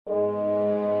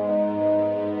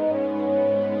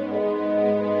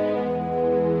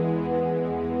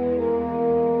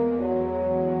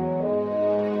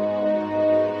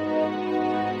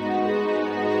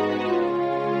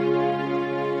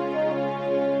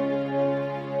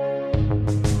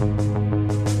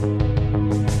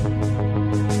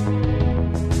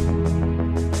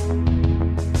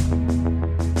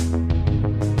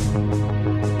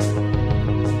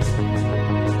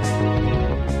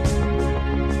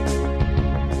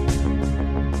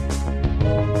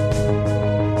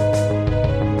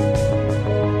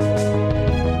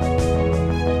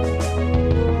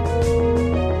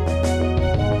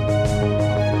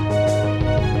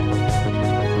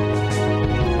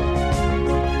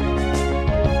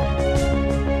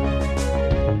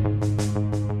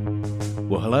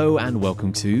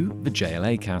Welcome to the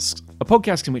JLA Cast, a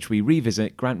podcast in which we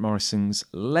revisit Grant Morrison's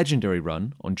legendary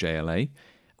run on JLA,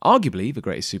 arguably the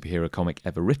greatest superhero comic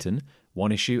ever written,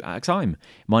 one issue at a time.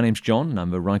 My name's John, and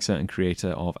I'm the writer and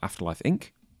creator of Afterlife Inc.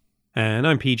 And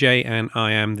I'm PJ, and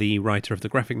I am the writer of the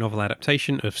graphic novel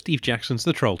adaptation of Steve Jackson's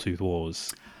The Trolltooth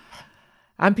Wars.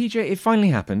 And PJ, it finally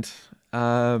happened.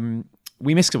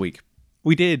 We missed a week.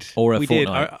 We did. Or a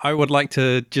fortnight. I would like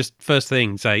to just first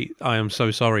thing say I am so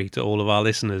sorry to all of our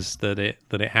listeners that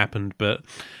it happened, but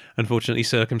unfortunately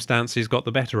circumstances got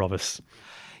the better of us.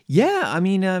 Yeah, I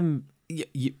mean,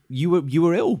 you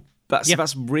were ill.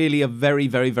 That's really a very,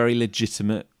 very, very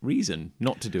legitimate reason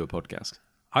not to do a podcast.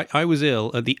 I was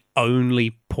ill at the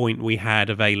only point we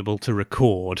had available to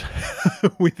record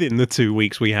within the 2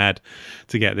 weeks we had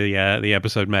to get the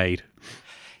episode made.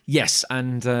 Yes,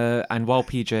 and while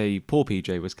poor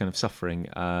PJ was kind of suffering,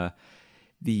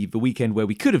 the weekend where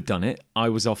we could have done it, I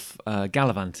was off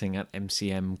gallivanting at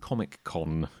MCM Comic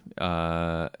Con,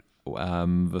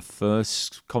 the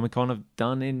first Comic Con I've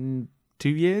done in 2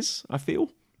 years, I feel.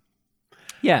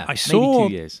 Yeah, maybe 2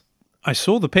 years. I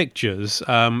saw the pictures,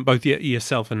 both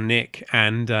yourself and Nick,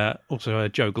 and also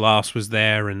Joe Glass was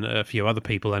there, and a few other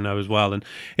people I know as well, and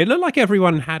it looked like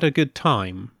everyone had a good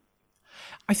time.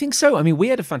 I think so. I mean, we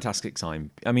had a fantastic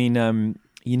time. I mean,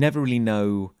 you never really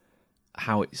know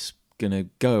how it's going to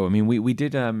go. I mean, we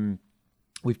did,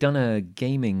 we've done a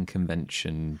gaming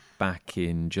convention back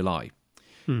in July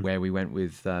where we went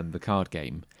with the card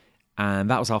game. And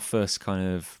that was our first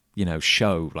kind of,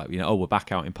 show, like, we're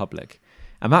back out in public.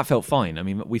 And that felt fine. I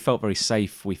mean, we felt very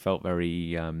safe. We felt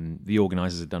very, the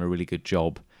organisers had done a really good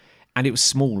job. And it was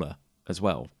smaller as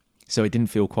well. So it didn't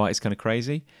feel quite as kind of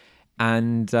crazy.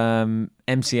 And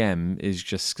MCM is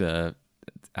just, as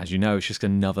you know, it's just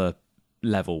another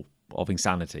level of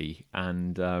insanity.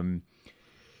 And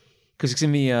because it's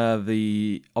in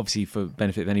the obviously for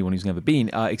benefit of anyone who's never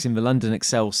been, it's in the London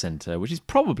Excel Centre, which is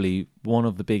probably one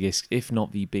of the biggest, if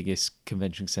not the biggest,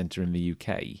 convention centre in the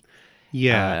UK.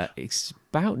 Yeah, it's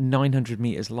about 900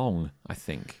 metres long, I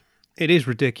think. It is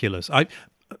ridiculous.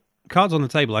 Cards on the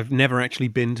table, I've never actually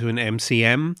been to an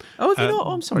MCM. Oh, have you not?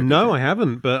 Oh, I'm sorry. No, I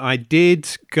haven't, but I did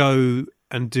go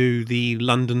and do the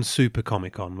London Super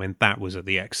Comic Con when that was at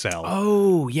the Excel.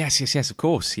 Oh, yes, of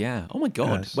course, yeah. Oh my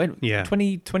God, when? Yeah.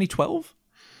 2012?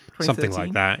 Something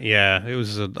like that, yeah. It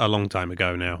was a long time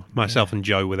ago now. Myself and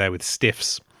Joe were there with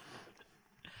Stiffs.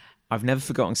 I've never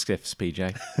forgotten Stiffs,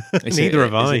 PJ. Neither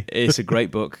have I. It's a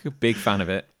great book, big fan of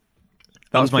it.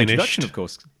 That was my introduction, of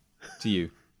course, to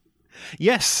you.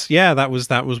 Yes, yeah, that was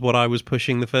what I was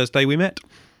pushing the first day we met.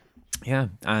 Yeah,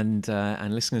 and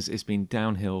listeners, it's been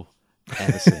downhill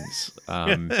ever since.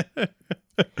 And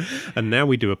now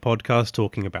we do a podcast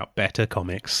talking about better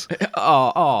comics.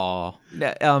 No,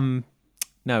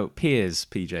 peers,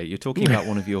 PJ. You're talking about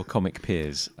one of your comic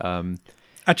peers.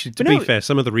 Actually, to be fair,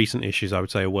 some of the recent issues I would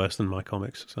say are worse than my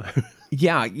comics. So.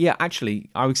 Yeah.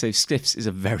 Actually, I would say Stiffs is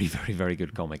a very, very, very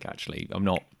good comic. Actually, I'm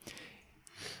not.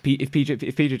 If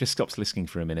PJ just stops listening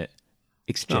for a minute,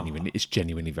 it's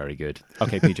genuinely very good.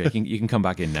 Okay, PJ, you can come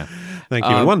back in now. Thank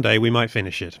you. One day we might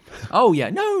finish it. Oh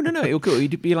yeah, no.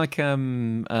 It'd be like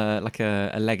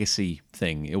a legacy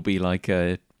thing. It'll be like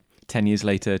 10 years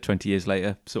later, 20 years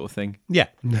later, sort of thing. Yeah.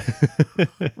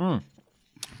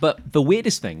 But the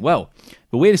weirdest thing,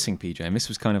 PJ, and this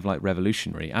was kind of like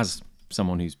revolutionary, as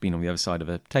someone who's been on the other side of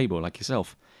a table like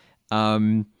yourself.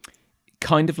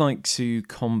 Kind of like to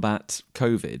combat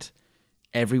COVID,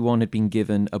 everyone had been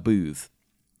given a booth.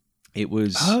 It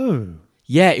was... Oh.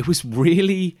 Yeah, it was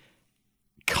really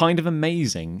kind of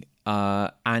amazing.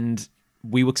 And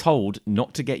we were told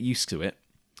not to get used to it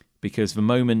because the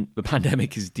moment the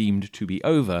pandemic is deemed to be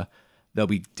over, they'll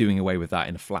be doing away with that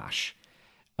in a flash.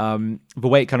 The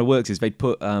way it kind of works is they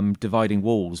put dividing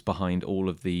walls behind all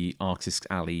of the Artist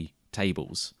Alley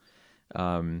tables.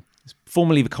 It's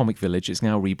formerly the Comic Village. It's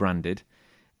now rebranded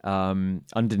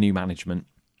under new management.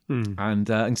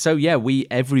 And so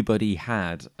everybody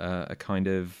had a kind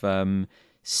of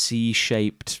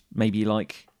C-shaped, maybe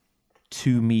like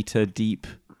 2 meter deep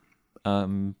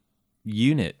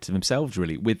unit to themselves,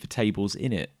 really, with the tables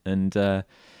in it. And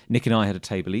Nick and I had a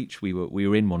table each. We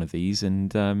were in one of these,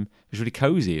 and it was really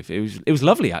cozy. It was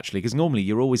lovely, actually, because normally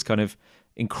you're always kind of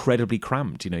incredibly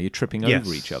cramped. You're tripping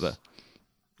over each other.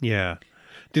 Yeah.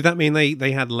 Did that mean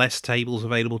they had less tables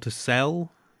available to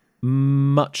sell?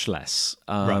 Much less.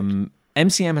 Right.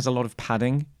 MCM has a lot of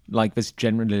padding. Like, there's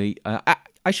generally...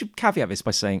 I should caveat this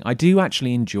by saying I do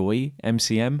actually enjoy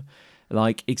MCM.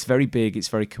 Like, it's very big, it's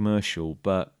very commercial,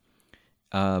 but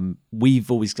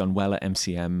we've always done well at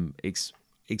MCM. It's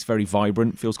very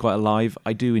vibrant, feels quite alive.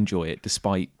 I do enjoy it,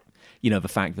 despite, the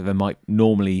fact that there might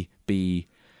normally be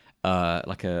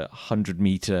like a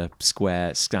 100-meter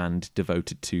square stand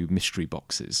devoted to mystery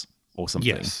boxes or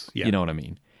something. Yes, yeah. You know what I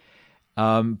mean?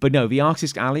 But no, the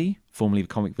Artist Alley, formerly the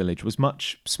Comic Village, was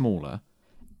much smaller,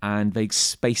 and they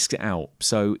spaced it out.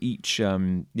 So each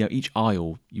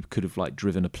aisle, you could have like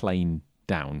driven a plane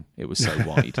down. It was so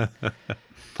wide.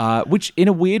 Which, in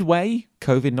a weird way,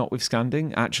 COVID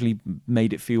notwithstanding, actually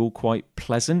made it feel quite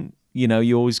pleasant. You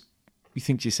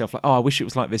think to yourself like, oh, I wish it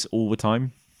was like this all the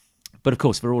time. But of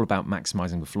course, they're all about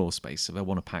maximising the floor space, so they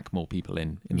want to pack more people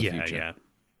in the future.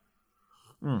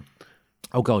 Yeah.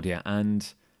 Oh god, yeah,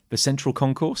 and the central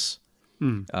concourse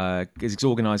is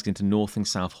organised into north and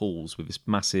south halls with this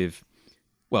massive,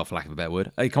 well, for lack of a better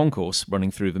word, a concourse running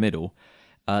through the middle,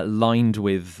 lined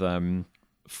with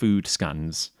food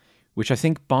stands, which I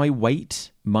think by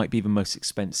weight might be the most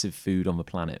expensive food on the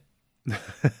planet.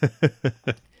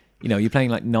 You're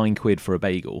paying like £9 for a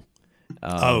bagel.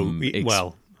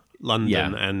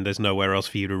 London, and there's nowhere else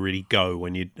for you to really go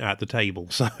when you're at the table.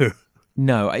 So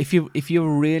no, if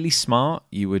you're really smart,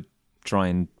 you would try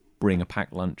and bring a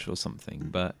packed lunch or something,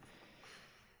 but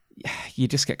you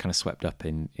just get kind of swept up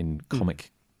in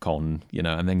Comic Con,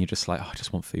 and then you're just like, oh, I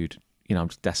just want food. I'm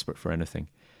just desperate for anything.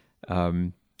 A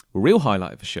real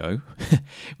highlight of the show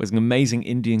was an amazing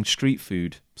Indian street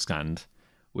food stand,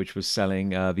 which was selling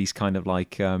these kind of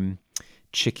like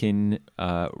chicken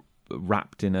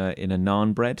wrapped in a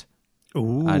naan bread.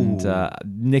 Ooh. And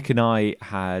Nick and I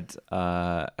had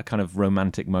a kind of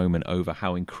romantic moment over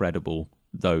how incredible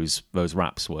those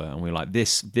wraps were, and we were like,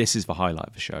 this is the highlight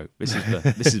of the show. This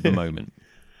is the moment.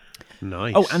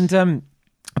 Nice. Oh, and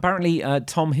apparently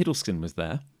Tom Hiddleston was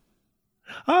there.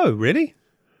 Oh, really?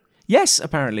 Yes,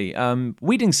 apparently.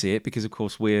 We didn't see it because, of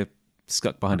course, we're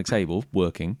stuck behind a table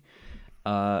working.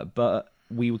 But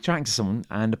we were chatting to someone,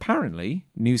 and apparently,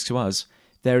 news to us,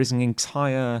 there is an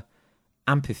entire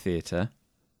amphitheatre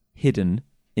hidden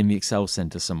in the Excel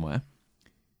Centre somewhere,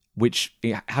 which,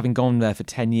 having gone there for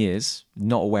 10 years,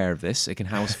 not aware of this, it can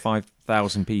house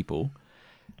 5,000 people.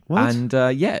 What? And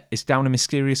it's down a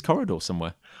mysterious corridor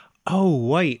somewhere. Oh,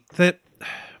 wait.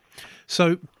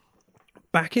 So,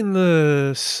 back in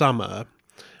the summer,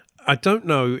 I don't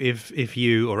know if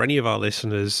you or any of our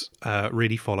listeners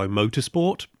really follow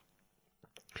motorsport.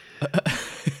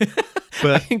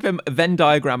 But I think the Venn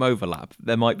diagram overlap.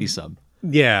 There might be some.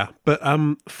 Yeah, but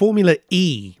Formula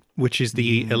E, which is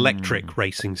the electric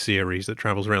racing series that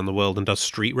travels around the world and does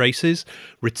street races,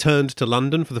 returned to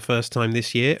London for the first time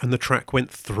this year, and the track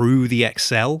went through the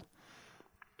Excel.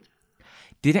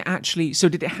 Did it actually? So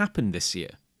did it happen this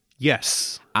year?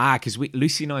 Yes. Because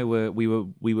Lucy and I were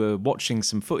watching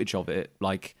some footage of it,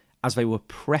 like as they were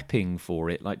prepping for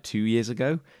it, like 2 years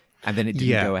ago, and then it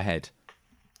didn't go ahead.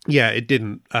 Yeah, it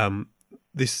didn't.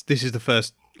 This is the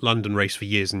first London race for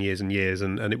years and years and years,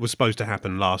 and it was supposed to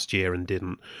happen last year and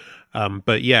didn't.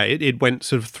 But yeah, it went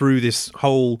sort of through this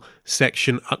whole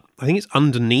section. I think it's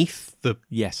underneath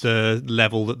the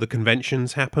level that the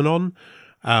conventions happen on.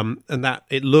 And that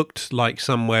it looked like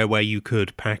somewhere where you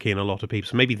could pack in a lot of people.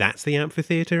 So maybe that's the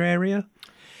amphitheatre area?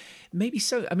 Maybe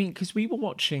so. I mean, because we were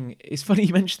watching... It's funny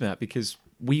you mentioned that, because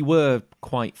we were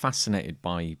quite fascinated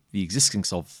by the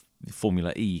existence of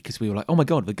Formula E, because we were like, oh my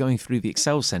God, we're going through the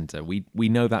Excel Centre. We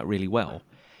know that really well.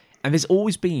 And there's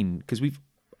always been... Because we've...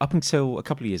 Up until a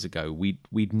couple of years ago,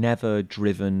 we'd never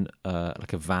driven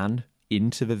like a van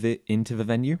into the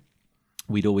venue.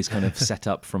 We'd always kind of set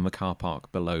up from a car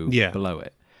park below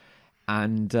it.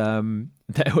 And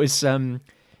there's a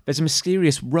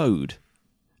mysterious road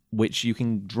which you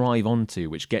can drive onto,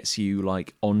 which gets you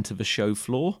like onto the show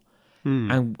floor.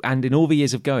 And in all the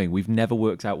years of going, we've never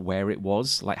worked out where it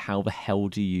was. Like, how the hell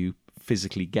do you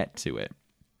physically get to it?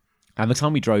 And the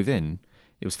time we drove in,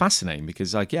 it was fascinating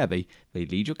because, like, they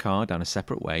lead your car down a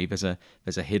separate way. There's a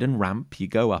hidden ramp. You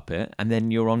go up it, and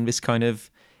then you're on this kind of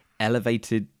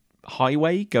elevated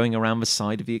highway going around the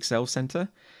side of the Excel Centre.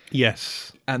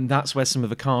 Yes. And that's where some of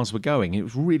the cars were going. It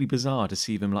was really bizarre to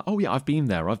see them like, oh yeah, I've been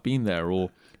there, or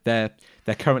they're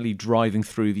currently driving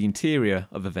through the interior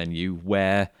of a venue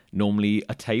where normally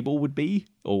a table would be,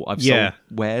 or I've sold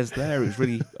wares there. It was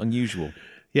really unusual.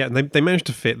 Yeah, and they managed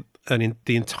to fit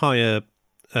the entire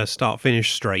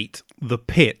start-finish straight, the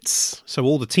pits, so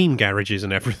all the team garages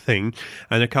and everything,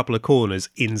 and a couple of corners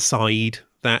inside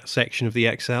that section of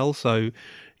the XL. So,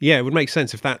 yeah, it would make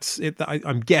sense if that's it.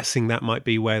 I'm guessing that might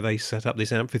be where they set up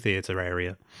this amphitheatre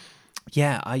area.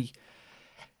 Yeah, I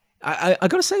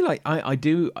got to say, like,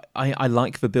 I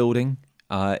like the building.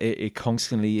 It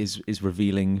constantly is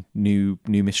revealing new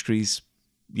mysteries,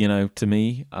 to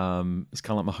me. It's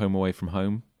kind of like my home away from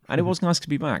home, and it was nice to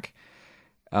be back.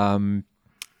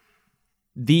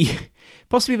 The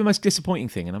possibly the most disappointing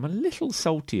thing, and I'm a little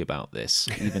salty about this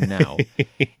even now,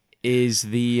 is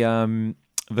the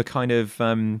kind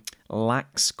of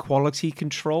lax quality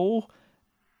control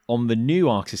on the new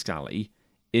Artist Alley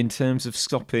in terms of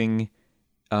stopping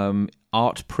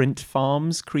art print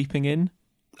farms creeping in.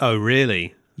 Oh,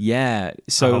 really? Yeah.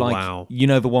 So, wow.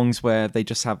 The ones where they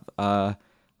just have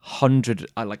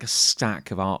 100, like a stack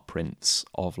of art prints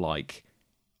of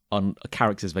on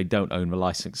characters they don't own the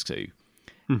license to.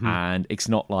 Mm-hmm. And it's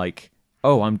not like,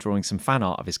 oh, I'm drawing some fan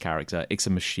art of his character. It's a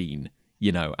machine,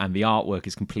 and the artwork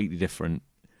is completely different.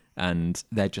 And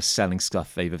they're just selling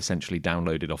stuff they've essentially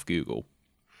downloaded off Google.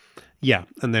 Yeah,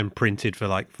 and then printed for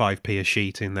 5p a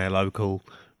sheet in their local,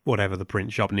 whatever the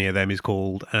print shop near them is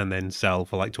called, and then sell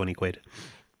for 20 quid.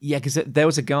 Yeah, because there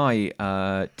was a guy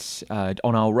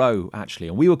on our row, actually,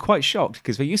 and we were quite shocked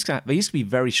because they used to be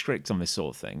very strict on this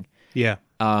sort of thing. Yeah.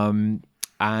 And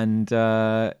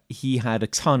he had a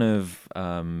ton of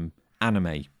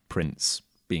anime prints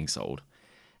being sold.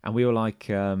 And we were like,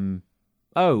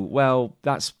 oh, well,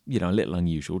 that's, a little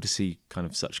unusual to see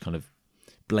such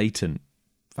blatant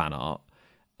fan art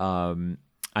and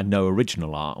no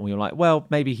original art. And we were like, well,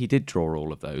 maybe he did draw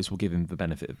all of those. We'll give him the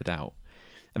benefit of the doubt.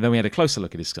 And then we had a closer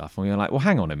look at his stuff and we were like, well,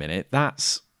 hang on a minute.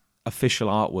 That's official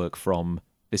artwork from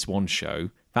this one show.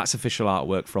 That's official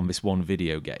artwork from this one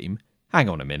video game. Hang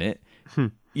on a minute.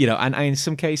 And in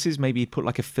some cases, maybe he put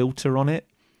a filter on it.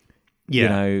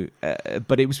 Yeah.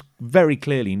 But it was very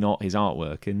clearly not his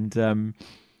artwork. And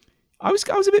I was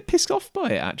a bit pissed off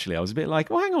by it, actually. I was a bit like,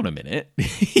 well, hang on a minute.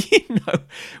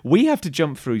 We have to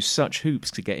jump through such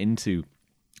hoops to get into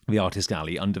the Artist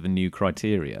Alley under the new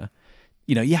criteria.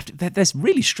 You have to, they're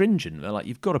really stringent. They're like,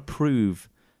 you've got to prove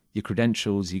your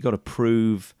credentials. You've got to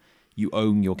prove you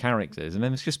own your characters. And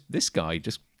then it's just this guy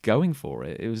just going for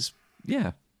it. It was,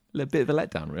 a little bit of a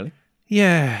letdown, really.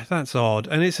 Yeah, that's odd.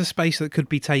 And it's a space that could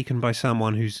be taken by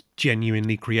someone who's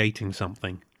genuinely creating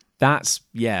something. That's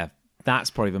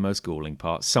probably the most galling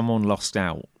part. Someone lost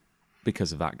out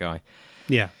because of that guy.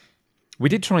 Yeah. We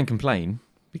did try and complain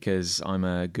because I'm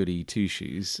a goody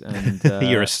two-shoes. And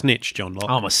you're a snitch, John Locke.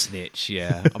 I'm a snitch,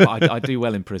 yeah. I do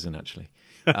well in prison, actually.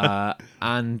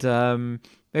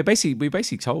 We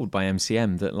basically told by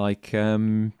MCM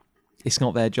that it's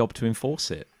not their job to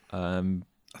enforce it. I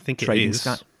think it is.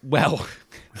 Well,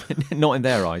 not in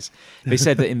their eyes. They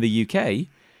said that in the UK,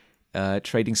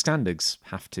 trading standards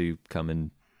have to come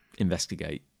and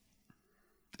investigate.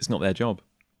 It's not their job.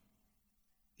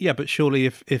 Yeah, but surely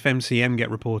if MCM get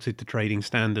reported to trading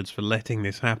standards for letting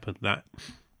this happen, that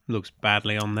looks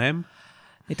badly on them.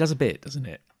 It does a bit, doesn't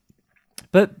it?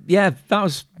 But yeah,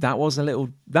 that was a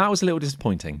little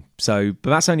disappointing. So, but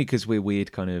that's only because we're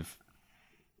weird kind of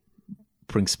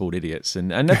principled idiots,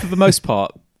 and for the most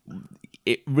part,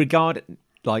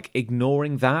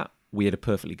 ignoring that, we had a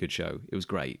perfectly good show. It was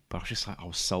great, but I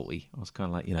was salty. I was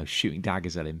kind of shooting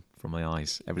daggers at him from my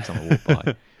eyes every time I walked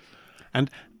by. And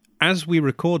as we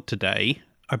record today,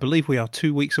 I believe we are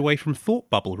 2 weeks away from Thought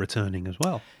Bubble returning as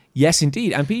well. Yes,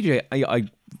 indeed. And PJ,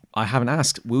 I haven't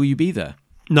asked, will you be there?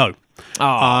 No.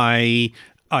 Oh.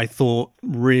 I thought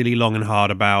really long and hard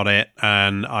about it,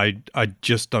 and I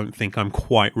just don't think I'm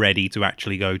quite ready to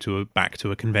actually go back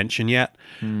to a convention yet.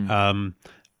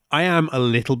 I am a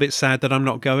little bit sad that I'm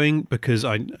not going because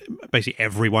basically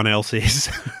everyone else is.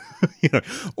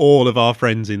 All of our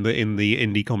friends in the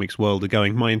indie comics world are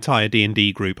going. My entire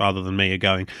D&D group, other than me, are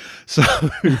going. So,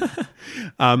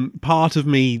 part of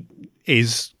me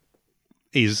is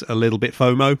a little bit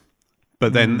FOMO.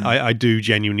 But then I do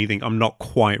genuinely think I'm not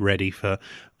quite ready for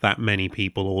that many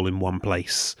people all in one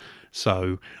place.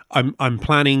 So I'm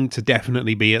planning to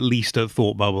definitely be at least at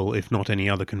Thought Bubble, if not any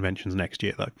other conventions next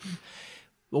year, though.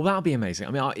 Well, that'll be amazing.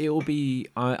 I mean, it'll be.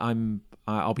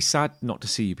 I'll be sad not to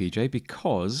see you, PJ,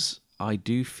 because I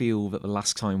do feel that the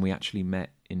last time we actually met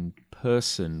in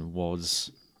person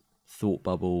was Thought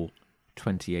Bubble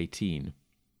 2018.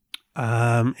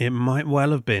 It might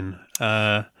well have been.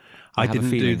 I have a didn't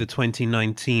do feeling. the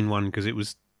 2019 one because it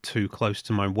was too close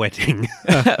to my wedding.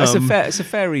 It's a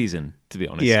fair reason, to be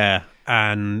honest. Yeah,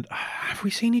 and have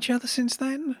we seen each other since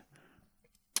then?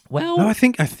 Well, No, I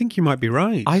think you might be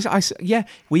right. yeah,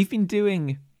 we've been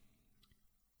doing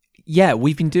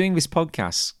this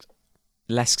podcast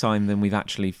less time than we've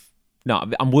actually. No,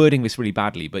 I'm wording this really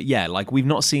badly, but yeah, like we've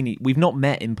not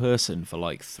met in person for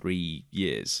like 3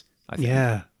 years. I think.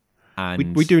 Yeah,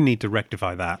 and we do need to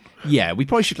rectify that. Yeah, we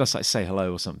probably should just like say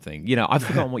hello or something. You know, I've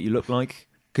forgotten what you look like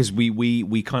because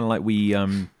we kind of like we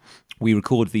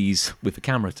record these with the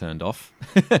camera turned off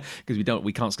because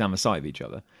we can't stand the sight of each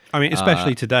other. I mean,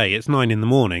 especially today. It's 9 a.m.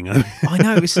 I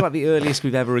know, it's like the earliest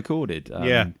we've ever recorded.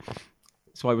 Yeah.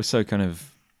 That's why we're so kind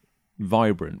of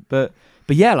vibrant. But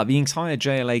yeah, like the entire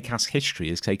JLA cast history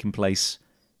has taken place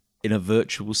in a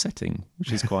virtual setting,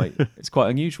 which is it's quite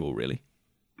unusual, really.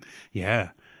 Yeah,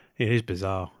 it is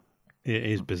bizarre. It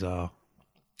is bizarre.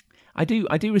 I do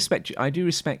respect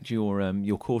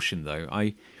your caution, though.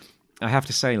 I have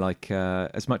to say, like,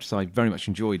 as much as I very much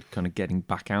enjoyed kind of getting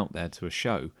back out there to a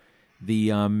show,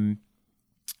 there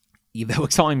were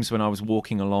times when I was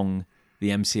walking along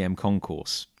the MCM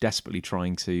concourse, desperately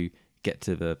trying to get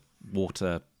to the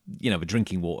water, the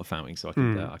drinking water fountain, so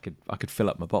I could fill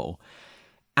up my bottle.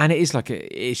 And it is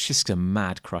it's just a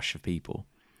mad crush of people.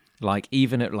 Like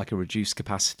even at like a reduced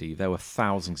capacity, there were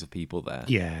thousands of people there.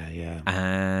 Yeah.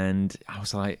 And I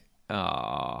was like,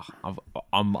 I've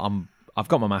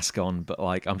got my mask on, but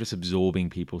like I'm just absorbing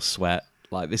people's sweat.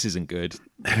 Like this isn't good.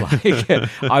 Like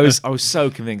I was so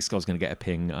convinced I was going to get a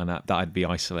ping and that I'd be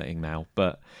isolating now.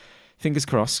 But fingers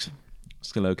crossed,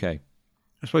 still okay.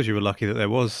 I suppose you were lucky that there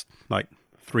was like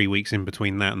 3 weeks in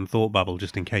between that and Thought Bubble,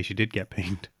 just in case you did get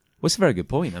pinged. Well, that's a very good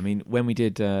point. I mean, when we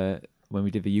did the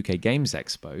UK Games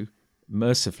Expo,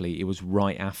 mercifully, it was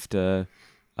right after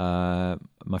my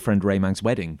friend Raymang's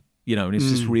wedding. And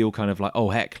it's this real kind of like, oh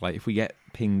heck, like if we get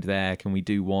pinged there, can we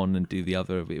do one and do the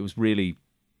other? It was really,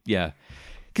 yeah.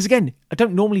 Because again, I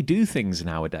don't normally do things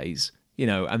nowadays,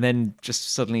 and then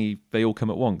just suddenly they all come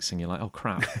at once, and you're like, oh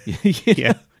crap.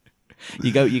 Yeah.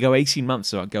 You go 18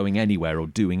 months without going anywhere or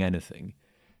doing anything,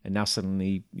 and now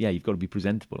suddenly, yeah, you've got to be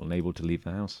presentable and able to leave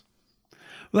the house.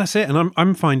 Well, that's it. And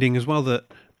I'm finding as well that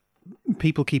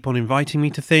people keep on inviting me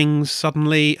to things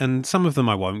suddenly, and some of them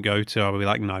I won't go to. I'll be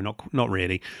like, no, not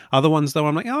really. Other ones, though,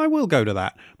 I'm like, oh, I will go to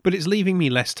that. But it's leaving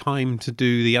me less time to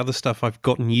do the other stuff I've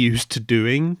gotten used to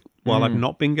doing while I've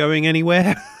not been going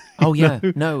anywhere. Oh, yeah.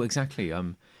 No, exactly.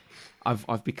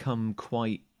 I've become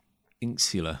quite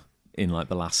insular in like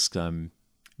the last,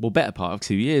 better part of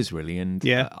 2 years, really. And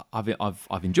yeah.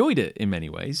 I've enjoyed it in many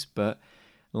ways, but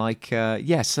like,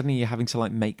 suddenly you're having to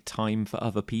like make time for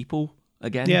other people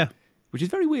again. Yeah. Which is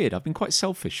very weird. I've been quite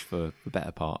selfish for the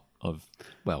better part of,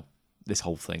 this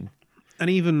whole thing. And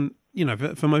even,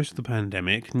 for most of the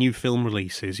pandemic, new film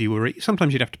releases,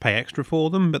 sometimes you'd have to pay extra for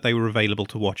them, but they were available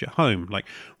to watch at home. Like,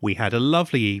 we had a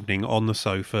lovely evening on the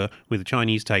sofa with a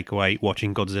Chinese takeaway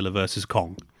watching Godzilla vs.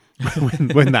 Kong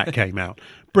when that came out.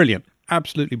 Brilliant.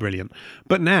 Absolutely brilliant.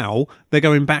 But now they're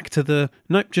going back to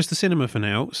just the cinema for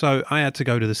now. So I had to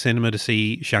go to the cinema to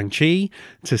see Shang-Chi,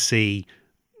 to see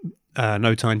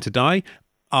No Time to Die.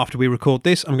 After we record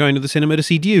this, I'm going to the cinema to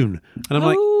see Dune. And I'm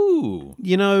like,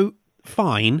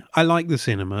 fine, I like the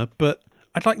cinema, but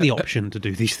I'd like the option to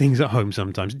do these things at home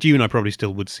sometimes. Dune I probably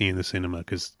still would see in the cinema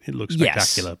because it looks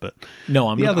spectacular. Yes. But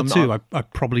the other two I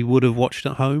probably would have watched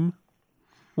at home.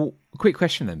 Well, quick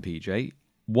question then, PJ.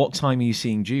 What time are you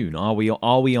seeing Dune? Are we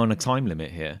on a time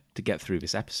limit here to get through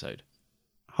this episode?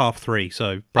 3:30,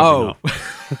 so probably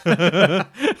not.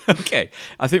 Okay.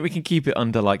 I think we can keep it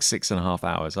under like 6.5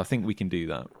 hours. I think we can do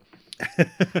that.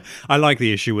 I like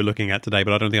the issue we're looking at today,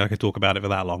 but I don't think I could talk about it for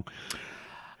that long.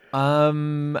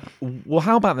 Well,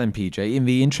 how about then, PJ, in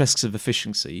the interests of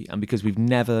efficiency, and because we've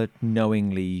never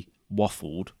knowingly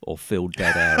waffled or filled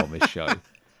dead air on this show,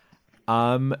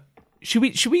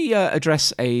 should we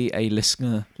address a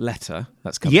listener letter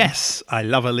that's coming? Yes, I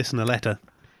love a listener letter.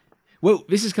 Well,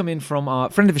 this is coming from our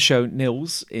friend of the show,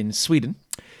 Nils, in Sweden,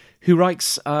 who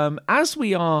writes, as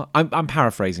we are... I'm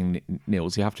paraphrasing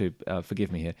Nils, you have to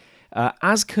forgive me here.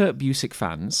 As Kurt Busiek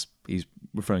fans, he's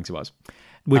referring to us.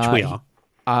 Which we are.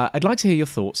 I'd like to hear your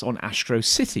thoughts on Astro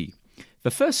City.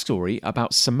 The first story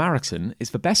about Samaritan is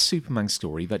the best Superman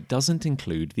story that doesn't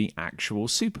include the actual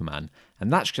Superman,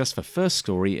 and that's just the first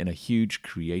story in a huge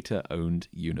creator-owned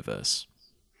universe.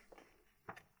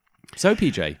 So,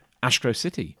 PJ, Astro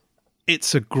City.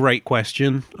 It's a great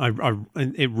question.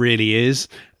 It really is.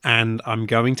 And I'm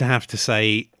going to have to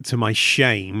say, to my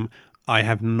shame, I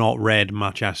have not read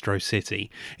much Astro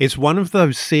City. It's one of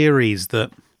those series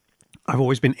that I've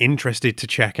always been interested to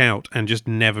check out and just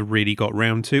never really got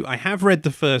round to. I have read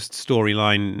the first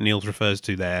storyline Niels refers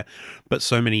to there, but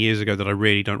so many years ago that I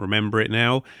really don't remember it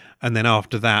now. And then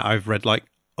after that, I've read like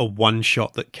a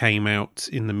one-shot that came out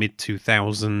in the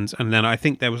mid-2000s, and then I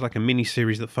think there was like a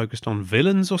mini-series that focused on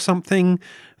villains or something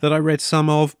that I read some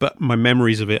of, but my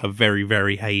memories of it are very,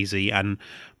 very hazy, and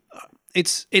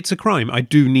it's a crime. I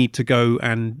do need to go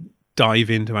and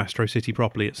dive into Astro City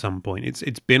properly at some point.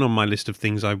 It's been on my list of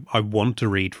things I want to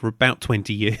read for about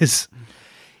 20 years.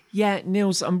 Yeah,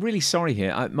 Niels, I'm really sorry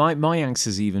here. My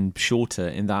answer's even shorter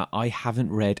in that I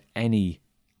haven't read any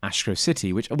Astro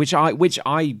City, which I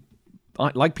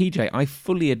like PJ, I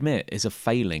fully admit is a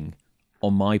failing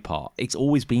on my part. It's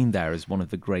always been there as one of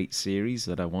the great series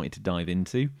that I wanted to dive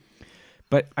into.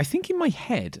 But I think in my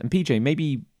head, and PJ,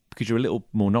 maybe because you're a little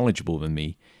more knowledgeable than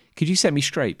me, could you set me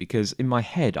straight? Because in my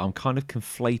head, I'm kind of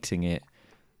conflating it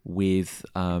with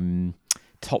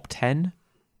Top 10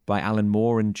 by Alan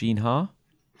Moore and Gene Ha.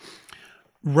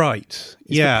 Right.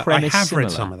 Yeah, I have read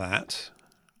some of that.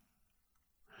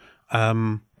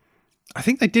 I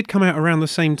think they did come out around the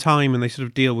same time, and they sort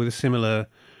of deal with a similar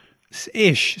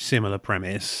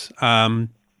premise.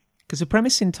 Because the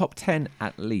premise in Top 10,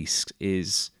 at least,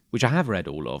 is, which I have read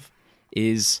all of,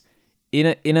 is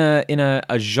in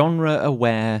a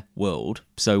genre-aware world.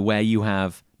 So where you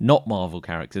have not Marvel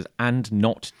characters and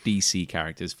not DC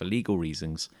characters for legal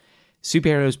reasons.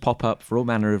 Superheroes pop up for all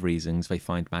manner of reasons. They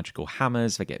find magical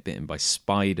hammers. They get bitten by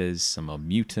spiders. Some are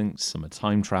mutants. Some are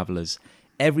time travelers.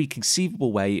 Every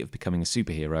conceivable way of becoming a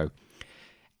superhero.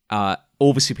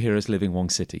 All the superheroes live in one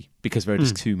city because there are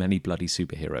just too many bloody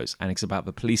superheroes. And it's about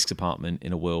the police department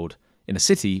in a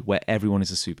city where everyone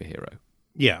is a superhero.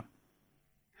 Yeah.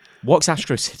 What's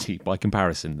Astro City by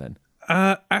comparison then?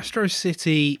 Astro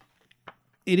City,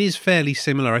 it is fairly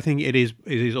similar. I think it is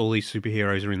all these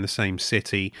superheroes are in the same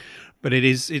city, but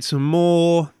it's a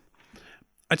more,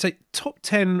 I'd say Top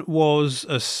 10 was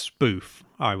a spoof,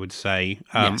 I would say.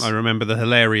 Yes. I remember the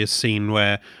hilarious scene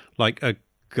where like a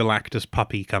Galactus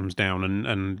puppy comes down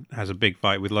and has a big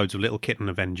fight with loads of little kitten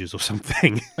Avengers or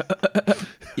something.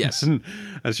 Yes. And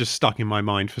that's just stuck in my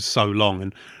mind for so long.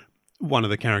 And one of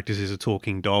the characters is a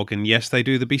talking dog, and yes, they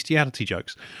do the bestiality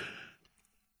jokes.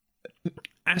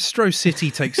 Astro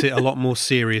City takes it a lot more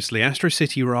seriously. Astro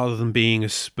City, rather than being a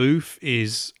spoof,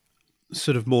 is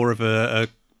sort of more of a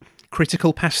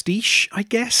critical pastiche, I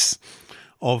guess,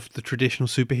 of the traditional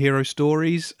superhero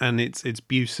stories, and it's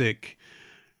Busiek,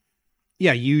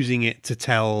 using it to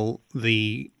tell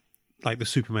the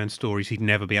Superman stories he'd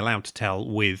never be allowed to tell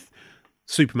with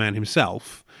Superman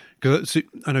himself. Because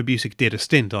I know Busiek did a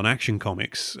stint on Action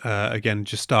Comics, again,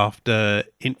 just after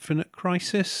Infinite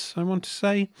Crisis, I want to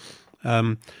say.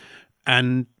 But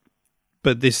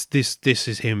this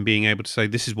is him being able to say,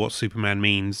 this is what Superman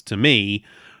means to me,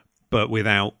 but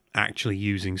without actually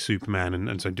using Superman,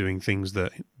 and so doing things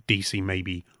that DC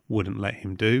maybe wouldn't let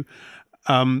him do.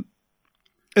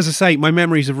 As I say, my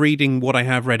memories of reading what I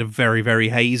have read are very, very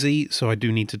hazy, so I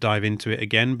do need to dive into it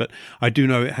again, but I do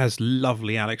know it has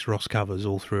lovely Alex Ross covers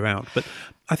all throughout. But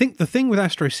I think the thing with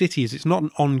Astro City is it's not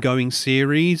an ongoing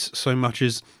series so much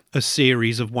as a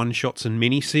series of one-shots and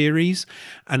mini-series,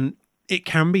 and it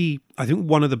can be, I think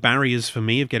one of the barriers for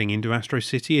me of getting into Astro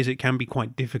City is it can be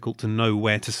quite difficult to know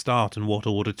where to start and what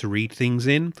order to read things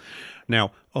in.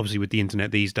 Now, obviously with the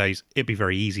internet these days, it'd be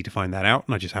very easy to find that out,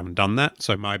 and I just haven't done that,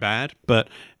 so my bad. But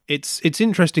it's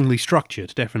interestingly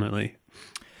structured, definitely.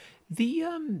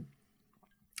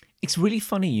 It's really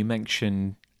funny you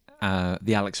mention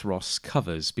the Alex Ross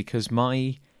covers, because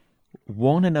my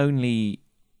one and only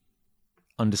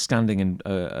understanding and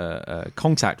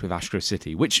contact with Astro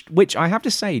City, which I have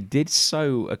to say did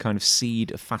sow a kind of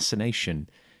seed of fascination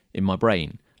in my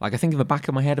brain. Like, I think in the back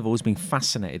of my head I've always been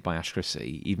fascinated by Astro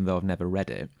City, even though I've never read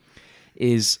it,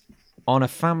 is on a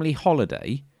family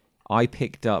holiday, I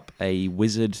picked up a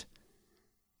Wizard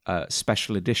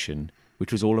special edition,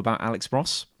 which was all about Alex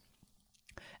Ross.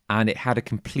 And it had a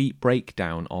complete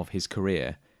breakdown of his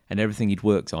career and everything he'd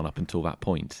worked on up until that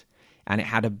point. And it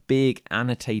had a big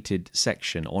annotated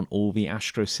section on all the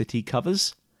Astro City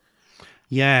covers.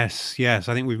 Yes. I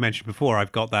think we've mentioned before,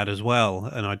 I've got that as well,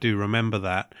 and I do remember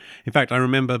that. In fact, I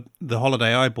remember the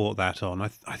holiday I bought that on, I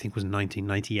think was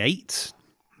 1998,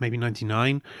 maybe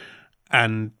 99,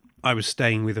 and I was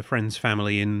staying with a friend's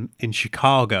family in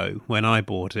Chicago when I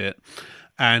bought it,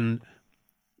 and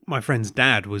my friend's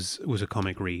dad was a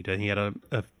comic reader. He had a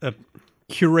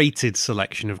curated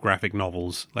selection of graphic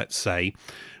novels, let's say.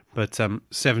 But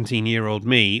 17-year-old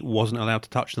me wasn't allowed to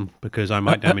touch them because I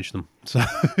might damage them. So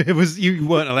it was you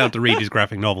weren't allowed to read his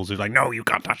graphic novels. It was like, no, you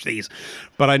can't touch these.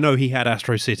 But I know he had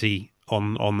Astro City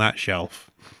on that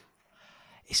shelf.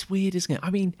 It's weird, isn't it? I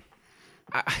mean,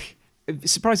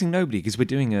 surprising nobody, because we're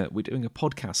doing a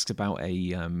podcast about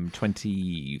a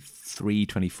 23,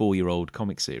 24-year-old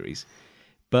comic series.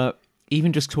 But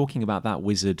even just talking about that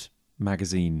Wizard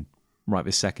magazine right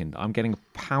this second, I'm getting a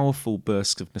powerful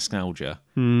burst of nostalgia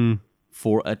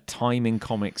for a time in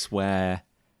comics where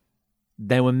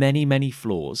there were many, many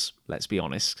flaws, let's be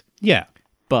honest. Yeah.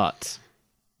 But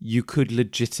you could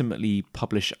legitimately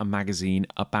publish a magazine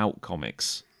about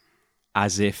comics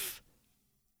as if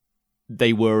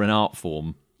they were an art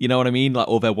form. You know what I mean? Like,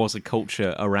 or there was a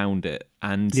culture around it.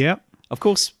 And of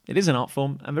course, it is an art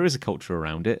form and there is a culture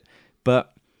around it.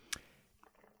 But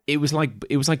it was like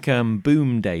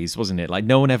boom days, wasn't it? Like,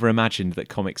 no one ever imagined that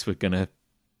comics were going to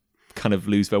kind of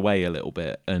lose their way a little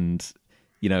bit. And,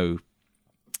 you know,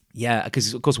 yeah,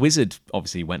 because, of course, Wizard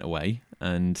obviously went away.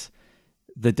 And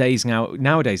the days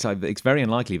nowadays, it's very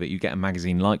unlikely that you get a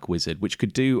magazine like Wizard, which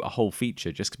could do a whole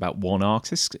feature just about one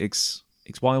artist. It's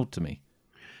wild to me.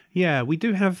 Yeah, we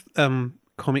do have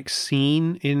comic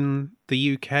scene in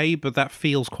the UK, but that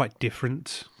feels quite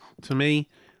different to me.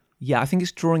 Yeah, I think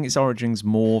it's drawing its origins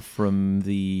more from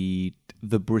the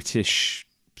British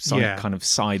kind of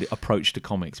side approach to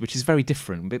comics, which is very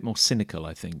different, a bit more cynical,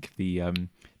 I think. The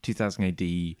 2000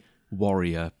 AD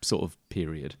warrior sort of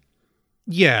period.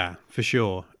 Yeah, for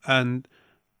sure. And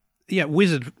yeah,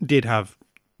 Wizard did have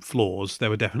flaws. There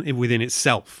were definitely within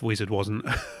itself. Wizard wasn't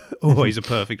always a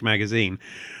perfect magazine.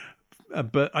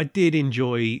 But I did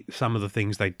enjoy some of the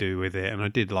things they do with it, and I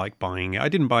did like buying it. I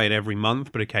didn't buy it every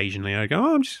month, but occasionally I'd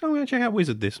go, I'm going to check out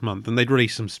Wizard this month, and they'd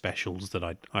release some specials that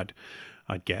I'd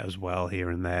get as well here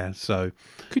and there. So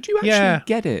could you actually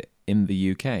get it in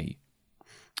the UK?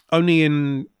 Only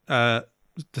in the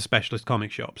specialist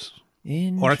comic shops,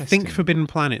 or I think Forbidden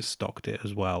Planet stocked it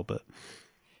as well. But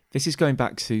this is going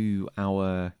back to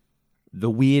the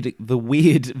weird,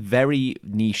 very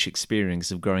niche experience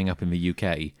of growing up in the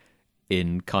UK.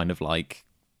 In kind of like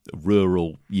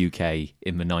rural UK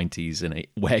in the 90s, and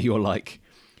where you're like,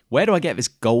 where do I get this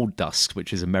gold dust,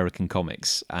 which is American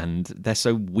comics? And they're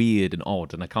so weird and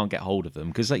odd, and I can't get hold of them.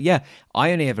 Because, like, yeah,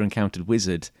 I only ever encountered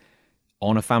Wizard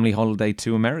on a family holiday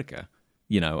to America,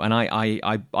 you know, and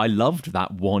I loved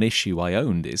that one issue I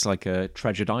owned. It's like a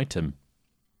treasured item,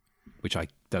 which I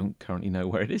don't currently know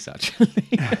where it is, actually.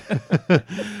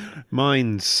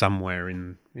 Mine's somewhere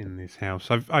in this house.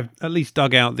 I've at least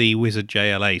dug out the Wizard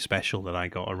JLA special that I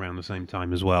got around the same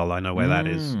time as well. I know where that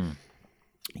is.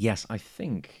 Yes, I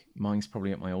think mine's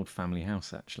probably at my old family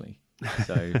house, actually.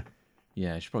 So,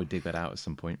 yeah, I should probably dig that out at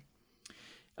some point.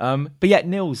 But yeah,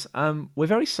 Nils, we're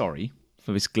very sorry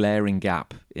for this glaring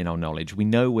gap in our knowledge. We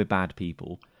know we're bad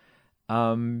people.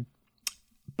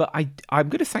 But I'm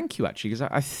going to thank you, actually, because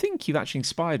I think you've actually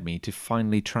inspired me to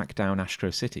finally track down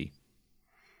Astro City.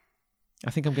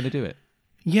 I think I'm going to do it.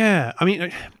 Yeah, I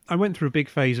mean, I went through a big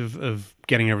phase of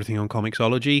getting everything on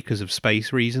Comixology because of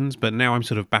space reasons, but now I'm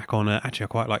sort of back on actually I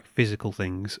quite like physical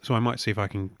things, so I might see if I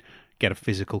can get a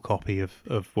physical copy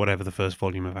of whatever the first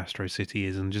volume of Astro City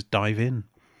is and just dive in.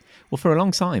 Well, for a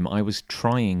long time, I was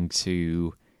trying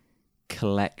to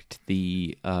collect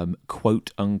the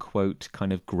quote-unquote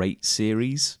kind of great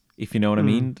series, if you know what I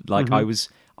mean. Like,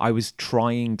 mm-hmm. I was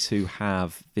trying to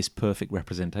have this perfect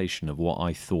representation of what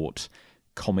I thought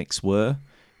comics were,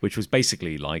 which was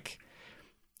basically like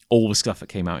all the stuff that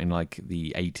came out in like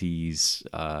the 80s,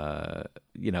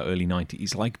 early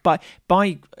 90s. Like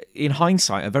by in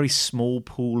hindsight, a very small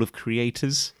pool of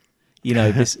creators. You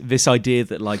know, this idea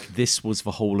that like this was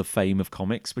the Hall of Fame of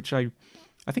comics, which I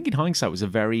think in hindsight was a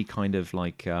very kind of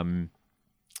like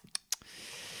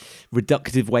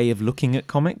reductive way of looking at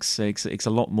comics. It's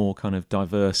a lot more kind of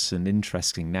diverse and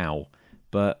interesting now,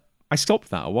 but I stopped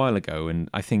that a while ago, and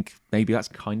I think maybe that's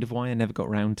kind of why I never got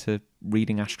around to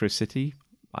reading Astro City.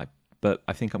 But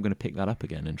I think I'm going to pick that up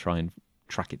again and try and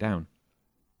track it down.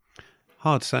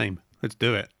 Hard same. Let's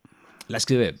do it. Let's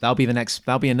do it. That'll be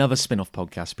another spin-off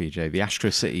podcast, PJ, the Astro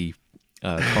City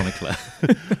Chronicler.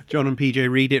 John and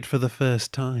PJ read it for the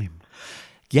first time.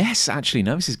 Yes, actually,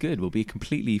 no, this is good. We'll be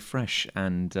completely fresh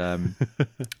and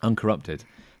uncorrupted.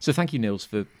 So thank you, Nils,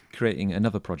 for creating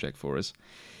another project for us.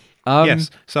 Yes,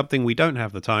 something we don't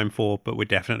have the time for, but we're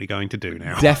definitely going to do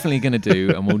now. Definitely going to do,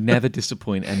 and we'll never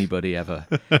disappoint anybody ever.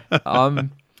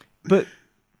 But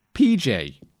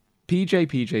PJ,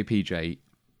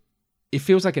 it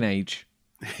feels like an age.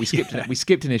 We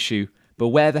skipped an issue, But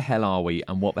where the hell are we,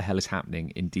 and what the hell is happening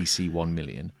in DC 1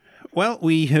 million? Well,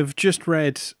 we have just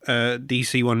read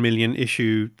DC 1 million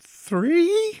issue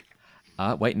 3.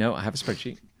 Wait, no, I have a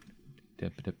spreadsheet.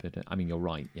 I mean, you're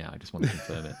right. Yeah, I just want to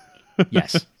confirm it.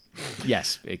 Yes.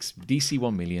 Yes, it's DC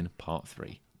 1 million, part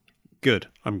 3. Good.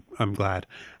 I'm glad.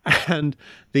 And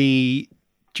the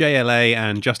JLA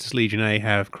and Justice Legion A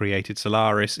have created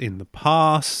Solaris in the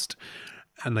past,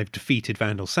 and they've defeated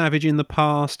Vandal Savage in the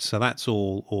past, so that's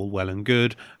all well and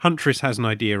good. Huntress has an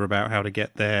idea about how to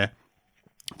get the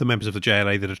members of the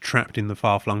JLA that are trapped in the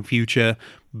far-flung future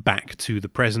back to the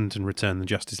present and return the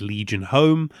Justice Legion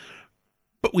home.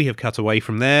 But we have cut away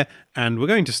from there, and we're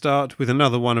going to start with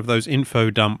another one of those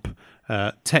info dump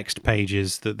text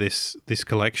pages that this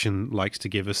collection likes to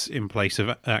give us in place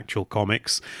of actual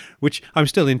comics, which I'm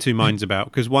still in two minds about,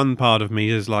 because one part of me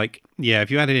is like, yeah,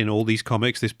 if you added in all these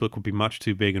comics, this book would be much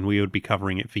too big and we would be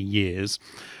covering it for years.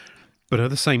 But at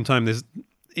the same time,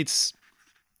 it's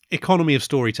economy of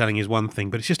storytelling is one thing,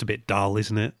 but it's just a bit dull,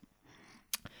 isn't it?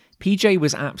 PJ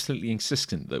was absolutely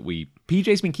insistent that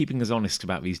PJ's been keeping us honest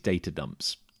about these data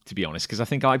dumps, to be honest, because I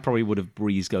think I probably would have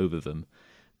breezed over them.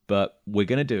 But we're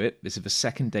going to do it. This is the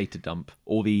second data dump,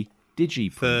 or the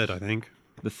digi third, I think.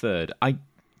 The third.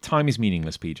 Time is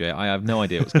meaningless, PJ. I have no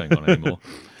idea what's going on anymore.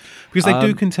 Because they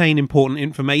do contain important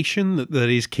information that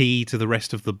is key to the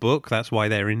rest of the book. That's why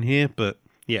they're in here. But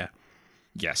yeah.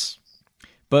 Yes.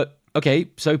 But okay,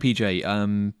 so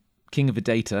PJ, King of the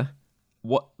Data.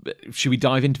 What should we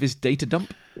dive into this data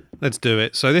dump? Let's do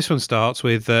it. So this one starts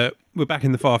with we're back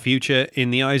in the far future.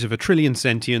 In the eyes of a trillion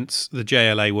sentients, the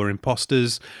JLA were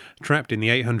imposters, trapped in the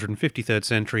 853rd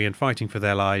century and fighting for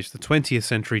their lives. The 20th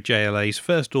century JLA's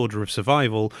first order of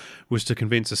survival was to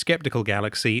convince a skeptical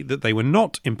galaxy that they were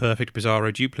not imperfect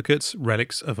Bizarro duplicates,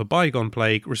 relics of a bygone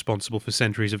plague responsible for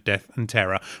centuries of death and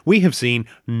terror. We have seen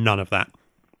none of that.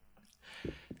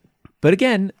 But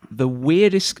again, the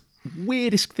weirdest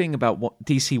thing about what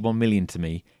DC 1 million to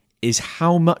me is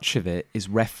how much of it is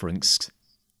referenced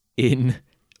in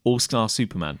All-Star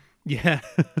Superman. Yeah.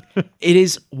 It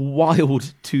is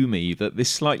wild to me that this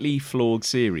slightly flawed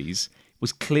series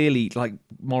was clearly like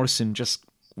Morrison just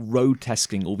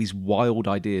road-testing all these wild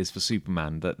ideas for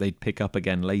Superman that they'd pick up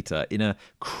again later in a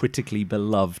critically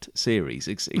beloved series.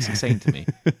 It's insane to me.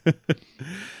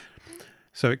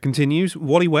 So it continues.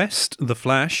 Wally West, the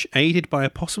Flash, aided by a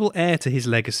possible heir to his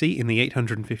legacy in the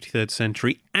 853rd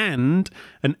century, and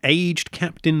an aged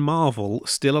Captain Marvel,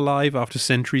 still alive after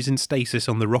centuries in stasis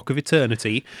on the Rock of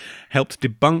Eternity, helped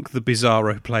debunk the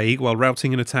Bizarro plague while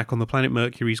routing an attack on the planet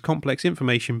Mercury's complex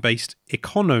information-based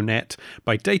Econonet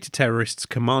by data terrorists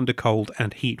Commander Cold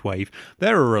and Heatwave.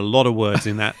 There are a lot of words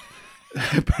in that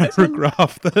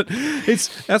paragraph.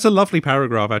 That's a lovely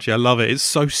paragraph, actually. I love it. It's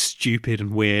so stupid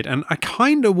and weird, and I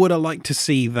kind of would have liked to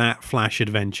see that Flash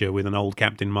adventure with an old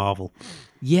Captain Marvel.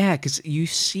 Yeah, because you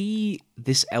see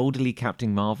this elderly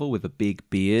Captain Marvel with a big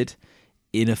beard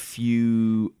in a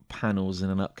few panels in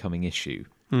an upcoming issue,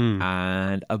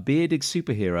 and a bearded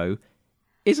superhero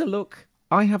is a look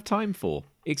I have time for.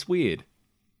 It's weird.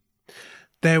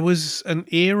 There was an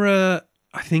era,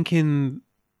 I think in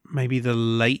maybe the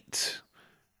late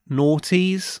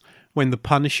noughties, when the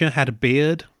Punisher had a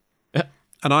beard.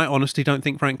 And I honestly don't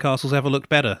think Frank Castle's ever looked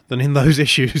better than in those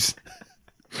issues.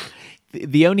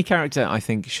 The only character I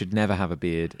think should never have a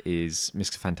beard is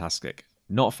Mr. Fantastic.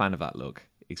 Not a fan of that look.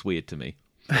 It's weird to me.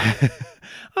 I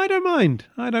don't mind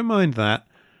that.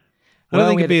 I don't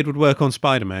think a beard would work on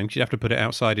Spider-Man because you'd have to put it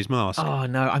outside his mask. Oh,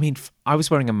 no. I mean, I was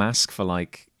wearing a mask for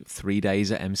like 3 days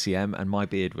at MCM, and my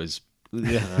beard was...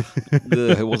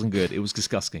 it wasn't good. It was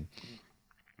disgusting.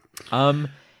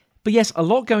 But yes, a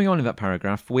lot going on in that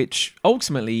paragraph, which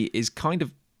ultimately is kind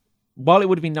of, while it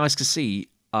would have been nice to see,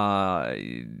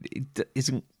 it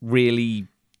isn't really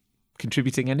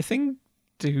contributing anything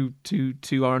to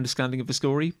our understanding of the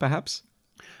story, perhaps.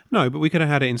 No, but we could have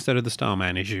had it instead of the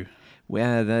Starman issue.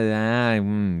 Well,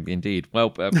 indeed.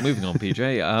 Well, moving on,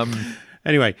 PJ.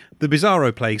 Anyway, the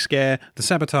Bizarro plague scare, the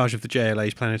sabotage of the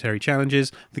JLA's planetary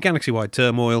challenges, the galaxy-wide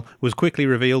turmoil was quickly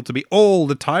revealed to be all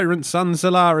the tyrant son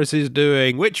Solaris is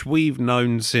doing, which we've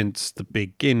known since the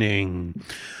beginning.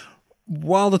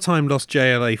 While the time-lost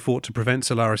JLA fought to prevent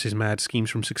Solaris' mad schemes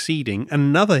from succeeding,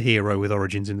 another hero with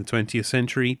origins in the 20th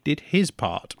century did his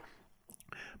part.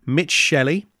 Mitch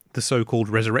Shelley, the so-called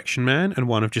Resurrection Man and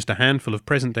one of just a handful of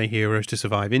present-day heroes to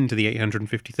survive into the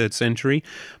 853rd century,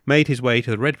 made his way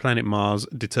to the red planet Mars,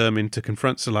 determined to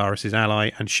confront Solaris'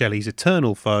 ally and Shelley's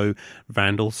eternal foe,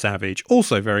 Vandal Savage,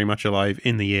 also very much alive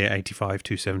in the year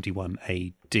 85-71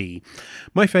 AD.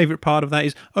 My favourite part of that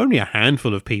is only a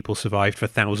handful of people survived for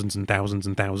thousands and thousands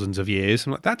and thousands of years.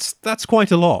 I'm like, that's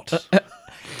quite a lot.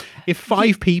 If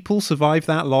 5 people survive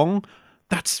that long,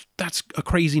 that's a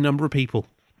crazy number of people.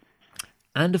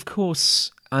 And of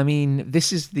course, I mean,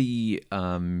 this is the...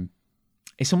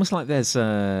 it's almost like there's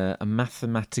a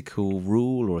mathematical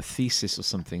rule or a thesis or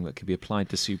something that could be applied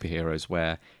to superheroes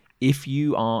where if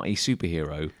you are a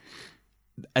superhero,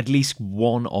 at least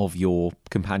one of your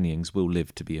companions will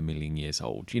live to be 1 million years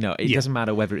old. You know, it doesn't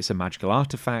matter whether it's a magical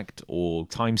artifact or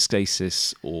time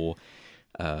stasis or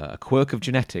a quirk of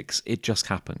genetics, it just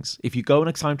happens. If you go on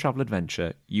a time travel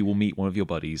adventure, you will meet one of your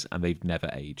buddies and they've never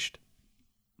aged.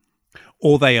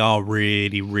 Or they are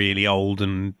really, really old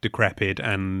and decrepit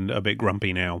and a bit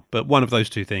grumpy now. But one of those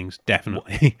two things,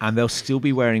 definitely. And they'll still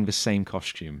be wearing the same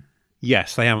costume.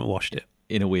 Yes, they haven't washed it.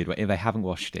 In a weird way. If they haven't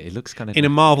washed it, it looks kind of... In a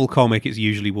Marvel comic, it's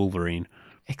usually Wolverine.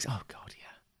 Oh, God,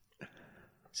 yeah.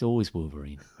 It's always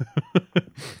Wolverine.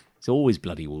 It's always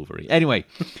bloody Wolverine. Anyway,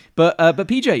 but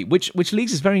PJ, which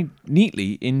leads us very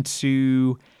neatly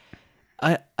into...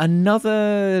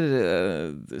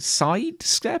 another side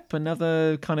step,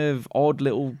 another kind of odd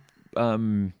little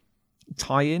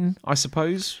tie-in, I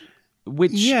suppose,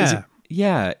 which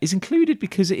is included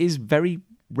because it is very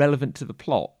relevant to the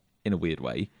plot in a weird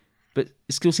way, but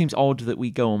it still seems odd that we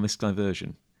go on this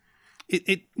diversion.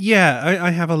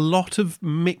 I have a lot of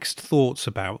mixed thoughts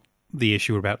about the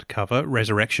issue we're about to cover,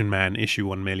 Resurrection Man, issue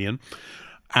 1 million,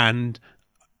 and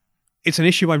it's an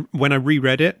issue when I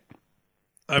reread it,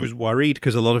 I was worried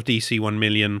because a lot of DC 1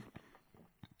 million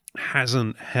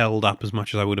hasn't held up as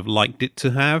much as I would have liked it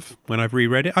to have when I've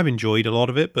reread it. I've enjoyed a lot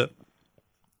of it, but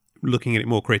looking at it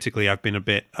more critically, I've been a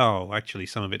bit, actually,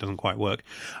 some of it doesn't quite work.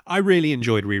 I really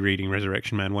enjoyed rereading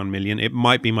Resurrection Man 1 million. It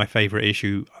might be my favourite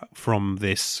issue from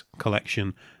this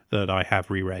collection that I have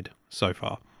reread so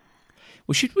far.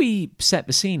 Well, should we set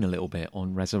the scene a little bit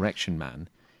on Resurrection Man?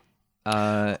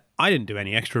 I didn't do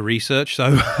any extra research,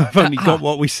 so I've only got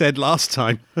what we said last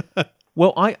time.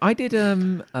 Well, I did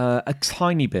a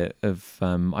tiny bit of...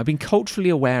 I've been culturally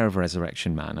aware of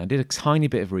Resurrection Man. I did a tiny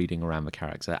bit of reading around the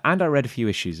character, and I read a few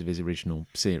issues of his original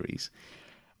series,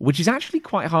 which is actually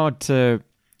quite hard to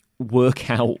work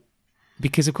out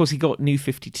because, of course, he got New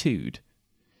 52'd.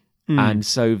 And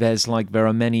so there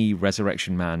are many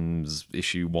Resurrection Man's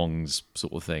issue Wongs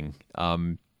sort of thing.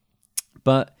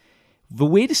 But the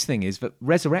weirdest thing is that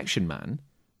Resurrection Man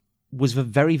was a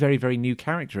very, very, very new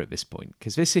character at this point,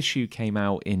 because this issue came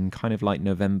out in kind of like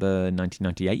November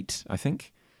 1998, I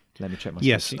think. Let me check my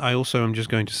Yes, I also am just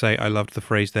going to say I loved the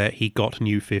phrase there, he got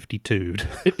New 52'd.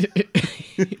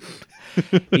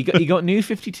 he got New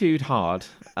 52'd hard.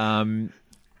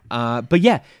 But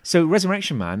yeah, so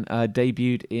Resurrection Man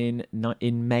debuted in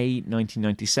May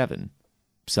 1997.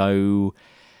 So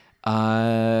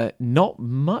not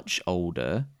much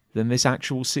older than this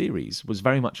actual series. Was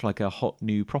very much like a hot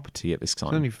new property at this time.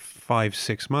 It's only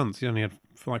 5-6 months. He only had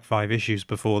like 5 issues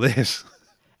before this.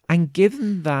 And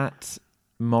given that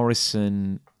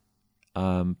Morrison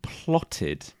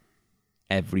plotted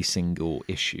every single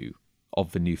issue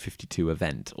of the New 52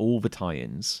 event, all the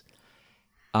tie-ins,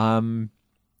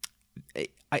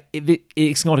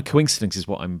 it's not a coincidence, is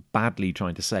what I'm badly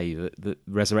trying to say, that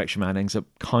Resurrection Man ends up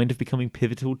kind of becoming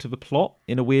pivotal to the plot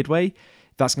in a weird way.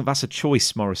 That's a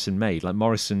choice Morrison made. Like,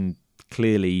 Morrison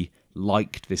clearly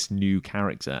liked this new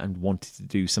character and wanted to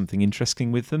do something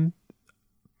interesting with them.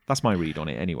 That's my read on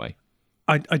it anyway.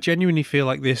 I genuinely feel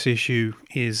like this issue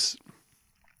is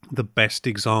the best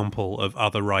example of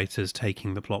other writers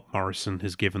taking the plot Morrison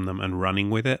has given them and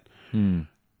running with it.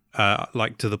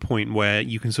 Like to the point where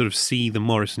you can sort of see the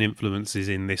Morrison influences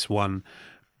in this one,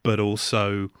 but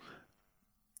also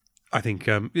I think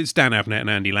it's Dan Abnett and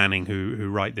Andy Lanning who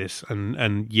write this,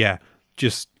 and yeah,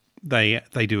 just they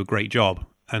do a great job,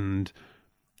 and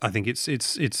I think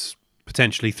it's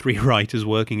potentially 3 writers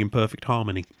working in perfect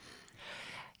harmony.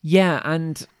 Yeah,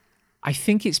 and I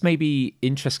think it's maybe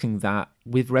interesting that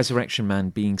with Resurrection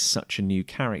Man being such a new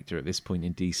character at this point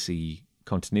in DC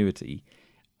continuity,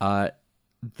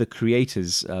 the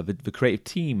creators, the creative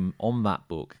team on that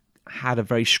book had a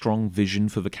very strong vision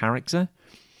for the character.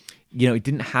 You know, it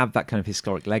didn't have that kind of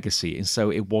historic legacy, and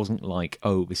so it wasn't like,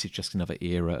 oh, this is just another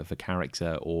era of a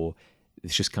character, or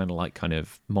it's just kind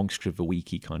of Monster of the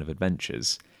Weeky kind of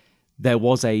adventures. There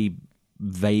was a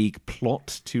vague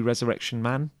plot to Resurrection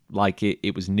Man. Like,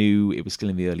 it was new, it was still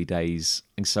in the early days,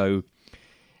 and so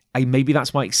maybe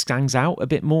that's why it stands out a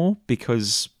bit more,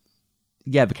 because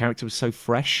the character was so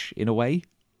fresh in a way.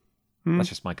 That's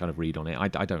just my kind of read on it. I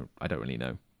don't really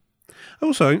know.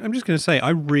 Also, I'm just going to say,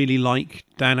 I really like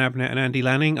Dan Abnett and Andy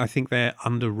Lanning. I think they're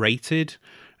underrated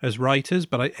as writers,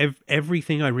 but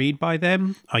everything I read by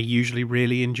them, I usually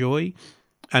really enjoy.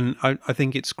 And I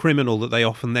think it's criminal that they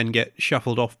often then get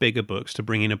shuffled off bigger books to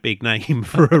bring in a big name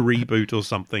for a reboot or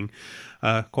something.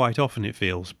 Quite often it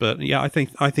feels. But yeah, I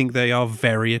think they are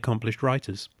very accomplished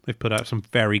writers. They've put out some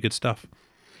very good stuff.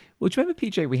 Well, do you remember,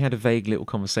 PJ, we had a vague little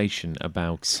conversation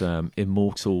about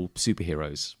immortal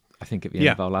superheroes, I think at the end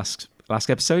of our last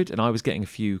episode, and I was getting a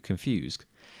few confused.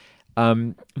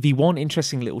 The one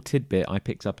interesting little tidbit I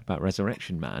picked up about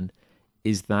Resurrection Man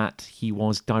is that he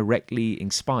was directly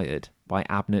inspired by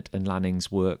Abnett and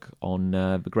Lanning's work on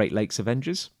the Great Lakes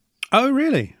Avengers. Oh,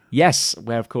 really? Yes,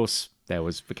 where, of course, there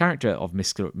was the character of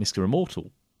Mr. Immortal.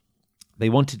 They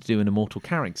wanted to do an immortal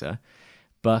character,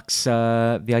 but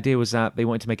the idea was that they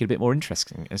wanted to make it a bit more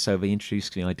interesting, and so they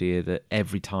introduced the idea that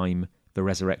every time the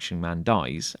Resurrection Man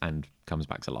dies and comes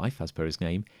back to life, as per his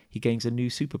name, he gains a new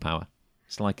superpower.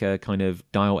 It's like a kind of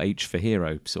dial H for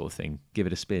hero sort of thing. Give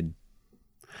it a spin.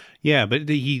 Yeah, but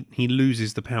he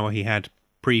loses the power he had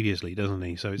previously, doesn't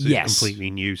he? So it's a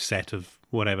completely new set of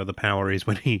whatever the power is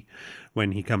when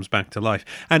he comes back to life.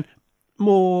 And a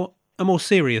more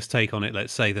serious take on it,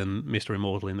 let's say, than Mr.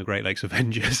 Immortal in the Great Lakes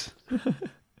Avengers.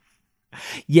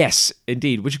 Yes,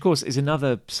 indeed, which of course is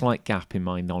another slight gap in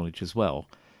my knowledge as well.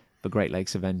 The Great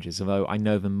Lakes Avengers, although I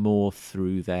know them more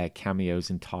through their cameos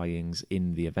and tie-ins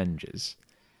in the Avengers.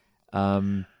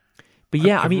 But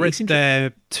yeah, I've read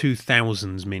their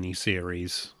 2000s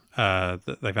miniseries.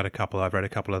 They've had a couple. I've read a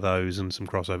couple of those and some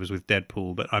crossovers with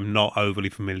Deadpool, but I'm not overly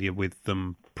familiar with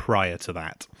them prior to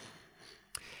that.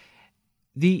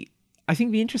 I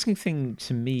think the interesting thing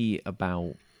to me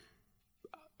about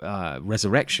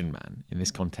Resurrection Man in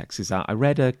this context is that I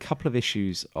read a couple of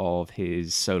issues of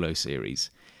his solo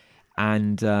series,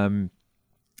 and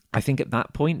I think at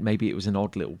that point, maybe it was an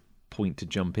odd little point to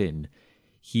jump in.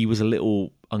 He was a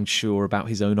little unsure about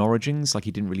his own origins, like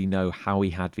he didn't really know how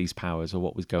he had these powers or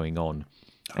what was going on.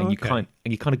 And you kind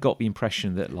of got the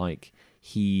impression that like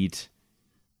he'd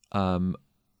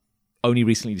only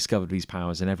recently discovered these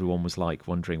powers, and everyone was like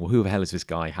wondering, well, who the hell is this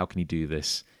guy? How can he do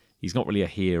this? He's not really a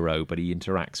hero, but he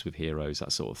interacts with heroes,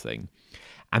 that sort of thing.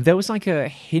 And there was like a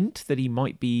hint that he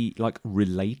might be like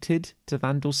related to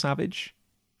Vandal Savage.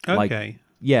 Okay.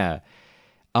 Yeah.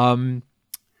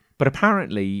 But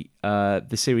apparently,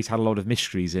 the series had a lot of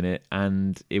mysteries in it,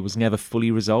 and it was never fully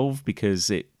resolved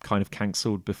because it kind of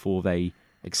cancelled before they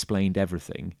explained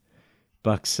everything.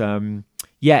 But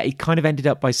it kind of ended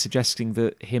up by suggesting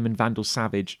that him and Vandal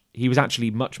Savage, he was actually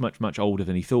much, much, much older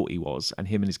than he thought he was, and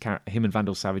him and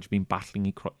Vandal Savage have been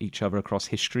battling each other across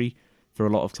history for a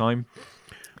lot of time.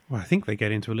 Well, I think they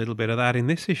get into a little bit of that in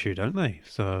this issue, don't they?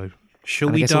 So, shall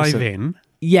we dive in?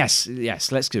 Yes,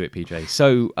 let's do it, PJ.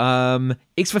 So,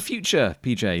 it's the future,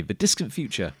 PJ, the distant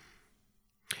future.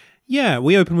 Yeah,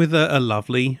 we open with a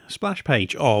lovely splash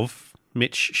page of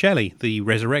Mitch Shelley, the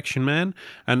Resurrection Man,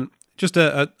 and just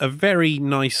a very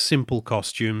nice, simple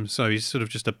costume. So he's sort of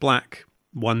just a black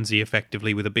onesie,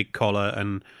 effectively, with a big collar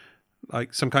and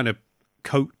like some kind of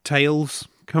coattails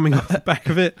coming off the back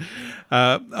of it.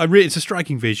 It's a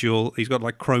striking visual. He's got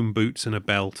like chrome boots and a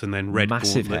belt, and then red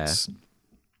massive gauntlets. Hair.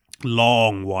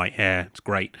 Long white hair. It's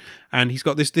great. And he's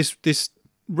got this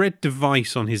red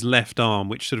device on his left arm,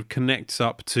 which sort of connects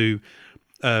up to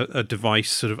a device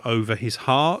sort of over his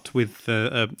heart with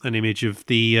an image of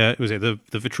the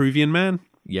Vitruvian Man?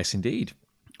 Yes, indeed.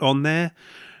 On there.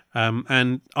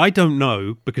 And I don't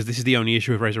know, because this is the only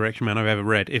issue of Resurrection Man I've ever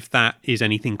read, if that is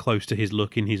anything close to his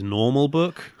look in his normal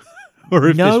book. Or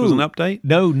if this was an update?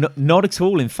 No, not at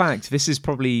all. In fact, this is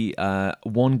probably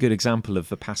one good example of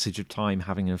the passage of time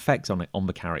having an effect on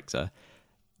the character.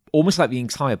 Almost like the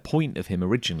entire point of him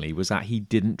originally was that he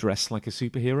didn't dress like a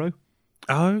superhero.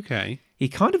 Oh, okay. He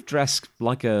kind of dressed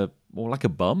like a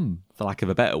bum, for lack of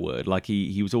a better word. Like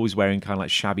he was always wearing kind of like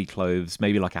shabby clothes,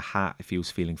 maybe like a hat if he was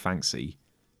feeling fancy.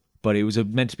 But it was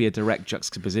meant to be a direct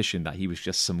juxtaposition that he was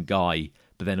just some guy,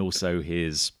 but then also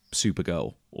his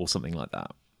Supergirl or something like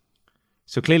that.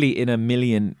 So clearly in a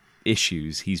million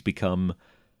issues, he's become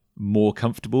more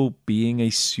comfortable being a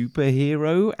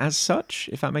superhero as such,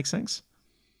 if that makes sense.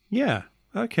 Yeah.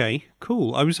 Okay,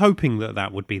 cool. I was hoping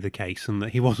that would be the case and that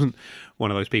he wasn't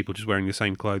one of those people just wearing the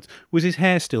same clothes. Was his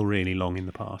hair still really long in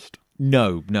the past?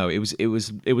 No. It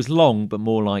was long, but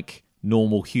more like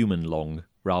normal human long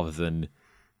rather than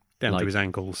down to his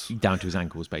ankles. Down to his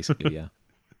ankles, basically, yeah.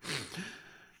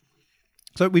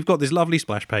 So we've got this lovely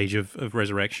splash page of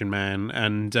Resurrection Man,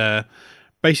 and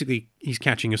basically he's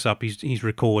catching us up. He's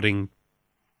recording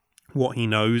what he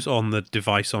knows on the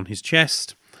device on his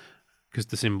chest, because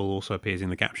the symbol also appears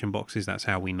in the caption boxes. That's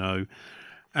how we know.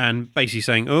 And basically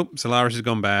saying, oh, Solaris has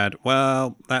gone bad.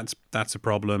 Well, that's a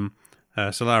problem.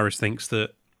 Solaris thinks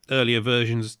that earlier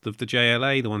versions of the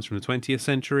JLA, the ones from the 20th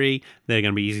century, they're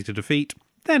going to be easy to defeat.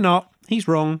 They're not. He's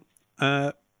wrong.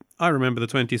 I remember the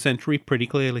 20th century pretty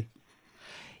clearly.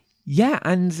 Yeah,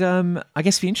 and I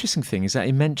guess the interesting thing is that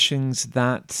it mentions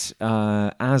that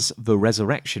as the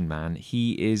Resurrection Man,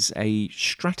 he is a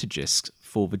strategist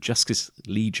for the Justice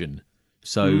Legion.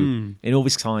 So in all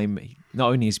this time,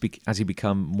 not only has he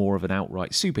become more of an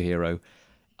outright superhero,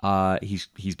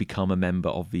 he's become a member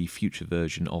of the future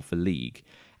version of the League.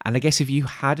 And I guess if you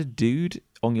had a dude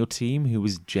on your team who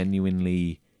was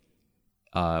genuinely,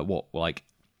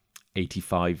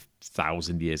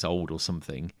 85,000 years old or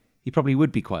something, he probably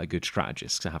would be quite a good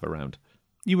strategist to have around.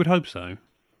 You would hope so.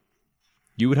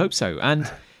 You would hope so. And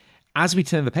as we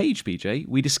turn the page, BJ,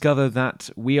 we discover that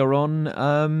we are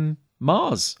on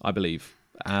Mars, I believe.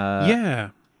 Yeah,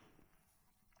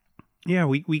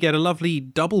 we get a lovely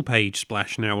double-page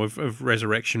splash now of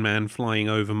Resurrection Man flying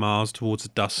over Mars towards a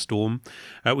dust storm.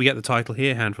 We get the title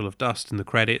here, Handful of Dust, in the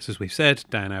credits, as we've said.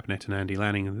 Dan Abnett and Andy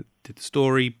Lanning did the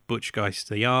story, Butch Geist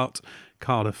the art,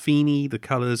 Carla Feeney the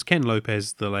colours, Ken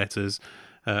Lopez the letters,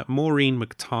 Maureen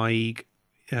McTighe,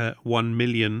 1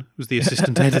 million was the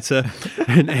assistant editor,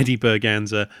 and Eddie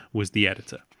Berganza was the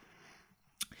editor.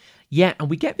 Yeah, and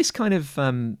we get this kind of...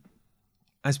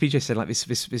 as BJ said, like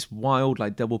this wild,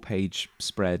 like double page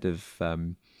spread of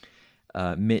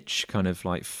Mitch kind of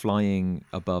like flying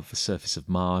above the surface of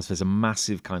Mars. There's a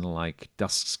massive kind of like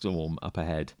dust storm up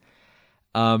ahead,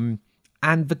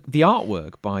 and the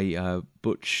artwork by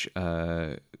Butch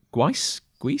Guice.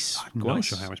 I'm not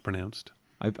sure how it's pronounced.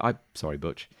 I sorry,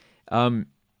 Butch.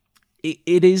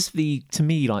 It is to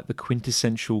me like the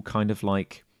quintessential kind of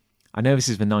like, I know this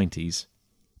is the 90s,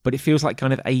 but it feels like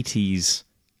kind of 80s.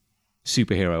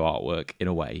 Superhero artwork in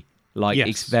a way. Like, yes.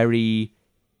 It's very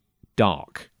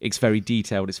dark, it's very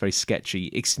detailed, it's very sketchy.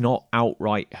 It's not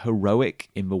outright heroic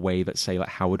in the way that, say, like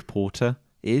Howard Porter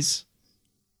is,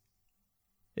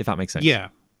 if that makes sense. Yeah,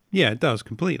 it does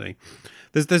completely.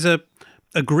 There's a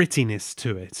grittiness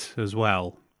to it as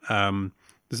well.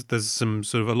 There's some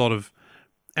sort of a lot of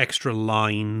extra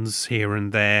lines here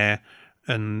and there,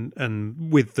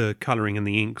 and with the colouring and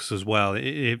the inks as well,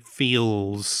 it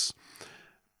feels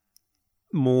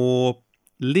more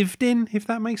lived in, if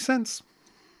that makes sense.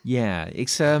 Yeah,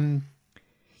 it's it's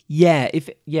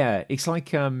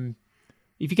like if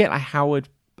you get like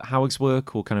Howard's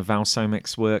work or kind of Val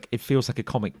Somek's work, it feels like a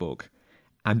comic book,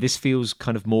 and this feels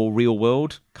kind of more real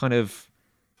world, kind of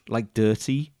like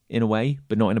dirty in a way,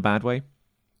 but not in a bad way.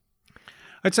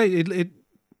 I'd say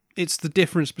it's the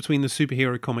difference between the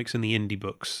superhero comics and the indie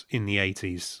books in the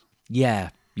 80s. Yeah.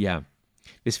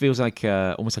 This feels like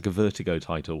almost like a Vertigo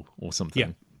title or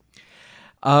something.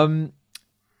 Yeah.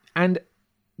 And,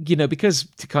 because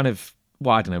to kind of,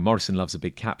 well, I don't know, Morrison loves a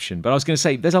big caption, but I was going to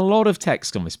say there's a lot of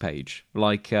text on this page.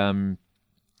 Like,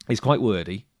 it's quite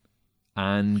wordy.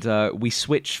 And we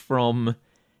switch from,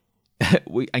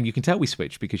 and you can tell we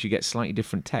switch because you get slightly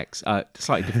different text,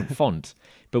 slightly different font.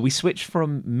 But we switch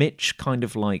from Mitch kind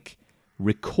of like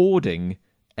recording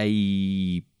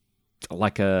a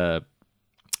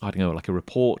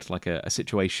report, like a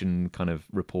situation kind of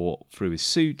report through his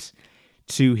suit,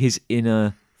 to his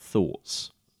inner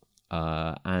thoughts,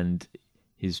 and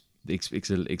it's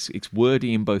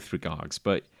wordy in both regards.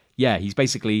 But yeah, he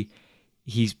explains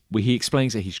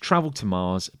that he's travelled to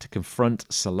Mars to confront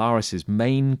Solaris's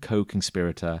main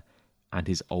co-conspirator and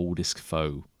his oldest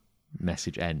foe.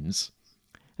 Message ends,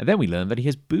 and then we learn that he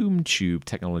has boom tube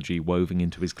technology woven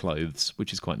into his clothes,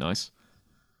 which is quite nice.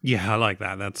 Yeah, I like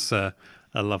that. That's a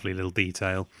lovely little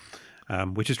detail,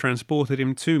 which has transported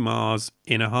him to Mars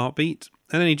in a heartbeat.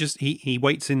 And then he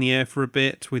waits in the air for a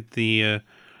bit with the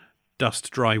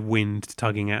dust-dry wind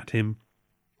tugging at him.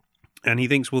 And he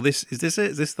thinks, well, is this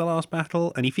it? Is this the last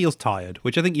battle? And he feels tired,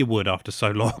 which I think you would after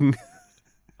so long.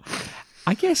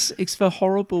 I guess it's the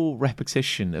horrible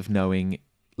repetition of knowing,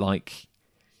 like,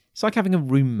 it's like having a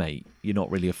roommate you're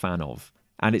not really a fan of.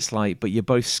 And it's like, but you're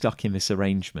both stuck in this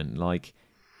arrangement. Like,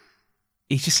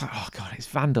 he's just like, oh God, it's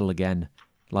Vandal again.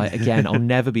 Like, again, I'll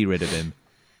never be rid of him.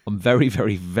 I'm very,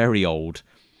 very, very old.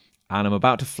 And I'm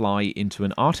about to fly into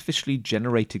an artificially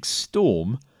generated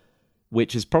storm,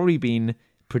 which has probably been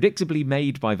predictably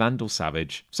made by Vandal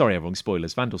Savage. Sorry, everyone,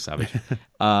 spoilers, Vandal Savage.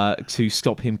 To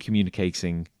stop him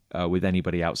communicating with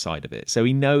anybody outside of it. So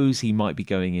he knows he might be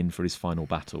going in for his final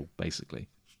battle, basically.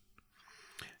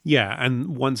 Yeah,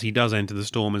 and once he does enter the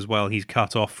storm as well, he's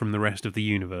cut off from the rest of the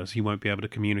universe. He won't be able to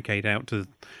communicate out to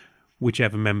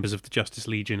whichever members of the Justice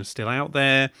Legion are still out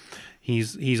there.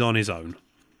 He's on his own.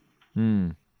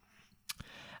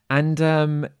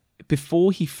 And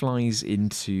before he flies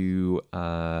into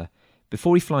the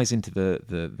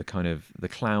kind of the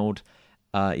cloud,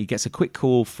 he gets a quick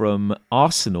call from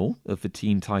Arsenal of the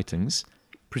Teen Titans.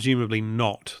 Presumably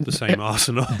not the same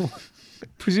Arsenal.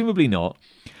 Presumably not.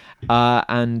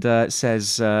 And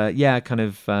says, "Yeah, kind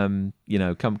of, come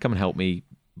and help me.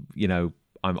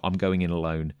 I'm going in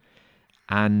alone."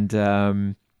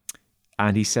 And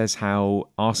he says how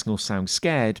Arsenal sounds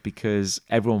scared because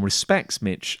everyone respects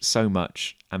Mitch so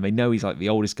much, and they know he's like the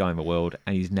oldest guy in the world,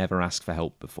 and he's never asked for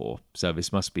help before. So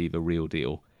this must be the real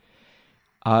deal.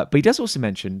 But he does also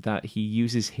mention that he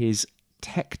uses his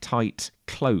Tektite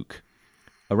cloak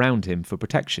around him for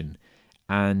protection.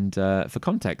 And for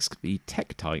context, the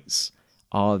Tektites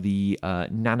are the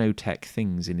nanotech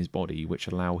things in his body which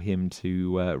allow him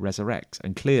to resurrect.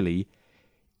 And clearly,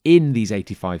 in these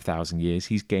 85,000 years,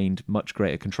 he's gained much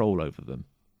greater control over them.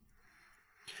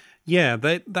 Yeah,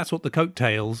 that's what the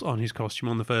coattails on his costume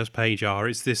on the first page are.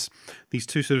 It's these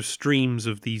two sort of streams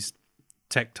of these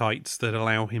Tektites that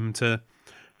allow him to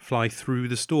fly through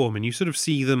the storm. And you sort of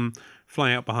see them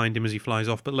fly out behind him as he flies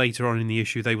off, but later on in the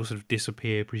issue they will sort of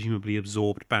disappear, presumably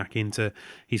absorbed back into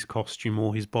his costume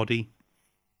or his body.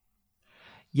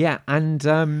 Yeah,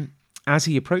 and as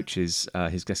he approaches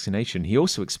his destination, he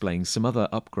also explains some other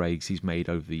upgrades he's made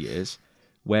over the years,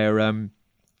 where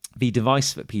the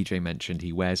device that PJ mentioned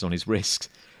he wears on his wrist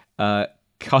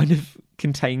kind of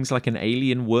contains like an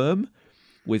alien worm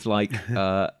with like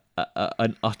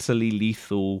an utterly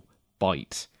lethal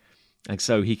bite. And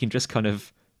so he can just kind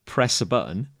of press a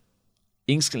button,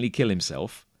 instantly kill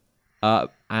himself,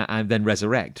 and then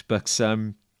resurrect. But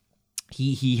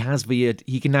he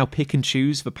can now pick and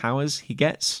choose the powers he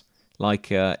gets.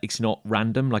 Like it's not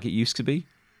random like it used to be.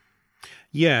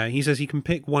 Yeah, he says he can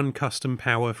pick one custom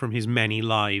power from his many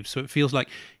lives, so it feels like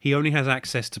he only has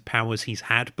access to powers he's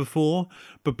had before,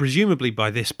 but presumably by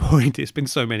this point, it's been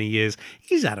so many years,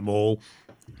 he's had them all.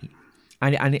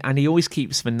 And he always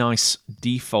keeps the nice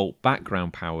default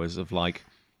background powers of like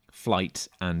flight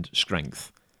and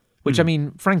strength, which I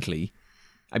mean, frankly,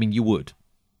 you would,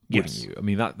 wouldn't you? I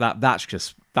mean that's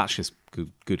just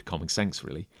good common sense,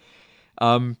 really.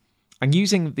 And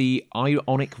using the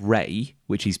ionic ray,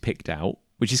 which he's picked out,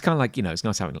 which is kind of like, it's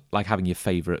nice having your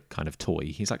favorite kind of toy.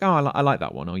 He's like, oh, I like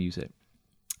that one, I'll use it.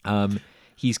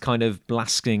 He's kind of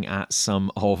blasting at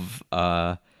some of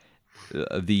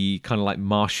the kind of like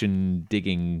Martian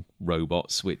digging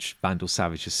robots which Vandal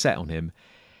Savage has set on him.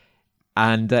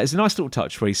 And there's a nice little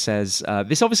touch where he says,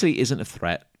 this obviously isn't a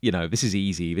threat. This is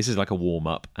easy. This is like a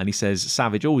warm-up. And he says,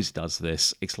 Savage always does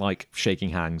this. It's like shaking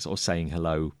hands or saying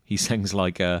hello. He sings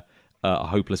like a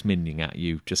hopeless minion at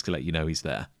you just to let you know he's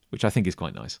there, which I think is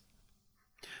quite nice.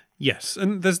 Yes,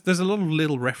 and there's a lot of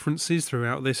little references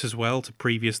throughout this as well to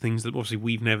previous things that obviously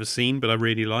we've never seen, but I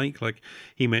really like. Like,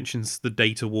 he mentions the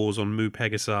data wars on Mu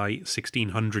Pegasi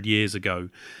 1,600 years ago.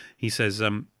 He says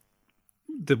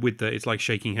it's like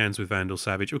shaking hands with Vandal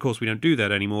Savage. Of course, we don't do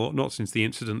that anymore, not since the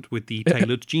incident with the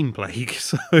tailored gene plague.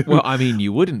 So. Well, I mean,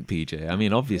 you wouldn't, PJ. I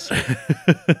mean, obviously.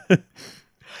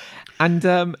 And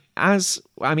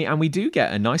and we do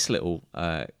get a nice little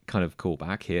kind of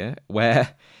callback here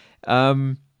where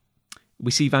we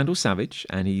see Vandal Savage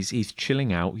and he's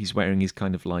chilling out. He's wearing his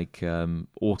kind of like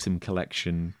autumn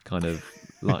collection kind of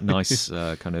like nice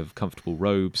kind of comfortable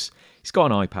robes. He's got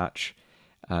an eye patch.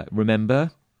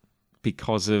 Remember,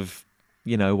 because of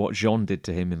what Jean did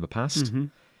to him in the past. Mm-hmm.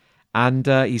 And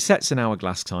he sets an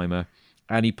hourglass timer.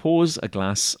 And he pours a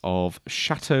glass of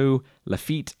Chateau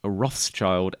Lafite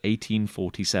Rothschild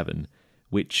 1847,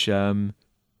 which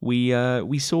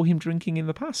we saw him drinking in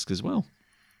the past as well.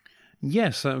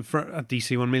 Yes, for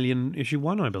DC 1 Million issue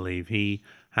 1, I believe. He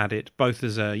had it both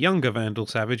as a younger Vandal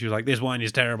Savage who was like, this wine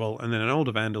is terrible, and then an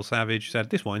older Vandal Savage who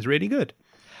said, this wine's really good.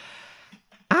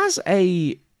 As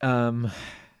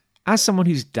someone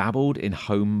who's dabbled in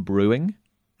home brewing,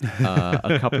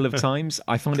 a couple of times,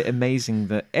 I find it amazing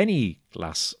that any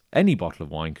bottle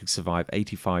of wine could survive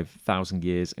 85,000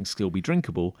 years and still be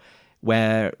drinkable,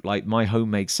 where like my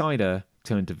homemade cider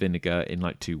turned to vinegar in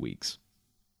like 2 weeks.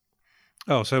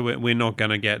 Oh, so we're not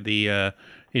going to get the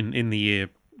in the year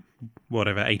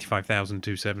whatever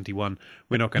 85,271.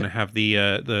 We're not going to have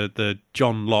the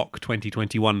John Locke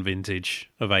 2021 vintage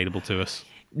available to us.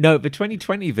 No, the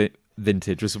 2020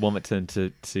 vintage was the one that turned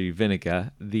to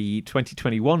vinegar. The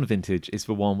 2021 vintage is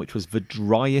the one which was the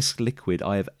driest liquid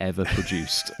I have ever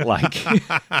produced. Like,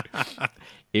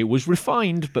 it was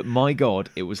refined, but my God,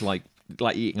 it was like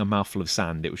eating a mouthful of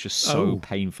sand. It was just so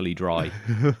painfully dry.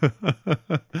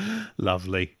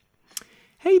 Lovely.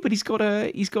 Hey, but he's got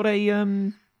a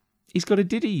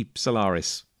Diddy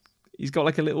Solaris. He's got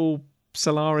like a little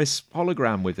Solaris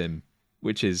hologram with him,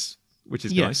 which is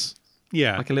nice.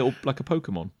 Yeah, like a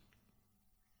Pokemon.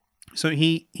 So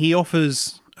he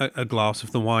offers a glass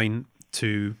of the wine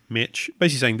to Mitch,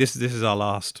 basically saying this is our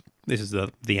last. This is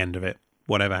the end of it.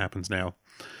 Whatever happens now.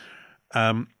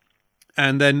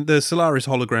 And then the Solaris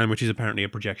hologram, which is apparently a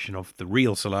projection of the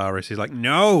real Solaris, is like,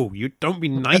 no, you don't be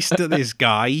nice to this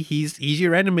guy. He's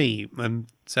your enemy. And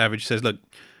Savage says, look,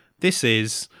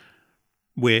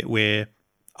 we're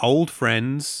old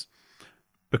friends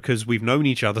because we've known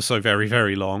each other so very,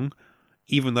 very long,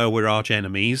 even though we're arch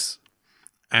enemies.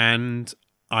 And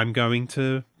I'm going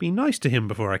to be nice to him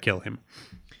before I kill him.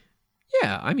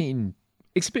 Yeah, I mean,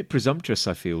 it's a bit presumptuous,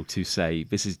 I feel, to say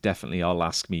this is definitely our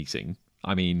last meeting.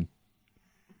 I mean,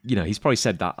 you know, he's probably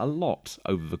said that a lot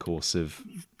over the course of...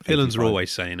 Villains are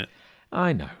always saying it.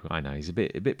 I know. He's a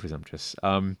bit presumptuous.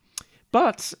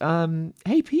 But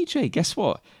hey, PJ, guess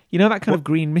what? You know that kind of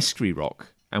green mystery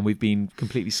rock, and we've been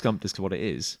completely stumped as to what it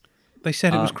is. They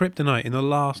said it was kryptonite in the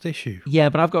last issue. Yeah,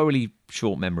 but I've got a really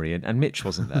short memory, and Mitch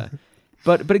wasn't there.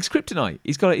 but it's kryptonite.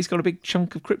 He's got a big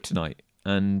chunk of kryptonite,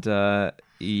 and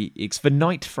it's the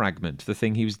night fragment, the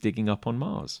thing he was digging up on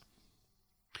Mars.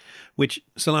 Which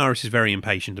Solaris is very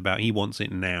impatient about. He wants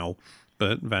it now.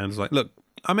 But Van's like, look,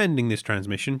 I'm ending this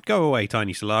transmission. Go away,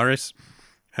 tiny Solaris.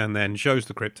 And then shows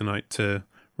the kryptonite to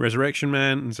Resurrection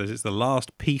Man and says it's the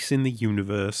last piece in the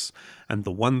universe and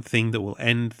the one thing that will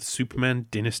end the Superman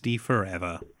dynasty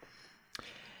forever.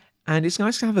 And it's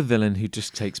nice to have a villain who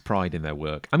just takes pride in their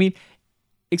work. I mean,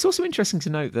 it's also interesting to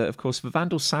note that, of course, the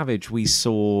Vandal Savage we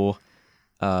saw...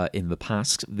 in the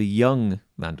past, the young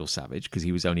Vandal Savage, because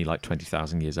he was only like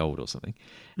 20,000 years old or something,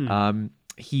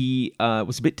 he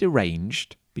was a bit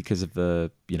deranged because of the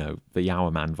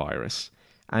Yowerman virus.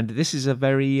 And this is a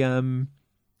very kind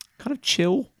of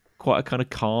chill, quite a kind of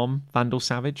calm Vandal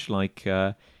Savage. Like,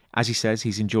 as he says,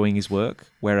 he's enjoying his work.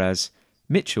 Whereas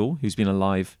Mitchell, who's been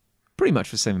alive pretty much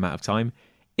for the same amount of time,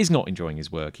 is not enjoying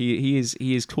his work. He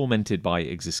is tormented by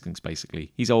existence,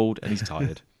 basically. He's old and he's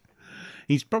tired.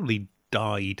 He's probably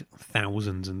died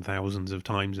thousands and thousands of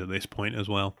times at this point as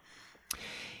well.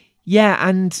 Yeah,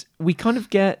 and we kind of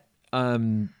get,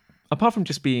 apart from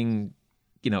just being,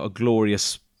 a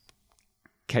glorious,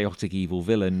 chaotic, evil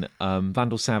villain,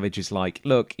 Vandal Savage is like,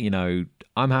 look,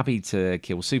 I'm happy to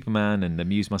kill Superman and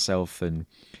amuse myself and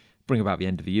bring about the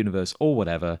end of the universe or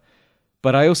whatever,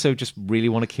 but I also just really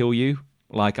want to kill you.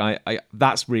 Like, I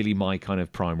that's really my kind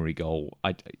of primary goal.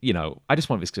 I just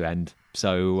want this to end.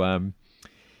 So,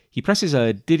 he presses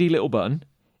a diddy little button,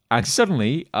 and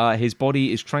suddenly his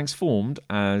body is transformed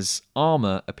as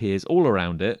armor appears all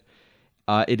around it.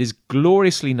 It is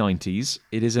gloriously 90s.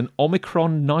 It is an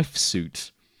Omicron knife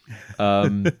suit.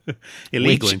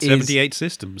 Illegal in 78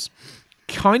 systems.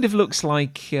 Kind of looks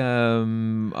like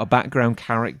a background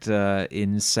character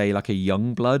in, say, like a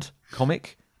Youngblood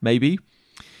comic, maybe.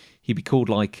 He'd be called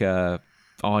like, I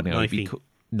don't know,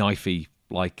 Knifey,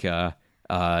 like...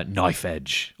 Knife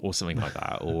Edge or something like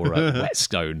that, or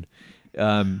Whetstone.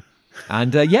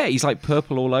 He's like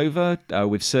purple all over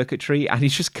with circuitry, and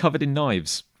he's just covered in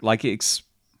knives. Like it's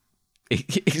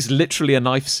literally a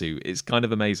knife suit. It's kind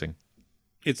of amazing.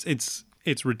 It's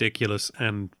ridiculous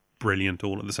and brilliant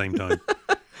all at the same time.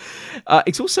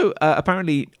 It's also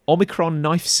apparently Omicron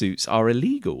knife suits are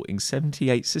illegal in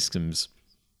 78 systems.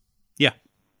 Yeah,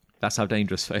 that's how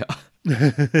dangerous they are.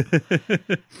 And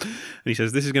he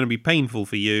says, this is going to be painful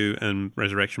for you, and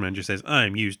Resurrection Man just says,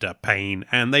 I'm used to pain,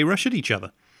 and they rush at each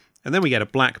other. And then we get a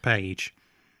black page.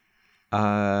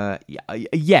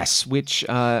 Yes, which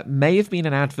may have been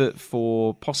an advert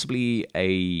for possibly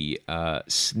a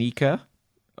sneaker,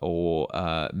 or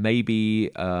maybe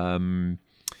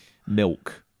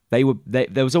milk.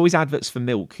 There was always adverts for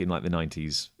milk in like the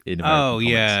 90s in American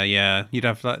comics. Yeah. You'd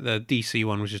have like the DC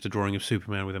one was just a drawing of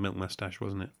Superman with a milk mustache,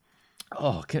 wasn't it?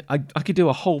 Oh, I could do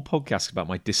a whole podcast about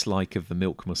my dislike of the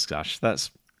milk mustache. That's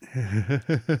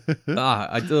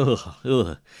But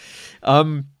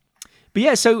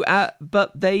yeah, so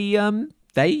but they go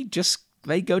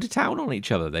to town on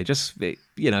each other. There's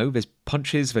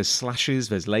punches, there's slashes,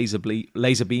 there's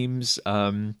laser beams.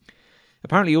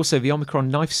 Apparently, also the Omicron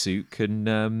knife suit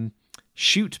can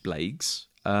shoot blades,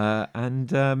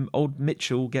 and old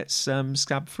Mitchell gets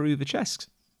stabbed through the chest.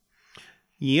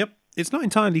 Yep. It's not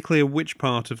entirely clear which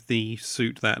part of the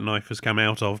suit that knife has come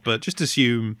out of, but just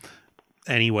assume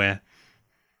anywhere.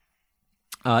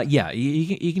 Yeah,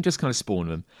 you can just kind of spawn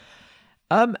them.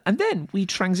 And then we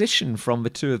transition from the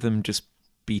two of them just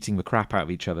beating the crap out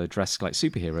of each other, dressed like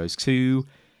superheroes, to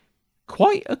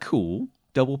quite a cool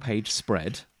double-page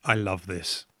spread. I love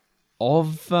this.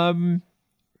 Of,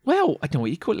 well, I don't know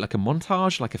what you call it, like a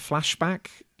montage, like a flashback,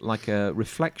 like a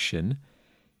reflection.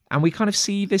 And we kind of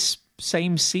see this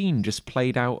same scene just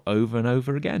played out over and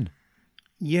over again.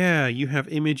 Yeah, you have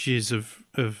images of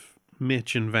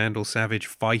Mitch and Vandal Savage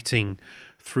fighting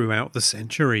throughout the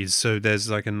centuries. So there's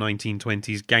like a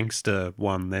 1920s gangster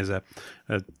one. There's a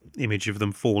image of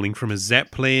them falling from a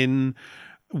Zeppelin.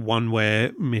 One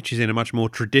where Mitch is in a much more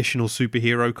traditional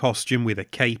superhero costume with a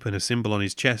cape and a symbol on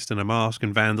his chest and a mask,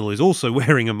 and Vandal is also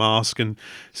wearing a mask and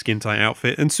skin-tight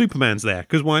outfit, and Superman's there,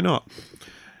 because why not?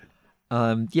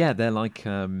 Yeah, they're like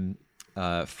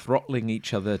throttling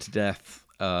each other to death,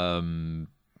 I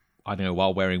don't know,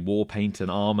 while wearing war paint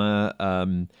and armor,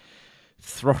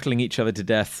 throttling each other to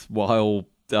death while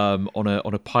on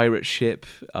a pirate ship.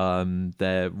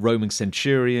 They're Roman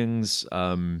centurions,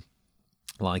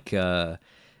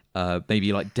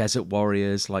 maybe like desert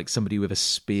warriors, like somebody with a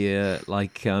spear.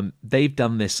 Like they've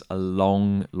done this a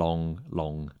long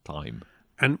time.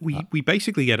 And we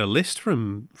basically get a list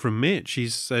from Mitch. He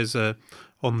says,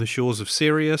 on the shores of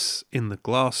Sirius, in the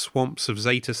glass swamps of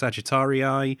Zeta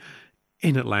Sagittarii,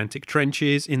 in Atlantic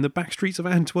trenches, in the back streets of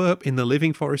Antwerp, in the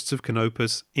living forests of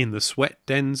Canopus, in the sweat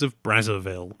dens of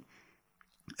Brazzaville.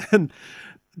 And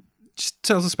just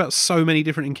tells us about so many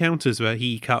different encounters where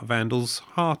he cut Vandal's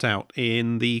heart out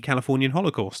in the Californian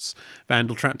Holocausts.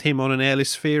 Vandal trapped him on an airless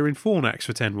sphere in Fornax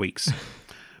for 10 weeks.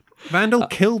 Vandal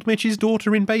killed Mitch's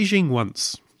daughter in Beijing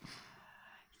once.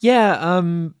 Yeah,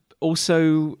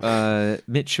 also,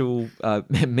 Mitch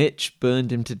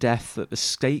burned him to death at the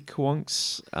stake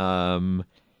once. It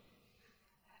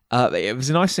was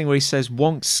a nice thing where he says,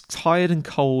 "Once tired and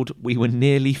cold, we were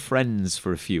nearly friends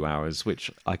for a few hours,"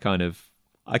 which I kind of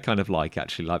like,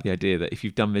 actually. Like the idea that if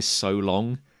you've done this so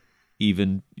long,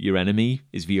 even your enemy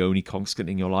is the only constant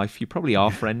in your life. You probably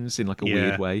are friends in like a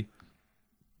weird way.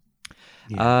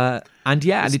 Yeah. And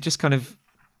it just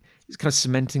it's kind of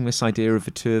cementing this idea of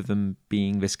the two of them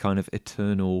being this kind of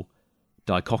eternal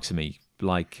dichotomy,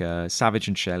 like Savage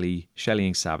and Shelley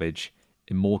and Savage,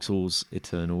 immortals,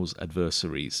 eternals,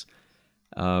 adversaries.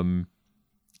 And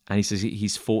he says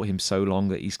he's fought him so long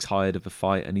that he's tired of the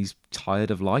fight and he's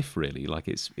tired of life, really. Like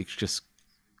it's just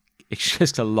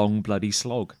a long bloody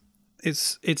slog.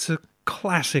 It's a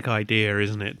classic idea,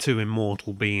 isn't it? Two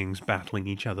immortal beings battling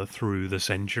each other through the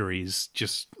centuries,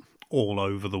 just all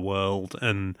over the world,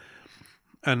 and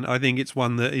I think it's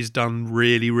one that is done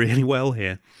really, really well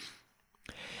here.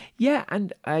 Yeah,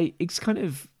 and it's kind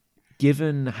of,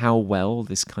 given how well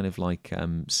this kind of like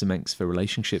cements the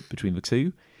relationship between the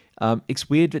two. It's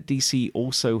weird that DC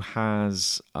also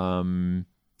has the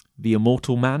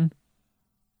Immortal Man,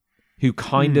 who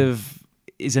kind of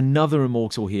is another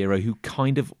immortal hero who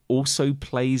kind of also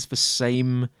plays the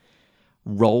same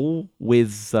role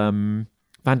with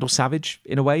Vandal Savage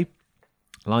in a way.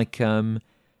 Like, I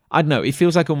don't know, it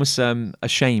feels like almost a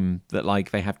shame that like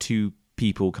they have two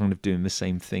people kind of doing the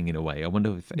same thing in a way. I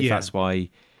wonder if that's why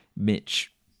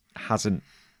Mitch hasn't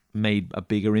made a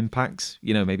bigger impact.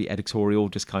 You know, maybe editorial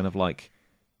just kind of like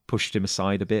pushed him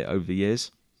aside a bit over the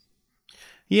years.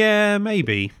 Yeah,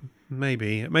 maybe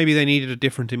they needed a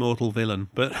different immortal villain,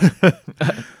 but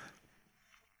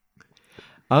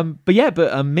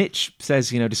but Mitch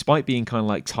says, you know, despite being kind of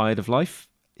like tired of life,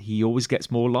 he always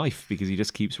gets more life because he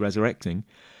just keeps resurrecting.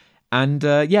 And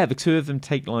the two of them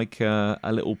take like a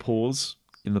little pause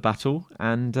in the battle,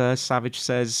 and Savage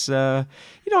says, I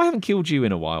haven't killed you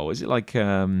in a while. Is it like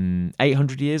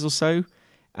 800 years or so?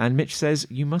 And Mitch says,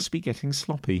 you must be getting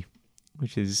sloppy,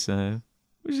 which is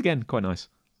again quite nice.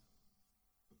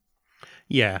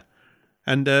 Yeah,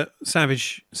 and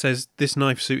Savage says this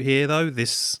knife suit here, though,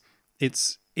 it's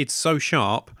so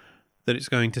sharp that it's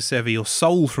going to sever your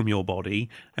soul from your body,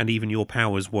 and even your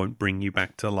powers won't bring you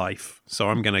back to life. So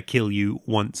I'm going to kill you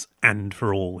once and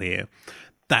for all here.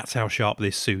 That's how sharp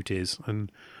this suit is,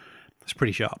 and it's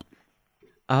pretty sharp.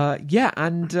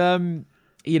 Mitchell's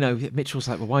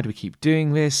like, well, why do we keep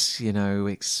doing this?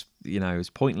 It's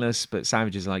pointless. But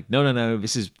Savage is like, no,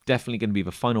 this is definitely going to be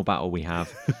the final battle we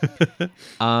have.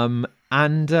 And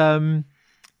then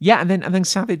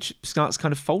Savage starts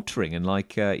kind of faltering and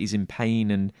like he's in pain,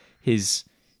 and his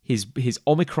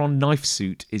Omicron knife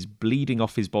suit is bleeding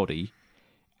off his body.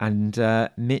 And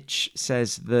Mitch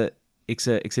says that it's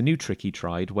a new trick he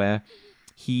tried where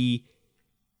he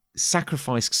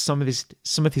sacrificed some of his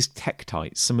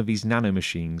tektites, some of these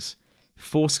nanomachines,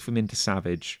 forced them into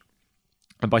Savage,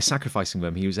 and by sacrificing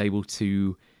them, he was able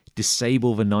to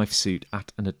disable the knife suit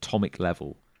at an atomic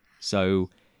level. So,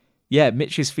 yeah,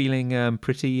 Mitch is feeling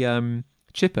pretty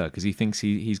chipper because he thinks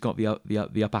he's got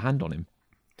the upper hand on him.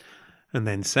 And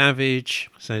then Savage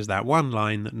says that one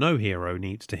line that no hero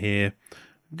needs to hear.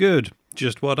 Good,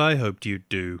 just what I hoped you'd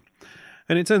do.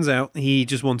 And it turns out he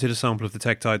just wanted a sample of the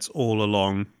tektites all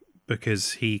along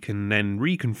because he can then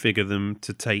reconfigure them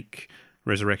to take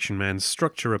Resurrection Man's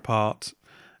structure apart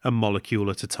a molecule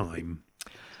at a time.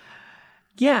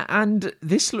 Yeah, and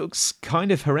this looks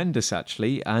kind of horrendous,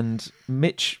 actually. And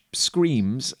Mitch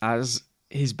screams as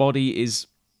his body is,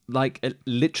 like,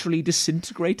 literally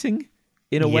disintegrating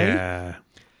in a way.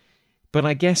 But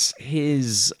I guess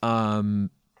his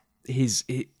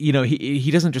you know,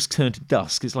 he doesn't just turn to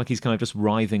dust. It's like he's kind of just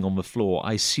writhing on the floor.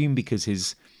 I assume because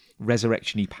his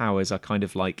resurrection-y powers are kind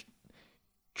of like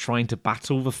trying to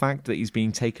battle the fact that he's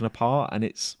being taken apart, and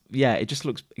it just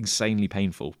looks insanely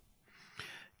painful.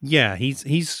 Yeah,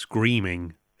 he's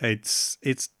screaming. It's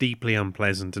deeply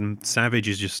unpleasant, and Savage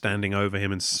is just standing over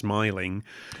him and smiling,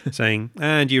 saying,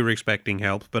 "And you were expecting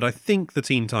help, but I think the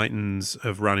Teen Titans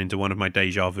have run into one of my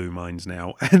deja vu minds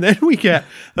now." And then we get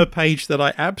a page that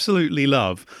I absolutely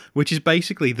love, which is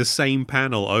basically the same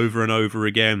panel over and over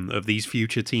again of these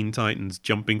future Teen Titans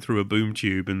jumping through a boom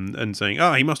tube and saying,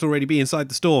 "Oh, he must already be inside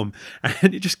the storm."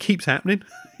 And it just keeps happening.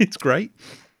 It's great.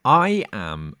 I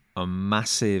am a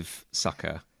massive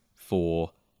sucker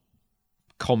for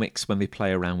comics when they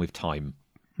play around with time,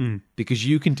 because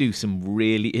you can do some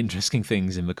really interesting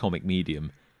things in the comic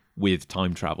medium with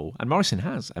time travel, and Morrison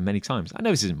has, and many times. I know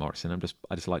this isn't Morrison. I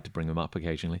just like to bring them up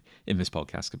occasionally in this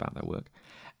podcast about their work.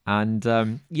 And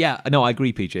I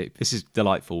agree, PJ. This is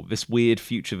delightful. This weird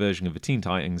future version of the Teen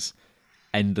Titans,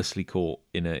 endlessly caught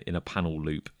in a panel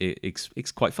loop.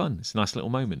 It's quite fun. It's a nice little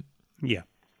moment. Yeah.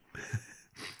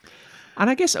 And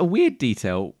I guess a weird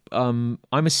detail, I'm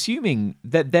assuming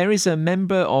that there is a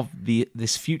member of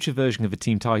this future version of the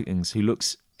Teen Titans who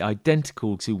looks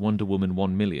identical to Wonder Woman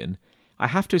 1 million. I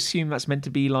have to assume that's meant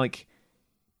to be like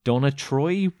Donna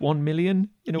Troy 1 million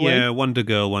in a way? Yeah, Wonder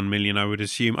Girl 1 million, I would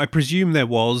assume. I presume there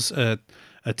was a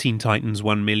Teen Titans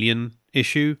 1 million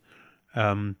issue.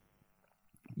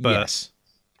 Yes.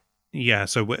 Yeah,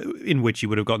 so in which you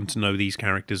would have gotten to know these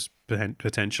characters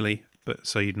potentially. But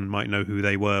so you might know who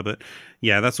they were. But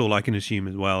yeah, that's all I can assume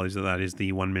as well, is that is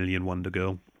the 1 million Wonder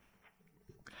Girl.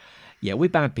 Yeah, we're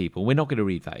bad people. We're not going to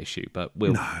read that issue, but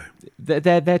we'll. No.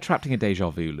 They're trapped in a deja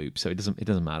vu loop, so it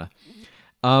doesn't matter.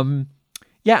 And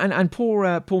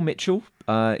poor Mitchell.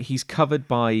 He's covered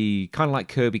by kind of like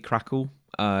Kirby Crackle,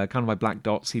 kind of by black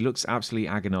dots. He looks absolutely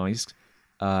agonized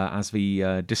as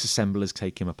the disassemblers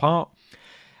take him apart.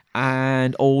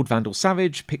 And old Vandal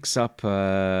Savage picks up.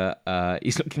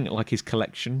 He's looking at like his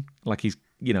collection, like he's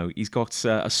got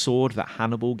a sword that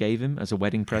Hannibal gave him as a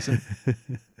wedding present.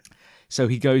 So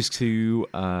he goes to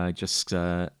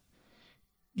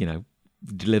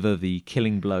deliver the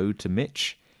killing blow to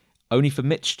Mitch, only for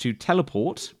Mitch to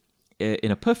teleport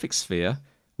in a perfect sphere,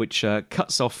 which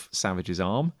cuts off Savage's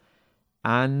arm.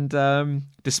 And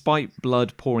despite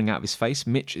blood pouring out of his face,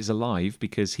 Mitch is alive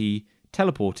because he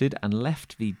teleported and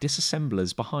left the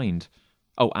disassemblers behind.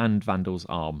 Oh, and Vandal's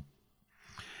arm.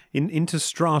 Into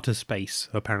strata space,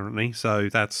 apparently. So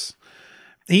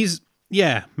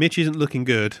Mitch isn't looking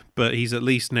good, but he's at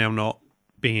least now not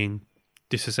being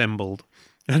disassembled.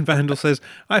 And Vandal says,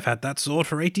 "I've had that sword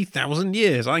for 80,000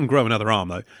 years. I can grow another arm,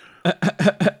 though."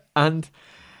 And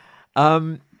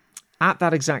at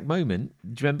that exact moment,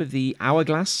 do you remember the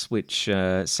hourglass which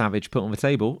Savage put on the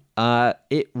table?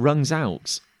 It runs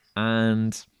out.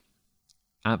 And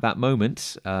at that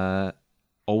moment,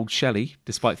 old Shelley,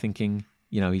 despite thinking,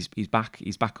 he's back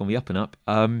on the up and up,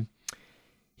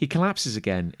 he collapses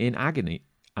again in agony.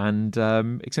 And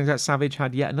it turns out Savage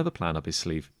had yet another plan up his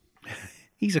sleeve.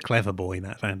 He's a clever boy,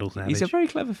 that Vandal Savage. He's a very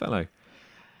clever fellow.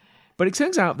 But it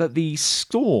turns out that the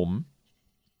sandstorm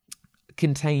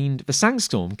contained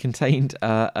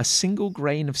a single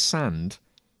grain of sand,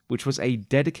 which was a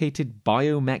dedicated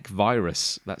biomech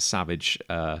virus that Savage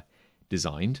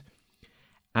designed.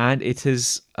 And it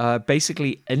has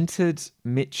basically entered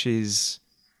Mitch's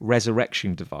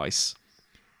resurrection device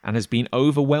and has been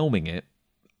overwhelming it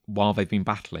while they've been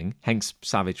battling. Hence,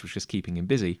 Savage was just keeping him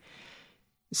busy.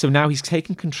 So now he's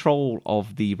taken control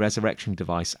of the resurrection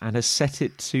device and has set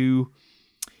it to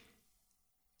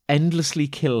endlessly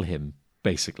kill him,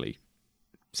 basically.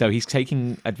 So he's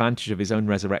taking advantage of his own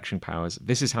resurrection powers.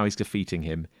 This is how he's defeating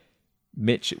him.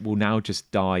 Mitch will now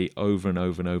just die over and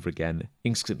over and over again,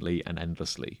 instantly and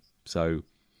endlessly. So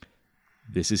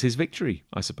this is his victory,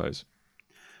 I suppose.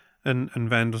 And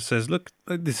Vandal says, "Look,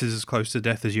 this is as close to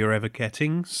death as you're ever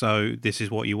getting. So this is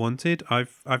what you wanted.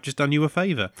 I've just done you a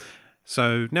favour.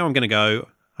 So now I'm going to go.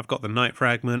 I've got the night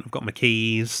fragment. I've got my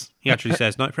keys." He actually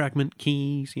says, "Night fragment,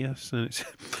 keys, yes."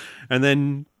 And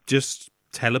then just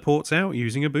teleports out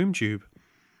using a boom tube.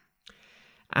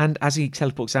 And as he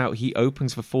teleports out, he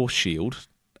opens the force shield,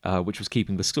 which was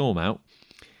keeping the storm out.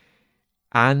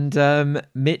 And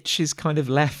Mitch is kind of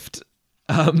left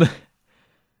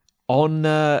on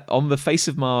the face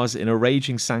of Mars in a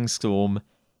raging sandstorm,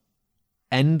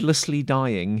 endlessly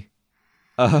dying,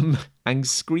 and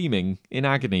screaming in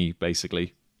agony,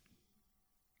 basically.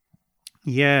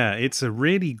 Yeah, it's a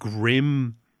really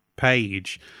grim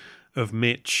page of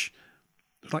Mitch,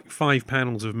 like 5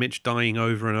 panels of Mitch dying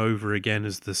over and over again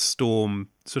as the storm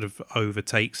sort of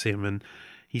overtakes him. And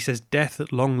he says, "Death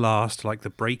at long last, like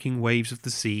the breaking waves of the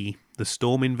sea. The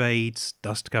storm invades,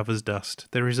 dust covers dust.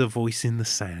 There is a voice in the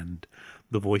sand,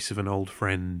 the voice of an old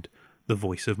friend, the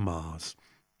voice of Mars.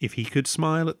 If he could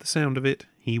smile at the sound of it,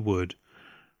 he would.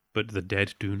 But the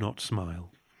dead do not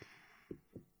smile."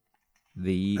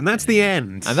 And that's the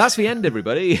end. And that's the end,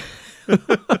 everybody.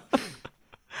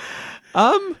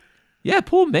 Yeah,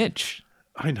 poor Mitch.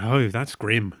 I know, that's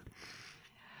grim.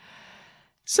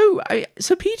 So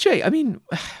PJ, I mean,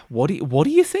 what do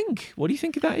you think? What do you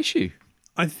think of that issue?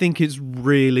 I think it's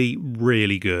really,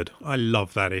 really good. I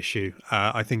love that issue.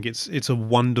 I think it's a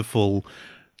wonderful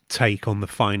take on the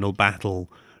final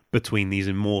battle between these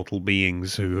immortal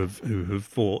beings who have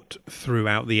fought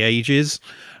throughout the ages.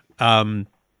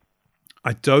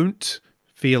 I don't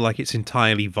feel like it's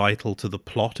entirely vital to the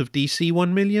plot of DC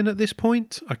 1 Million at this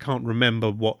point. I can't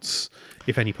remember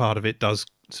if any part of it does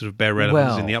sort of bear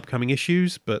relevance in the upcoming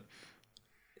issues, but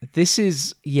this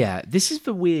is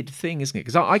the weird thing, isn't it?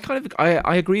 Because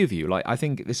I agree with you. Like, I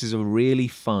think this is a really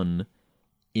fun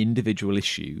individual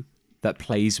issue that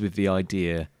plays with the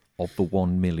idea of the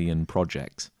 1 million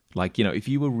project. Like, you know, if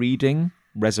you were reading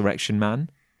Resurrection Man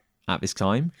at this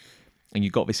time and you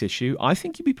got this issue, I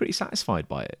think you'd be pretty satisfied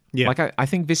by it. Yeah. Like, I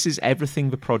think this is everything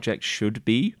the project should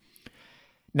be.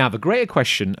 Now, the greater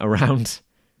question around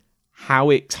how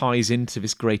it ties into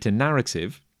this greater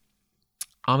narrative,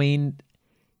 I mean,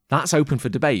 that's open for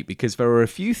debate, because there are a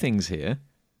few things here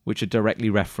which are directly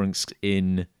referenced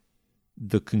in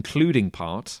the concluding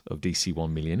part of DC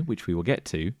 1 Million, which we will get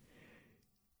to.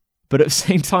 But at the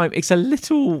same time, it's a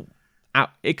little...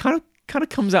 It kind of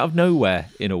comes out of nowhere,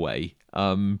 in a way.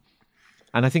 And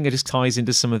I think it just ties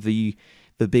into some of the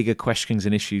bigger questions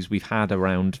and issues we've had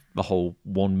around the whole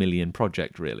 1 million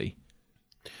project, really.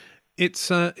 It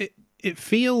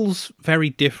feels very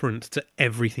different to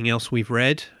everything else we've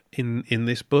read in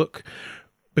this book,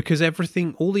 because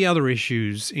all the other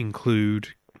issues include,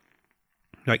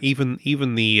 like, even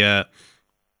the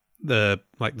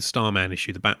Starman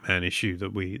issue, the Batman issue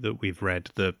that we've read,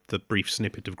 the brief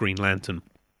snippet of Green Lantern.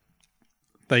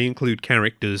 They include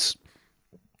characters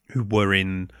who were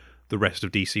in the rest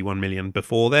of DC 1 Million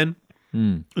before then.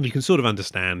 And you can sort of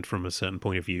understand from a certain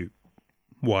point of view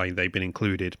why they've been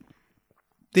included.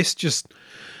 This just...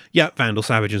 Yeah, Vandal,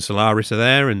 Savage and Solaris are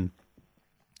there, and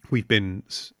we've been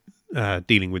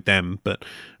dealing with them, but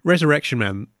Resurrection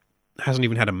Man hasn't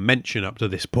even had a mention up to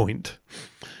this point.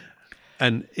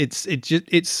 And it's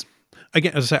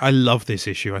again, as I say, I love this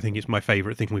issue. I think it's my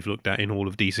favourite thing we've looked at in all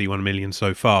of DC 1 Million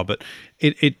so far, but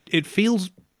it feels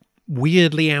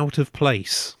weirdly out of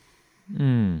place.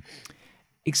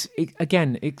 It's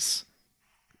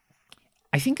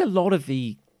I think a lot of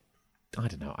the... I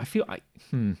don't know. I feel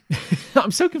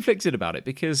I'm so conflicted about it,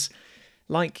 because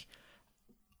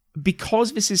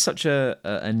this is such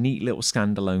a neat little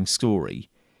standalone story,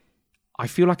 I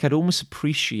feel like I'd almost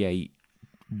appreciate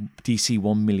DC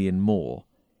 1 Million more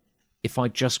if I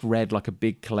just read like a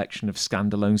big collection of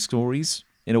standalone stories,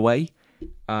 in a way,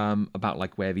 about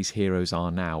like where these heroes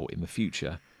are now in the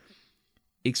future.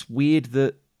 It's weird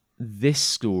that this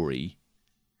story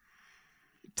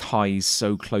ties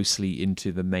so closely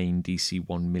into the main DC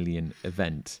 1 Million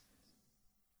event,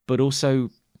 but also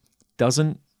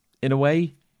doesn't, in a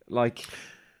way. Like,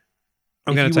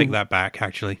 I'm going to take that back,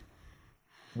 actually.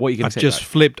 What are you going to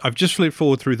say? I've just flipped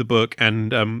forward through the book,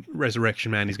 and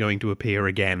Resurrection Man is going to appear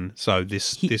again. So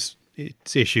this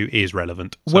issue is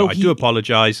relevant. So I do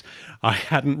apologise. I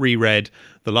hadn't reread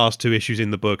the last 2 issues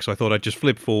in the book, so I thought I'd just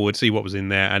flip forward, see what was in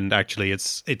there, and actually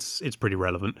it's pretty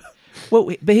relevant.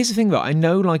 Well, but here's the thing, though. I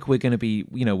know, like, we're going to be,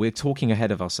 we're talking ahead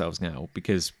of ourselves now,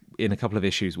 because in a couple of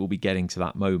issues we'll be getting to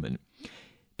that moment.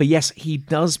 But yes, he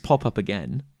does pop up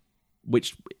again,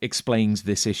 which explains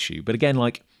this issue. But again,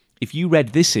 like, if you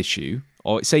read this issue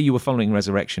or say you were following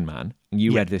Resurrection Man and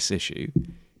you read this issue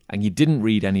and you didn't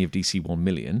read any of DC 1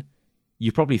 million,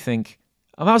 you probably think,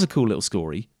 oh, that was a cool little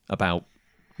story about,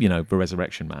 the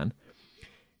Resurrection Man.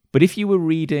 But if you were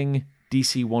reading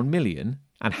DC 1 million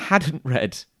and hadn't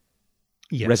read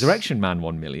Resurrection Man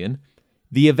 1 million,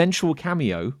 the eventual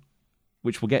cameo,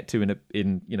 which we'll get to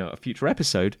in a future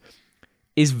episode,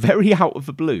 is very out of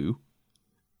the blue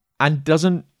and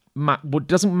doesn't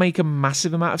make a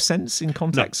massive amount of sense in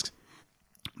context.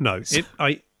 No,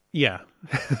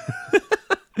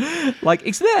 Like,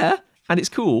 it's there and it's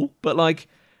cool, but like,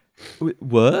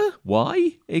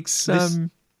 why? It's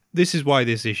This is why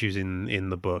this issue's in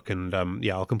the book, and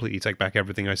I'll completely take back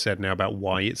everything I said now about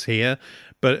why it's here.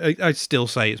 But I'd still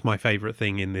say it's my favourite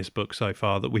thing in this book so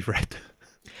far that we've read.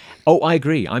 Oh, I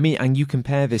agree. I mean, and you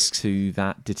compare this to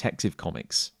that Detective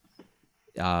Comics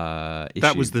issue.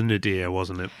 That was the nadir,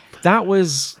 wasn't it? That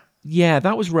was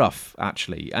rough,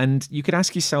 actually. And you could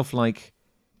ask yourself, like,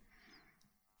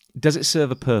 does it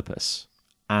serve a purpose?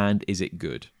 And is it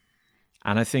good?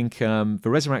 And I think the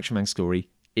Resurrection Man story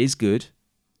is good.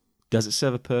 Does it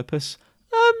serve a purpose?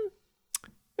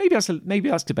 Maybe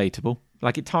that's debatable.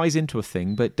 Like, it ties into a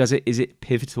thing, but is it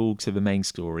pivotal to the main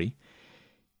story?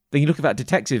 Then you look at that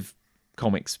Detective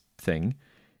Comics thing,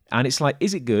 and it's like,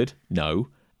 is it good? No.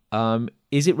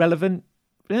 Is it relevant?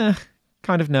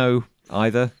 Kind of no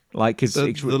either. Like, cause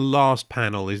the last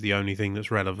panel is the only thing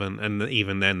that's relevant, and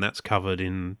even then, that's covered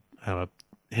in a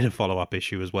follow-up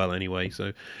issue as well. Anyway,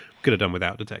 so could have done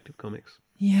without Detective Comics.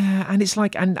 Yeah, and it's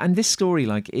like, and this story,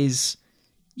 like, is,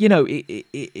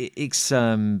 it's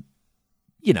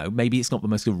maybe it's not the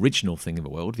most original thing in the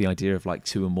world, the idea of like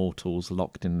two immortals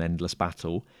locked in an endless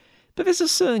battle, but there's a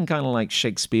certain kind of like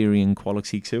Shakespearean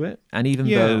quality to it. And even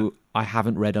though I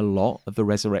haven't read a lot of the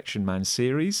Resurrection Man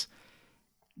series,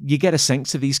 you get a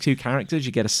sense of these two characters,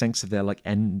 you get a sense of their like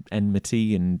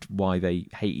enmity and why they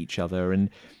hate each other, and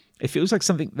it feels like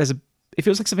something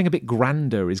a bit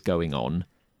grander is going on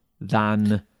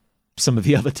than some of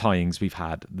the other tie-ins we've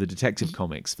had, the Detective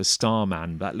Comics, the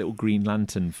Starman, that little Green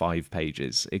Lantern 5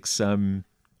 pages. It's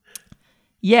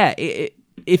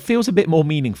it feels a bit more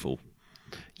meaningful.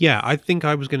 Yeah, I think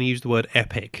I was going to use the word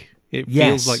epic. It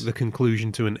feels like the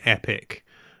conclusion to an epic,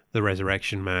 the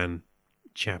Resurrection Man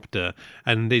chapter,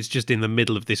 and it's just in the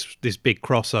middle of this big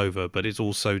crossover, but it's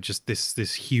also just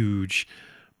this huge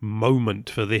moment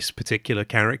for this particular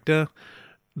character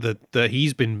that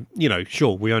he's been,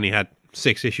 sure, we only had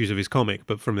 6 issues of his comic,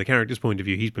 but from the character's point of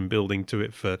view, he's been building to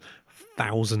it for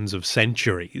thousands of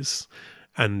centuries,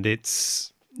 and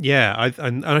it's I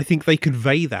think they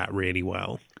convey that really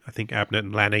well. I think Abnett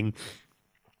and Lanning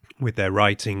with their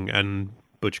writing and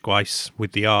Butch Guice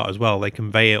with the art as well, they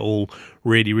convey it all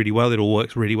really, really well. It all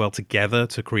works really well together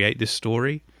to create this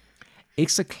story.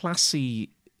 It's a classy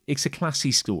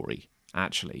story,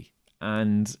 actually,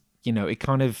 and it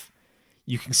kind of,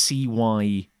 you can see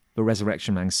why the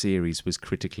Resurrection Man series was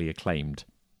critically acclaimed,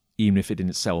 even if it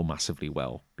didn't sell massively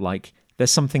well. Like,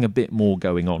 there's something a bit more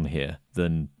going on here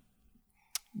than,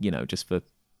 just the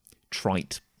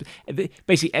trite.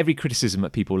 Basically, every criticism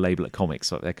that people label at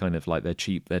comics, like, they're kind of like, they're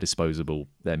cheap, they're disposable,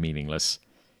 they're meaningless.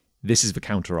 This is the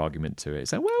counter argument to it.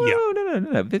 It's like,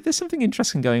 no. There's something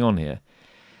interesting going on here.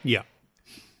 Yeah,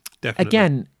 definitely.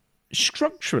 Again,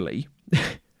 structurally,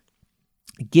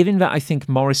 given that I think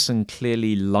Morrison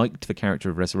clearly liked the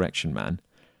character of Resurrection Man,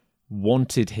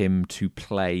 wanted him to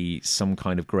play some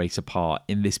kind of greater part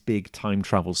in this big time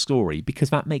travel story, because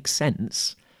that makes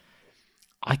sense,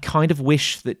 I kind of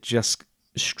wish that just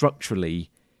structurally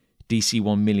DC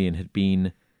 1 million had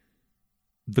been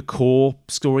the core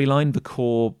storyline, the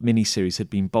core miniseries had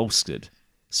been bolstered.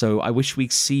 So I wish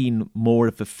we'd seen more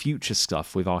of the future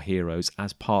stuff with our heroes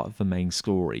as part of the main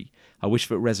story. I wish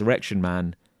that Resurrection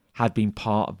Man had been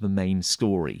part of the main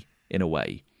story in a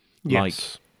way. Yes. Like,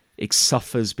 it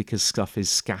suffers because stuff is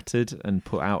scattered and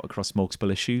put out across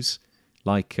multiple issues.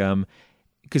 Like,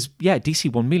 because,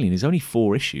 DC 1 million is only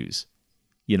 4 issues.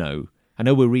 I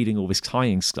know we're reading all this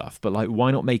tying stuff, but like,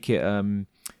 why not make it an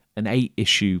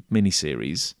 8-issue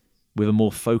miniseries with a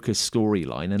more focused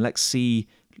storyline? And let's see,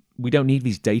 we don't need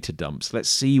these data dumps. Let's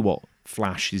see what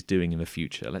Flash is doing in the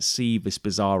future. Let's see this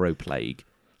Bizarro plague.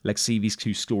 Let's see these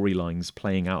two storylines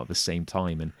playing out at the same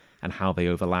time and how they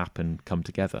overlap and come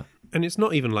together. And it's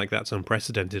not even like that's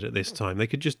unprecedented at this time. They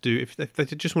could just do, if they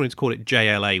just wanted to call it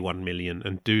JLA 1 million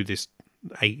and do this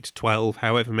 8, 12,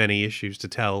 however many issues to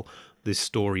tell this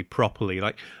story properly.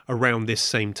 Like, around this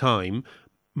same time,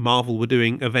 Marvel were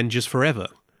doing Avengers Forever,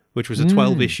 which was a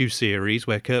 12-issue series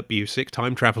where Kurt Busiek,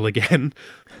 time travel again,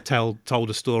 told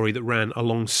a story that ran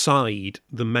alongside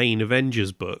the main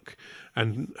Avengers book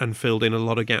and filled in a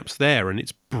lot of gaps there. And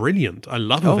it's brilliant. I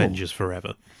love Avengers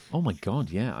Forever. Oh, my God,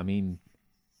 yeah. I mean,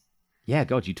 yeah,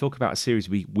 God, you talk about a series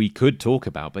we could talk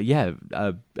about. But yeah,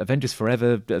 Avengers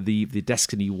Forever, the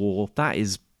Destiny War, that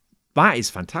is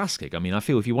fantastic. I mean, I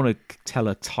feel if you want to tell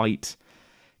a tight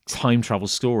time travel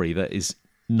story that is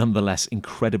nonetheless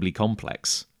incredibly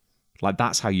complex, like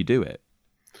that's how you do it.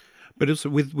 But also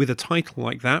with a title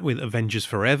like that, with Avengers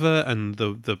Forever and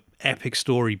the epic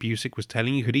story Busiek was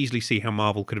telling, you could easily see how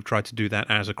Marvel could have tried to do that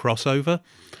as a crossover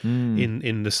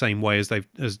in the same way as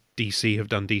DC have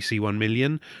done DC 1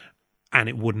 Million, and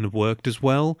it wouldn't have worked as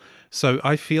well. So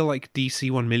I feel like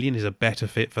DC 1 Million is a better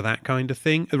fit for that kind of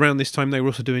thing. Around this time, they were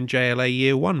also doing JLA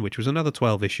Year One, which was another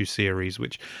 12-issue series,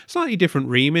 which slightly different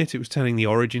remit. It was telling the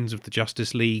origins of the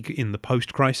Justice League in the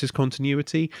post-crisis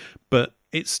continuity, but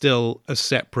it's still a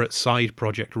separate side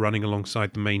project running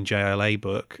alongside the main JLA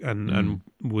book, and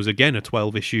was, again, a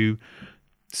 12-issue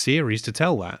series to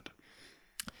tell that.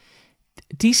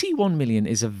 DC 1 Million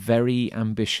is a very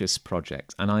ambitious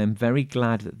project, and I am very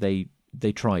glad that they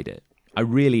tried it. I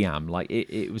really am. Like,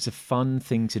 it was a fun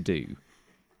thing to do.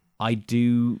 I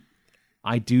do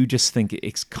just think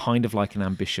it's kind of like an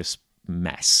ambitious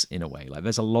mess in a way. Like,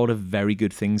 there's a lot of very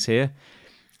good things here.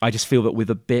 I just feel that with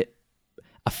a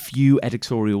few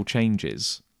editorial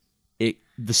changes,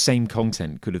 the same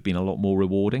content could have been a lot more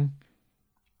rewarding.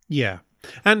 Yeah.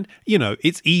 And, you know,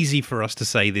 it's easy for us to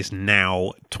say this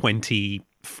now,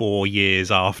 24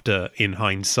 years after, in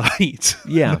hindsight,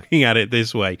 looking at it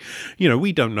this way. You know,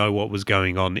 we don't know what was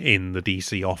going on in the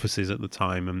DC offices at the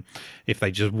time, and if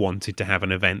they just wanted to have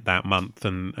an event that month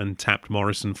and tapped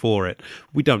Morrison for it.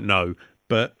 We don't know.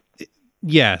 But,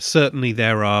 yeah, certainly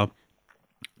there are...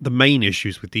 The main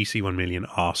issues with DC 1 Million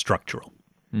are structural.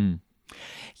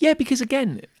 Yeah, because,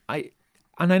 again, I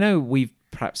know we've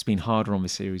perhaps been harder on the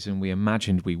series than we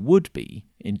imagined we would be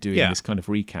in doing this kind of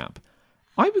recap.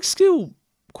 I would still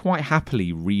quite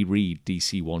happily reread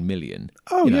DC 1 Million.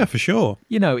 Oh, yeah, for sure.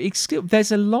 You know,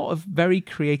 there's a lot of very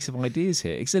creative ideas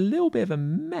here. It's a little bit of a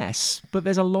mess, but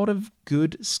there's a lot of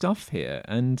good stuff here.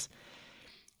 And,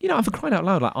 you know, for crying out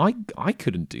loud, like I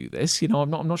couldn't do this. You know, I'm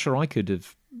not sure I could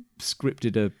have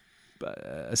scripted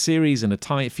a series and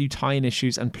a few tie-in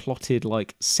issues and plotted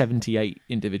like 78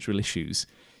 individual issues.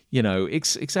 You know,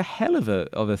 it's a hell of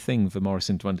a thing for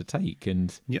Morrison to undertake,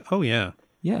 and and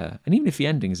even if the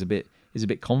ending is a bit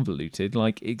convoluted,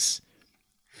 like it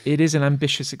is an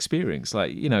ambitious experience.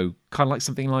 Like, you know, kind of like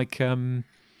something like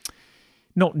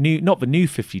not the new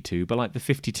 52, but like the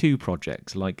 52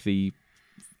 project, like a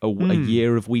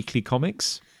year of weekly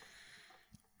comics,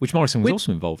 which Morrison was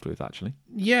also involved with, actually.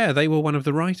 Yeah, they were one of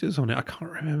the writers on it. I can't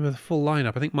remember the full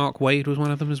lineup. I think Mark Waid was one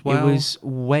of them as well. It was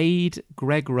Waid,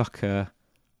 Greg Rucka,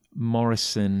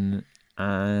 Morrison,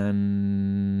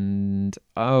 and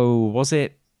what's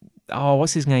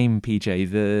his name, PJ,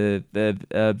 the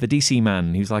DC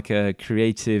man who's like a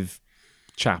creative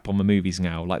chap on the movies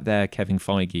now, like Kevin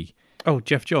Feige.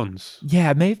 Jeff Johns. Yeah,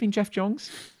 it may have been Jeff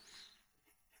Johns.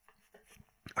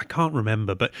 I can't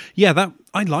remember, but yeah,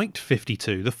 I liked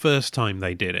 52 the first time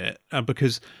they did it,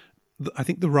 because I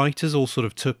think the writers all sort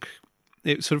of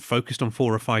focused on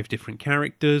 4 or 5 different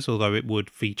characters, although it would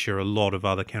feature a lot of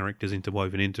other characters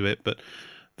interwoven into it, but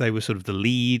they were sort of the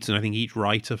leads, and I think each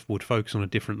writer would focus on a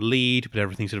different lead, but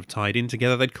everything sort of tied in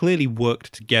together. They'd clearly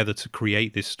worked together to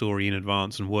create this story in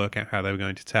advance and work out how they were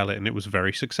going to tell it, and it was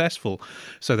very successful.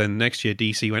 So then next year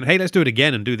DC went, hey, let's do it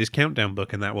again and do this Countdown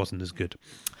book, and that wasn't as good.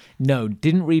 No,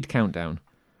 didn't read Countdown.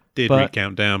 Read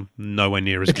Countdown, nowhere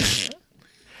near as good.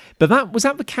 But was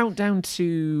that the countdown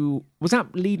to... Was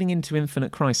that leading into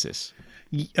Infinite Crisis?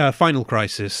 Final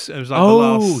Crisis. It was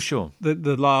like sure.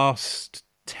 The last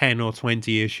 10 or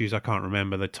 20 issues, I can't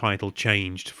remember, the title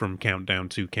changed from Countdown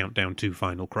to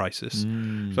Final Crisis.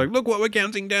 It's like, look what we're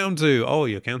counting down to. Oh,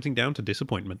 you're counting down to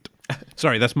disappointment.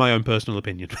 Sorry, that's my own personal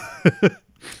opinion.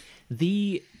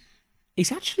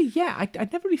 It's actually,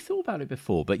 I'd never really thought about it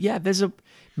before, but yeah,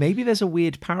 maybe there's a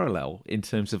weird parallel in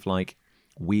terms of like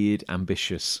weird,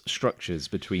 ambitious structures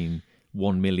between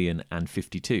 1 Million and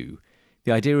 52.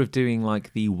 The idea of doing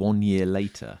like the 1 year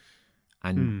later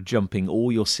and jumping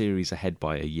all your series ahead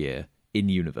by a year in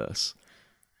universe,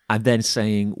 and then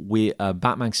saying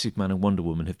Batman, Superman, and Wonder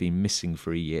Woman have been missing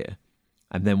for a year,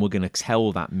 and then we're going to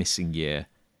tell that missing year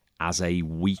as a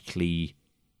weekly,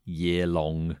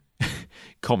 year-long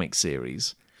comic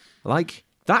series. Like,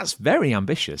 that's very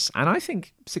ambitious, and I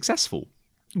think successful.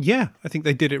 Yeah, I think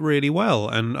they did it really well,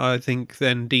 and I think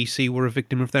then DC were a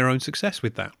victim of their own success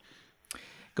with that.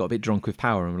 got a bit drunk with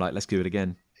power and were like, let's do it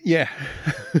again. Yeah.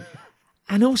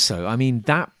 And also, I mean,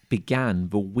 that began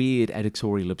the weird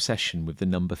editorial obsession with the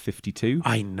number 52.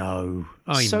 I know.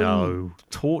 I so know.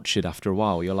 Tortured after a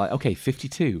while. You're like, okay,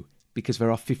 52, because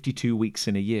there are 52 weeks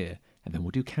in a year. And then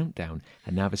we'll do countdown.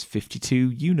 And now there's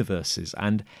 52 universes.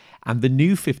 And the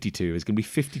new 52 is going to be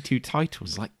 52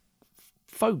 titles. Like,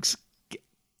 folks,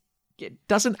 it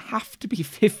doesn't have to be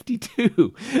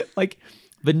 52. Like,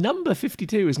 the number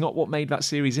 52 is not what made that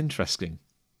series interesting.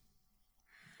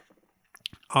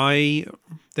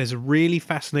 There's a really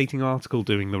fascinating article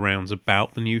doing the rounds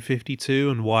about the new 52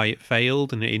 and why it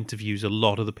failed, and it interviews a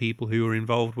lot of the people who were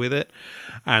involved with it.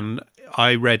 And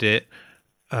I read it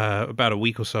about a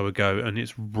week or so ago, and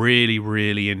it's really,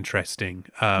 really interesting.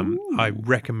 I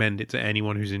recommend it to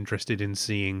anyone who's interested in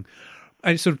seeing.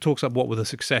 And it sort of talks about what were the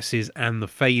successes and the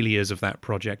failures of that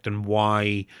project, and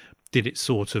why did it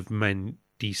sort of mean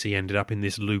DC ended up in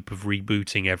this loop of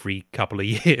rebooting every couple of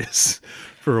years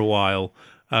for a while.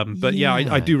 But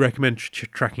I do recommend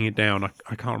tracking it down.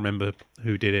 I can't remember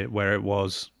who did it, where it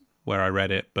was, where I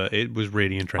read it, but it was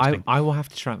really interesting. I will have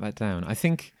to track that down. I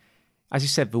think, as you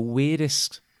said, the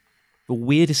weirdest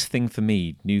thing for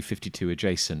me, New 52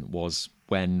 adjacent, was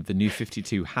when the New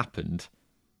 52 happened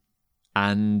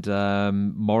and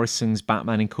Morrison's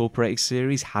Batman Incorporated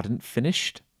series hadn't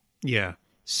finished. Yeah.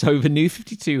 So the New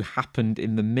 52 happened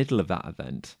in the middle of that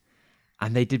event,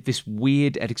 and they did this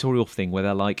weird editorial thing where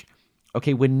they're like,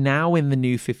 okay, we're now in the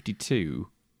New 52,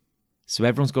 so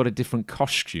everyone's got a different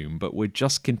costume, but we're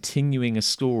just continuing a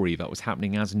story that was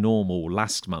happening as normal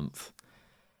last month.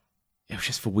 It was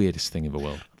just the weirdest thing in the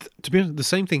world. To be honest, the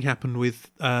same thing happened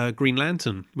with Green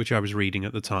Lantern, which I was reading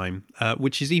at the time,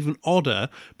 which is even odder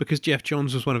because Jeff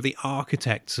Johns was one of the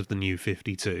architects of the New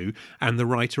 52 and the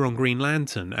writer on Green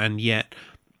Lantern, and yet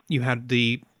you had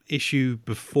the issue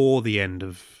before the end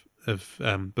of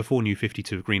before New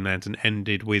 52 of Green Lantern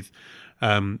ended with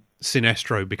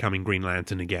Sinestro becoming Green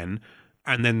Lantern again,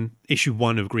 and then issue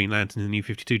 1 of Green Lantern in the New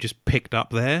 52 just picked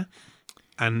up there,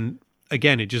 and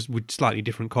again, it just with slightly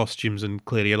different costumes, and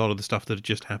clearly a lot of the stuff that had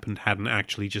just happened hadn't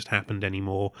actually just happened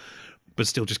anymore, but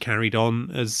still just carried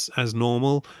on as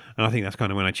normal. And I think that's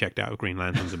kind of when I checked out of Green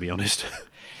Lantern, to be honest.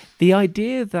 The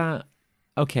idea that,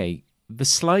 okay, the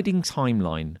sliding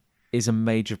timeline is a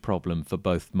major problem for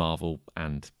both Marvel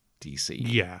and DC.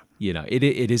 Yeah. You know, it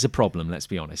is a problem, let's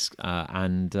be honest.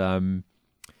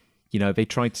 You know, they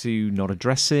try to not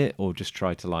address it or just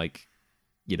try to, like,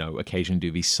 you know, occasionally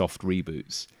do these soft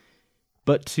reboots.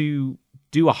 But to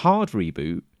do a hard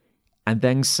reboot and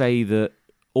then say that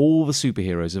all the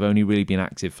superheroes have only really been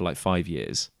active for like 5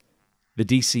 years, the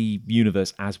DC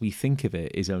universe as we think of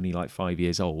it is only like 5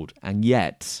 years old, and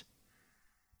yet,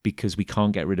 because we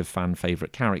can't get rid of fan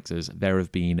favourite characters, there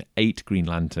have been 8 Green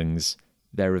Lanterns,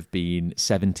 there have been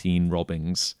 17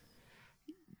 Robins,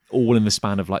 all in the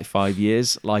span of like 5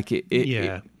 years. Like it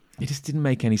just didn't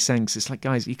make any sense. It's like,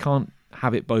 guys, you can't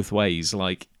have it both ways.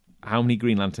 Like, how many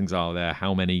Green Lanterns are there?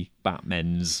 How many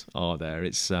Batmens are there?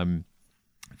 It's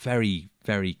very,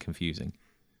 very confusing.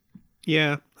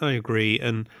 Yeah, I agree.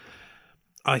 And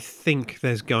I think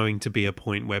there's going to be a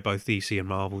point where both DC and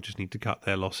Marvel just need to cut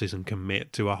their losses and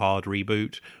commit to a hard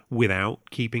reboot without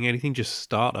keeping anything. Just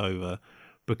start over.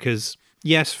 Because,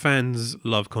 yes, fans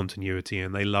love continuity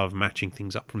and they love matching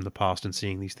things up from the past and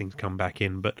seeing these things come back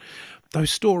in. But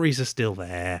those stories are still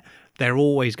there. They're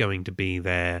always going to be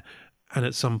there. And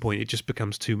at some point, it just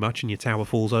becomes too much and your tower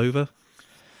falls over.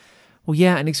 Well,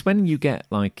 yeah, and it's when you get,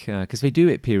 like, because they do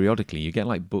it periodically, you get,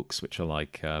 like, books which are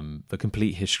like The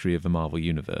Complete History of the Marvel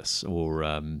Universe or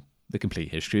The Complete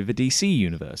History of the DC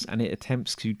Universe, and it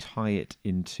attempts to tie it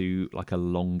into, like, a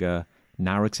longer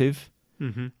narrative.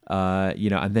 Mm-hmm. You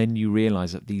know, and then you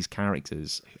realise that these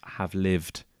characters have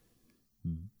lived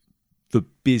the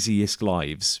busiest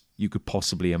lives you could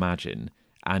possibly imagine.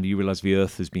 And you realise the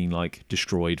Earth has been, like,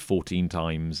 destroyed 14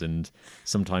 times, and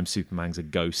sometimes Superman's a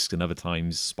ghost, and other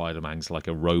times Spider-Man's like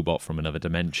a robot from another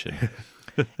dimension.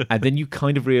 And then you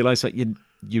kind of realise that you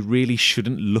really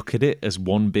shouldn't look at it as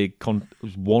one big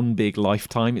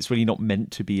lifetime. It's really not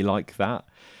meant to be like that.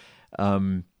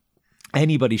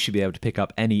 Anybody should be able to pick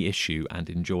up any issue and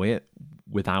enjoy it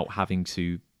without having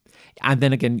to. And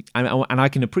then again, and I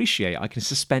can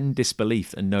suspend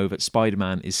disbelief and know that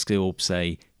Spider-Man is still,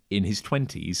 say, in his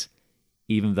 20s,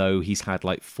 even though he's had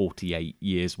like 48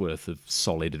 years worth of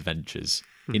solid adventures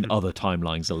in other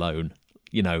timelines alone.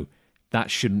 You know,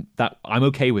 I'm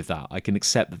okay with that. I can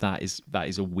accept that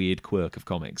is a weird quirk of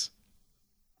comics.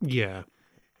 Yeah.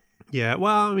 Yeah,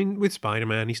 well, I mean, with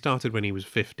Spider-Man, he started when he was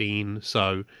 15,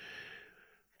 so...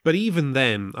 But even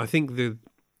then, I think the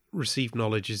received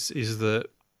knowledge is that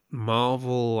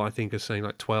Marvel, I think, are saying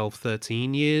like 12,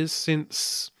 13 years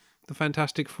since the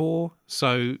Fantastic Four.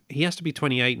 So he has to be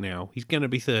 28 now. He's going to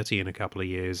be 30 in a couple of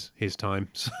years, his time.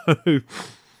 So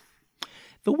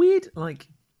The weird, like,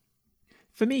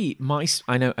 for me,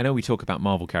 I know we talk about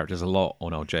Marvel characters a lot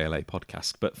on our JLA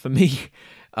podcast, but for me,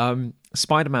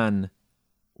 Spider-Man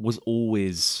was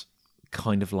always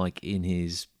kind of like in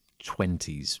his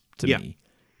 20s to me.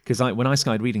 Because when I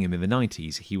started reading him in the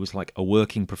 90s, he was like a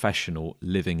working professional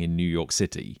living in New York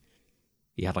City.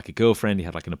 He had like a girlfriend, he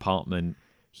had like an apartment.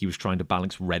 He was trying to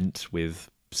balance rent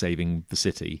with saving the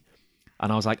city.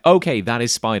 And I was like, okay, that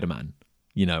is Spider-Man.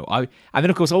 You know, and then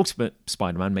of course Ultimate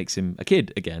Spider-Man makes him a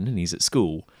kid again and he's at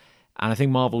school. And I think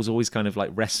Marvel's always kind of like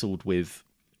wrestled with,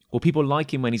 well, people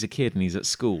like him when he's a kid and he's at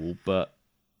school, but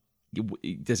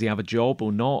does he have a job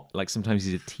or not? Like sometimes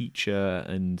he's a teacher,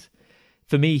 and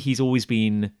for me, he's always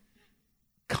been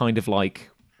kind of like,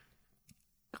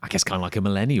 I guess, kind of like a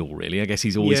millennial, really. I guess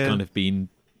he's always kind of been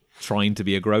trying to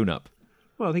be a grown-up.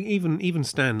 Well, I think even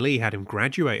Stan Lee had him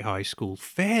graduate high school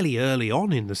fairly early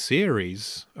on in the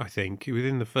series, I think.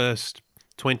 Within the first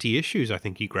 20 issues, I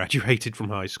think he graduated from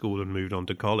high school and moved on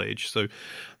to college. So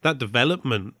that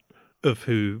development of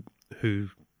who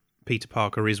Peter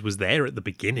Parker was there at the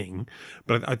beginning.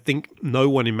 But I think no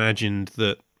one imagined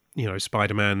that, you know,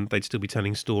 Spider-Man, they'd still be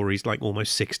telling stories like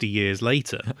almost 60 years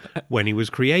later when he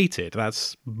was created.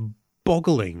 That's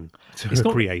boggling to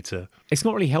a creator. It's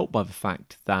not really helped by the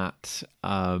fact that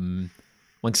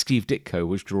when Steve Ditko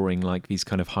was drawing like these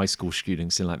kind of high school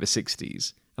students in like the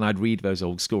 60s, and I'd read those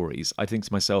old stories, I think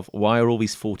to myself, why are all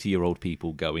these 40-year-old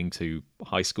people going to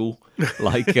high school?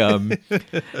 Like,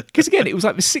 because again, it was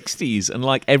like the 60s, and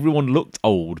like everyone looked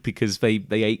old because they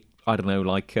ate, I don't know,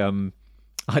 like, I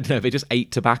don't know, they just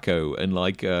ate tobacco and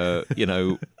like, you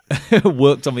know,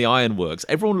 worked on the ironworks.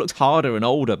 Everyone looked harder and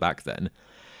older back then.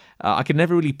 I could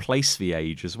never really place the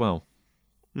age as well.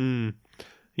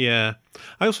 Yeah.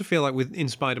 I also feel like in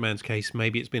Spider-Man's case,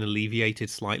 maybe it's been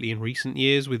alleviated slightly in recent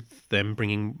years with them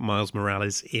bringing Miles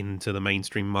Morales into the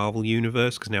mainstream Marvel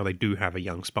universe, because now they do have a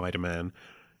young Spider-Man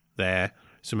there.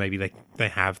 So maybe they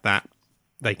have that.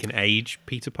 They can age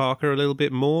Peter Parker a little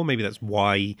bit more. Maybe that's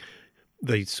why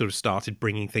they sort of started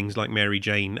bringing things like Mary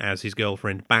Jane as his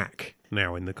girlfriend back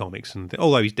now in the comics. And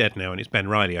although he's dead now, and it's Ben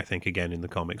Reilly, I think, again in the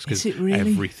comics. Is it really?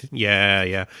 Everything,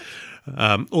 yeah.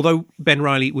 Although Ben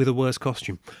Reilly with a worse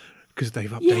costume, because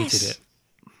they've updated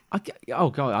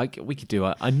it. We could do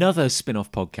another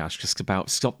spin-off podcast just about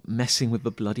stop messing with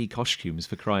the bloody costumes,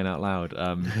 for crying out loud.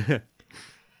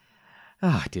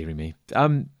 Dearie me.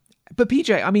 But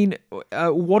PJ, I mean,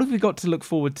 what have we got to look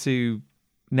forward to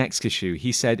next issue?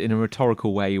 He said in a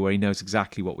rhetorical way where he knows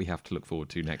exactly what we have to look forward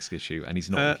to next issue, and he's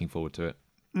not looking forward to it.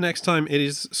 Next time it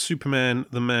is Superman,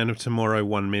 the Man of Tomorrow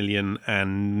 1 million,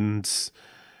 and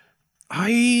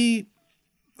I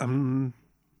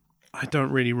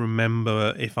don't really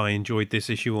remember if I enjoyed this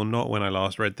issue or not when I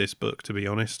last read this book, to be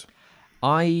honest.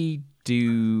 I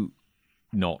do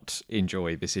not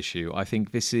enjoy this issue. I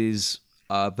think this is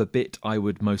the bit I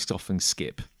would most often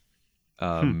skip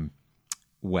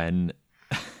when...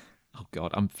 Oh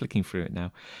God, I'm flicking through it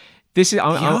now. This is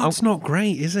it's not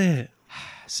great, is it?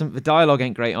 The dialogue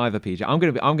ain't great either, PJ.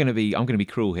 I'm gonna be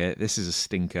cruel here. This is a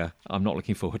stinker. I'm not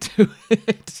looking forward to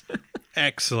it.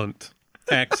 Excellent.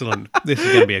 This is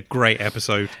going to be a great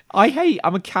episode.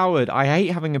 I'm a coward. I hate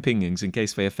having opinions in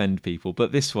case they offend people,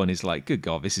 but this one is like, good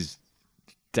God, this is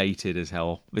dated as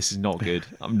hell. This is not good.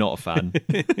 I'm not a fan.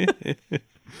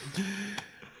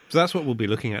 So that's what we'll be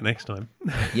looking at next time.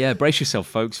 Yeah, brace yourself,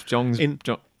 folks. John's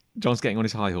getting on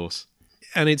his high horse.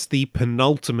 And it's the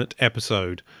penultimate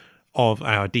episode of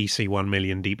our DC 1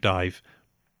 million deep dive.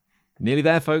 Nearly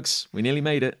there, folks. We nearly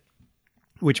made it.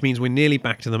 Which means we're nearly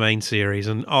back to the main series,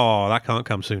 and that can't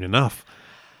come soon enough.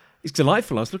 It's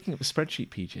delightful. I was looking at the spreadsheet,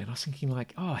 PJ, and I was thinking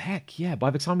like, oh, heck, yeah.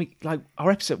 By the time we, like, our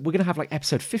episode, we're going to have like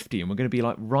episode 50, and we're going to be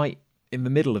like right in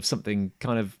the middle of something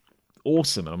kind of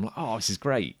awesome. And I'm like, oh, this is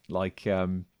great. Like,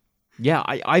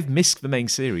 I've missed the main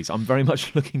series. I'm very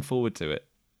much looking forward to it.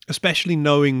 Especially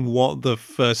knowing what the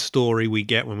first story we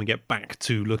get when we get back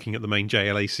to looking at the main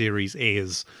JLA series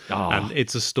is. Oh. And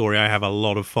it's a story I have a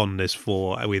lot of fondness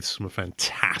for, with some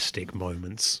fantastic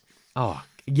moments. Oh,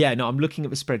 yeah, no, I'm looking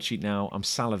at the spreadsheet now. I'm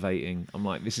salivating. I'm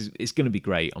like, it's going to be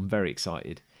great. I'm very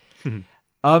excited.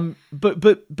 But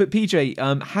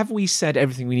PJ, have we said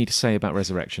everything we need to say about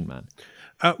Resurrection Man?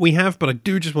 We have, but I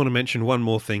do just want to mention one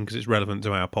more thing because it's relevant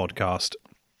to our podcast.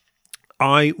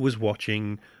 I was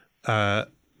watching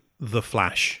The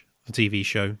Flash, the TV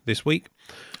show, this week.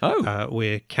 Oh.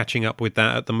 We're catching up with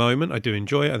that at the moment. I do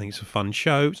enjoy it. I think it's a fun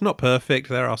show. It's not perfect.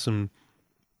 There are some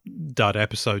dud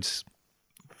episodes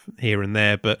here and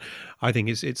there, but I think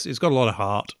it's got a lot of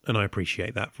heart, and I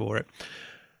appreciate that for it.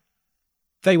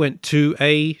 They went to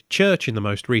a church in the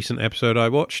most recent episode I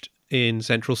watched in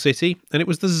Central City, and it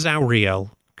was the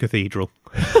Zauriel Cathedral.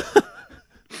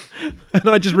 And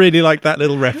I just really like that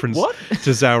little reference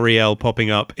to Zauriel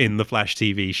popping up in the Flash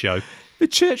TV show. The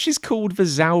church is called the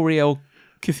Zauriel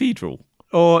Cathedral.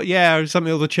 Or, yeah,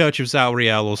 something, or the Church of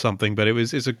Zauriel or something, but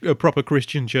it's a proper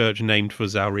Christian church named for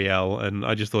Zauriel, and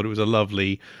I just thought it was a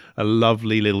lovely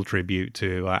little tribute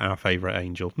to our favourite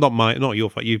angel. Not your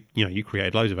favorite. You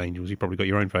created loads of angels. You probably got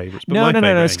your own favourites. But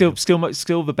No.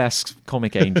 Still the best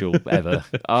comic angel ever.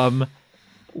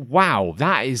 Wow,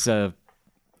 that is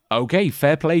okay.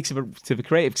 Fair play to the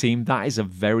creative team. That is a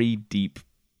very deep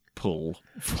pull.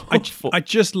 I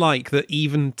just like that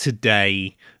even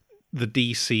today, the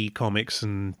DC comics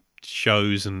and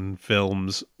shows and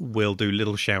films will do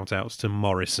little shout outs to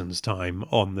Morrison's time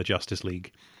on the Justice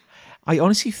League. I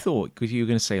honestly thought, because you were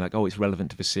going to say, like, oh, it's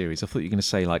relevant to the series. I thought you were going to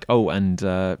say, like, oh, and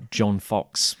John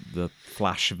Fox, the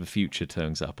Flash of the future,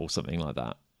 turns up or something like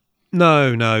that.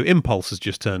 No. Impulse has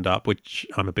just turned up, which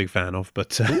I'm a big fan of.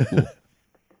 But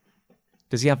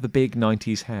does he have the big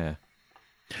 90s hair?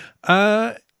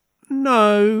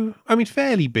 No. I mean,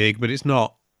 fairly big, but it's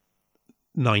not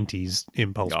 90s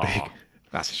Impulse big.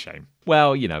 That's a shame.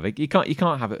 Well, you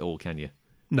can't have it all, can you?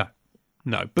 No,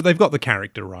 but they've got the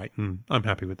character right, and I'm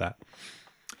happy with that.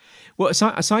 Well,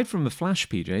 aside from the Flash,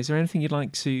 PJ, is there anything you'd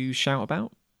like to shout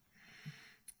about?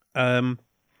 Oh,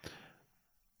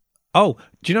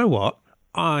 do you know what?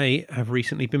 I have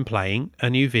recently been playing a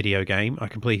new video game. I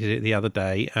completed it the other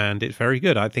day, and it's very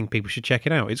good. I think people should check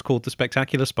it out. It's called The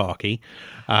Spectacular Sparky.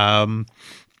 You're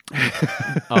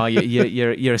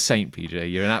a saint,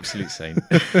 PJ. You're an absolute saint.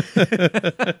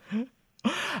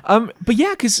 But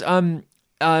yeah, because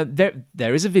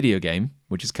there is a video game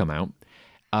which has come out,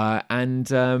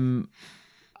 and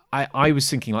I was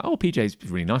thinking, like, oh, PJ, it's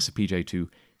really nice of PJ to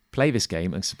play this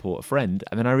game and support a friend,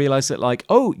 and then I realised that, like,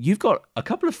 oh, you've got a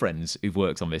couple of friends who've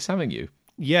worked on this, haven't you?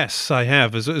 Yes, I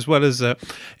have, as well as,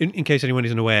 in case anyone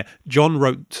isn't aware, John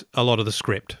wrote a lot of the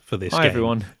script for this game. Hi,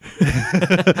 everyone.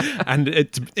 And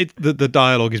the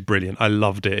dialogue is brilliant. I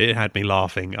loved it. It had me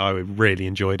laughing. I really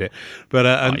enjoyed it. But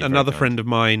another friend of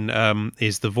mine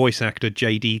is the voice actor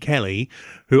J.D. Kelly,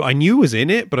 who I knew was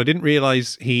in it, but I didn't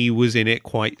realise he was in it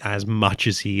quite as much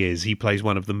as he is. He plays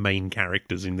one of the main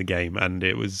characters in the game, and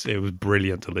it was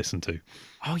brilliant to listen to.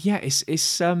 Oh, yeah, it's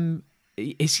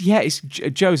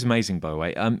Joe's amazing, by the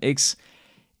way. It's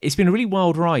been a really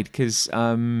wild ride because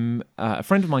a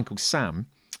friend of mine called Sam,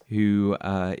 who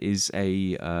is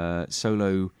a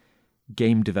solo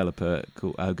game developer,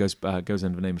 goes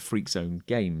under the name of Freak Zone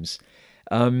Games.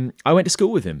 I went to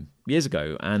school with him years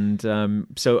ago, and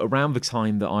so around the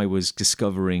time that I was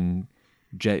discovering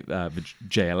the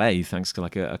JLA, thanks to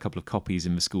like a couple of copies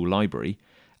in the school library.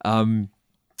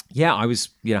 Yeah, I was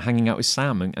hanging out with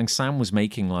Sam, and Sam was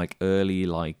making like early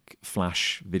like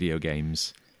Flash video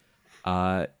games,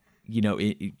 in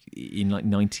like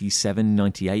 97,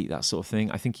 98, that sort of thing.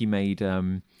 I think he made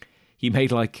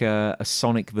like a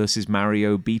Sonic versus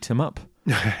Mario beat 'em up,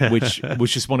 which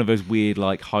was just one of those weird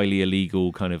like highly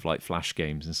illegal kind of like Flash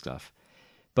games and stuff.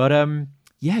 But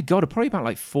yeah, God, probably about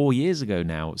like 4 years ago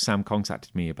now, Sam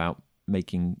contacted me about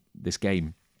making this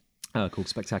game called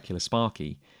Spectacular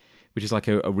Sparky, which is like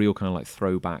a real kind of like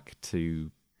throwback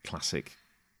to classic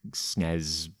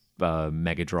SNES,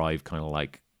 Mega Drive kind of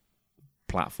like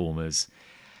platformers.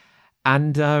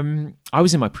 And I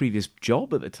was in my previous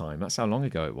job at the time. That's how long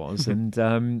ago it was. And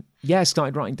I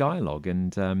started writing dialogue,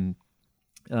 and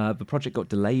the project got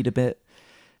delayed a bit.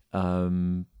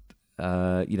 Sam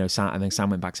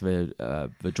went back to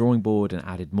the drawing board and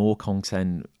added more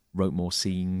content, wrote more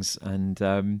scenes,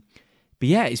 and but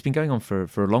yeah, it's been going on for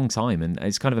a long time, and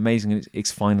it's kind of amazing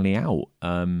it's finally out.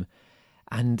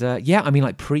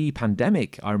 Like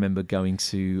pre-pandemic, I remember going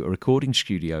to a recording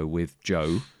studio with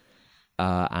Joe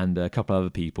and a couple other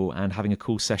people and having a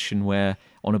cool session where,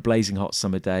 on a blazing hot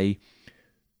summer day,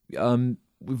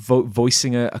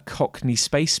 voicing a Cockney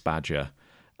space badger.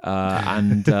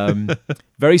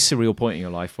 Very surreal point in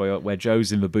your life where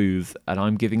Joe's in the booth and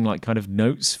I'm giving like kind of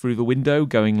notes through the window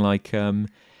going like,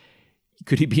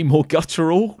 could he be more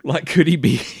guttural? Like, could he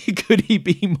be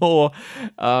more,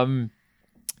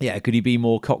 could he be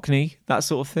more Cockney? That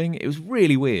sort of thing. It was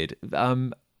really weird.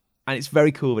 And it's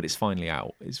very cool that it's finally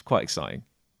out. It's quite exciting.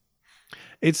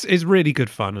 It's really good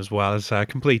fun as well. As I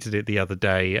completed it the other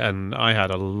day, and I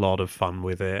had a lot of fun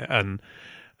with it. And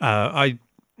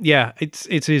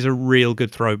it is a real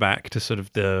good throwback to sort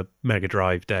of the Mega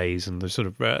Drive days and the sort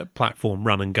of platform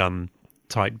run and gun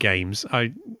type games.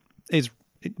 It's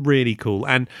Really cool.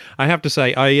 And I have to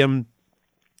say,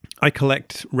 I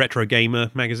collect Retro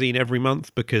Gamer magazine every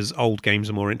month because old games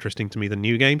are more interesting to me than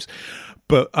new games.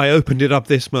 But I opened it up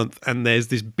this month and there's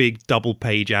this big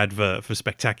double-page advert for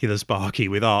Spectacular Sparky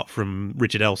with art from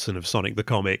Richard Elson of Sonic the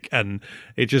Comic. And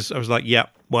I was like, yeah,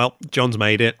 well, John's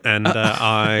made it, and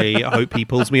I hope he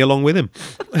pulls me along with him.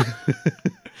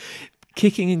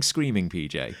 Kicking and screaming,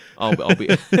 PJ. I'll be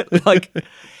like,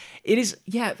 it is.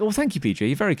 Yeah. Well, thank you, PJ.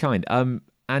 You're very kind.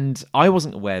 And I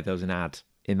wasn't aware there was an ad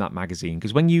in that magazine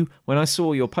because when I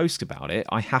saw your post about it,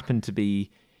 I happened to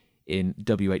be in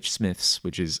WH Smith's,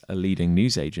 which is a leading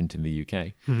newsagent in the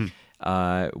UK,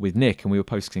 with Nick, and we were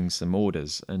posting some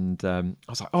orders. And I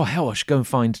was like, oh hell, I should go and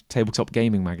find Tabletop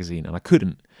Gaming magazine, and I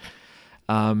couldn't,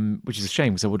 which is a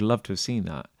shame because I would have loved to have seen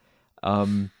that.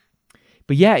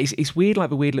 But yeah, it's weird, like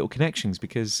the weird little connections,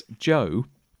 because Joe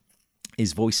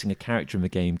is voicing a character in the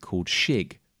game called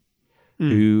Shig,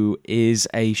 who is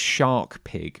a shark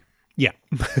pig. Yeah.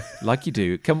 Like you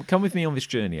do. Come with me on this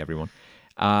journey, everyone.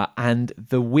 And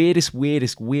the weirdest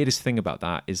thing about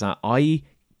that is that I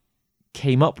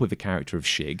came up with the character of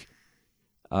Shig.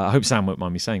 I hope Sam won't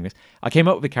mind me saying this. I came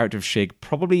up with the character of Shig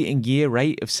probably in year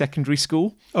 8 of secondary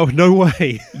school. Oh, no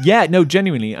way. Yeah, no,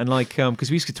 genuinely. And like, because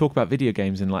we used to talk about video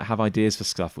games and like have ideas for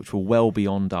stuff which were well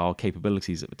beyond our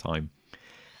capabilities at the time.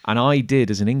 And I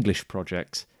did, as an English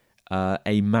project,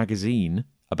 a magazine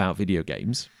about video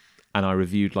games. And I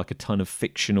reviewed like a ton of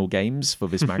fictional games for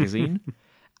this magazine.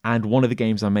 And one of the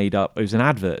games I made up, it was an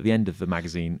advert at the end of the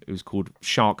magazine. It was called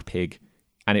Shark Pig.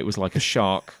 And it was like a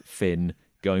shark fin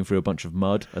going through a bunch of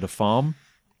mud at a farm.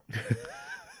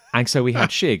 And so we had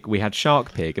Shig, we had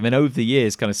Shark Pig. And then over the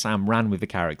years, kind of Sam ran with the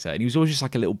character. And he was always just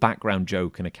like a little background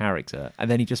joke and a character.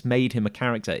 And then he just made him a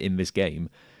character in this game,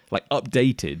 like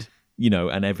updated, you know,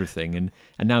 and everything. And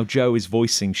now Joe is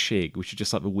voicing Shig, which is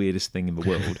just like the weirdest thing in the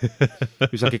world. He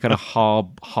was like a kind of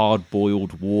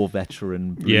hard-boiled war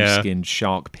veteran, blue-skinned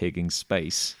shark pig in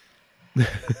space.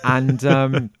 And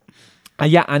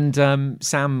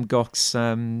Sam got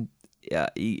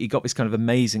he got this kind of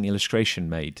amazing illustration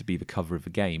made to be the cover of the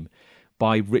game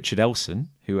by Richard Elson,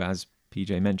 who, as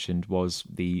PJ mentioned, was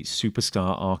the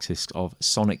superstar artist of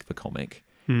Sonic the Comic,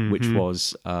 which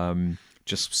was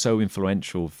just so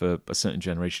influential for a certain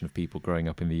generation of people growing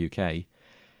up in the UK.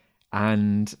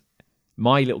 And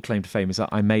my little claim to fame is that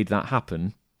I made that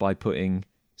happen by putting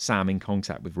Sam in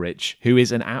contact with Rich, who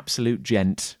is an absolute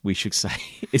gent, we should say,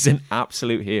 is an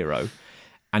absolute hero,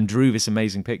 and drew this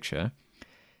amazing picture.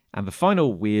 And the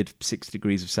final weird 6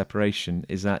 degrees of separation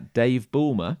is that Dave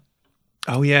Bulmer,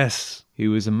 oh yes,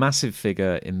 who was a massive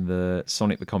figure in the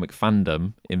Sonic the Comic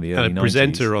fandom in the early 90s. And a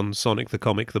presenter on Sonic the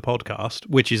Comic, the podcast,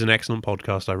 which is an excellent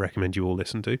podcast I recommend you all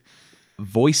listen to.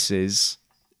 Voices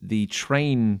the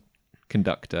train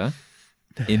conductor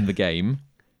in the game.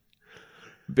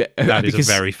 That is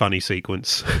a very funny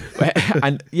sequence.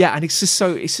 And it's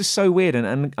just so weird.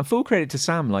 And full credit to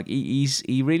Sam, like he's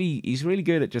really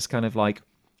good at just kind of like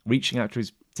reaching out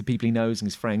to people he knows and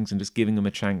his friends and just giving them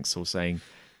a chance, or saying,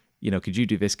 you know, could you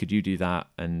do this? Could you do that?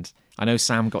 And I know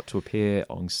Sam got to appear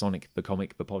on Sonic the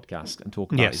Comic, the podcast, and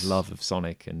talk about his love of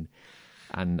Sonic and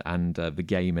the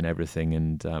game and everything.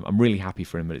 And I'm really happy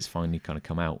for him that it's finally kind of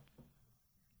come out.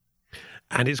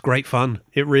 And it's great fun.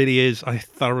 It really is. I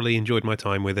thoroughly enjoyed my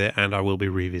time with it, and I will be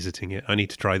revisiting it. I need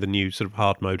to try the new sort of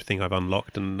hard mode thing I've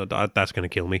unlocked, and that's going to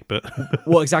kill me. But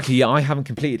well, exactly. Yeah, I haven't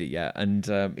completed it yet, and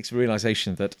it's a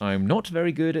realization that I'm not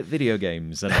very good at video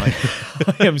games, and I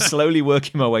am slowly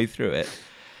working my way through it.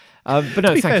 But no,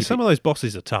 to be thank fair, you. some of those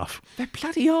bosses are tough. They're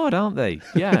bloody hard, aren't they?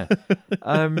 Yeah.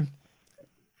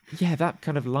 Yeah, that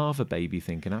kind of lava baby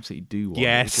thing can absolutely do one.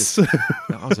 Yes.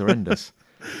 That was horrendous.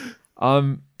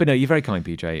 But no, you're very kind,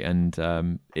 PJ,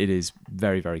 and it is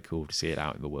very, very cool to see it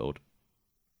out in the world.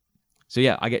 So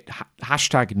yeah, I get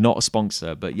hashtag not a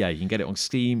sponsor, but yeah, you can get it on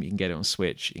Steam, you can get it on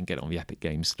Switch, you can get it on the Epic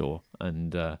Games Store,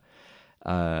 and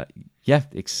yeah,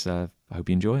 it's I hope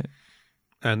you enjoy it.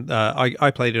 And I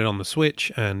played it on the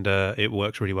Switch, and it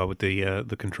works really well with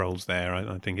the controls there.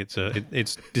 I think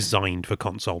it's designed for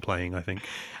console playing, I think.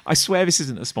 I swear this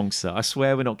isn't a sponsor. I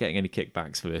swear we're not getting any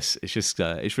kickbacks for this. It's just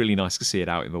it's really nice to see it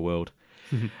out in the world.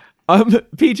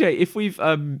 PJ,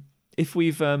 if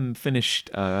we've finished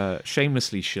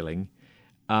shamelessly shilling,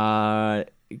 I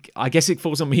guess it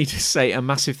falls on me to say a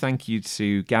massive thank you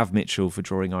to Gav Mitchell for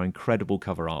drawing our incredible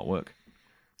cover artwork.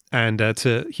 And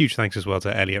to huge thanks as well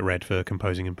to Elliot Red for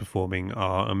composing and performing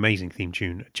our amazing theme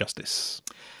tune, Justice.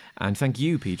 And thank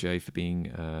you, PJ, for being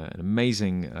an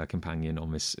amazing companion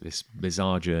on this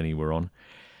bizarre journey we're on.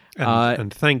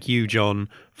 And thank you, John,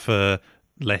 for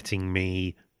letting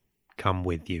me come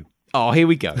with you. Oh, here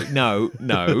we go. No.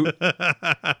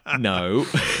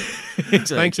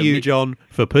 Thank you, John,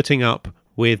 for putting up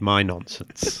with my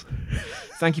nonsense.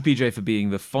 Thank you, PJ, for being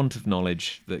the font of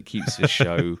knowledge that keeps this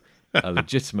show a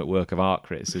legitimate work of art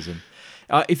criticism.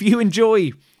 If you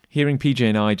enjoy hearing PJ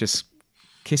and I just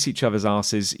kiss each other's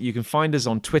asses, you can find us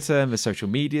on Twitter and the social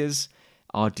medias.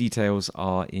 Our details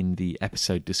are in the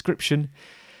episode description.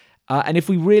 And if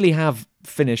we really have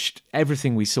finished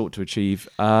everything we sought to achieve,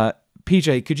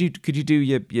 PJ, could you do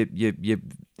your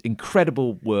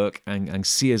incredible work and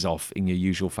see us off in your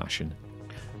usual fashion?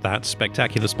 That's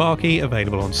Spectacular Sparky,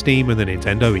 available on Steam and the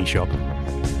Nintendo eShop.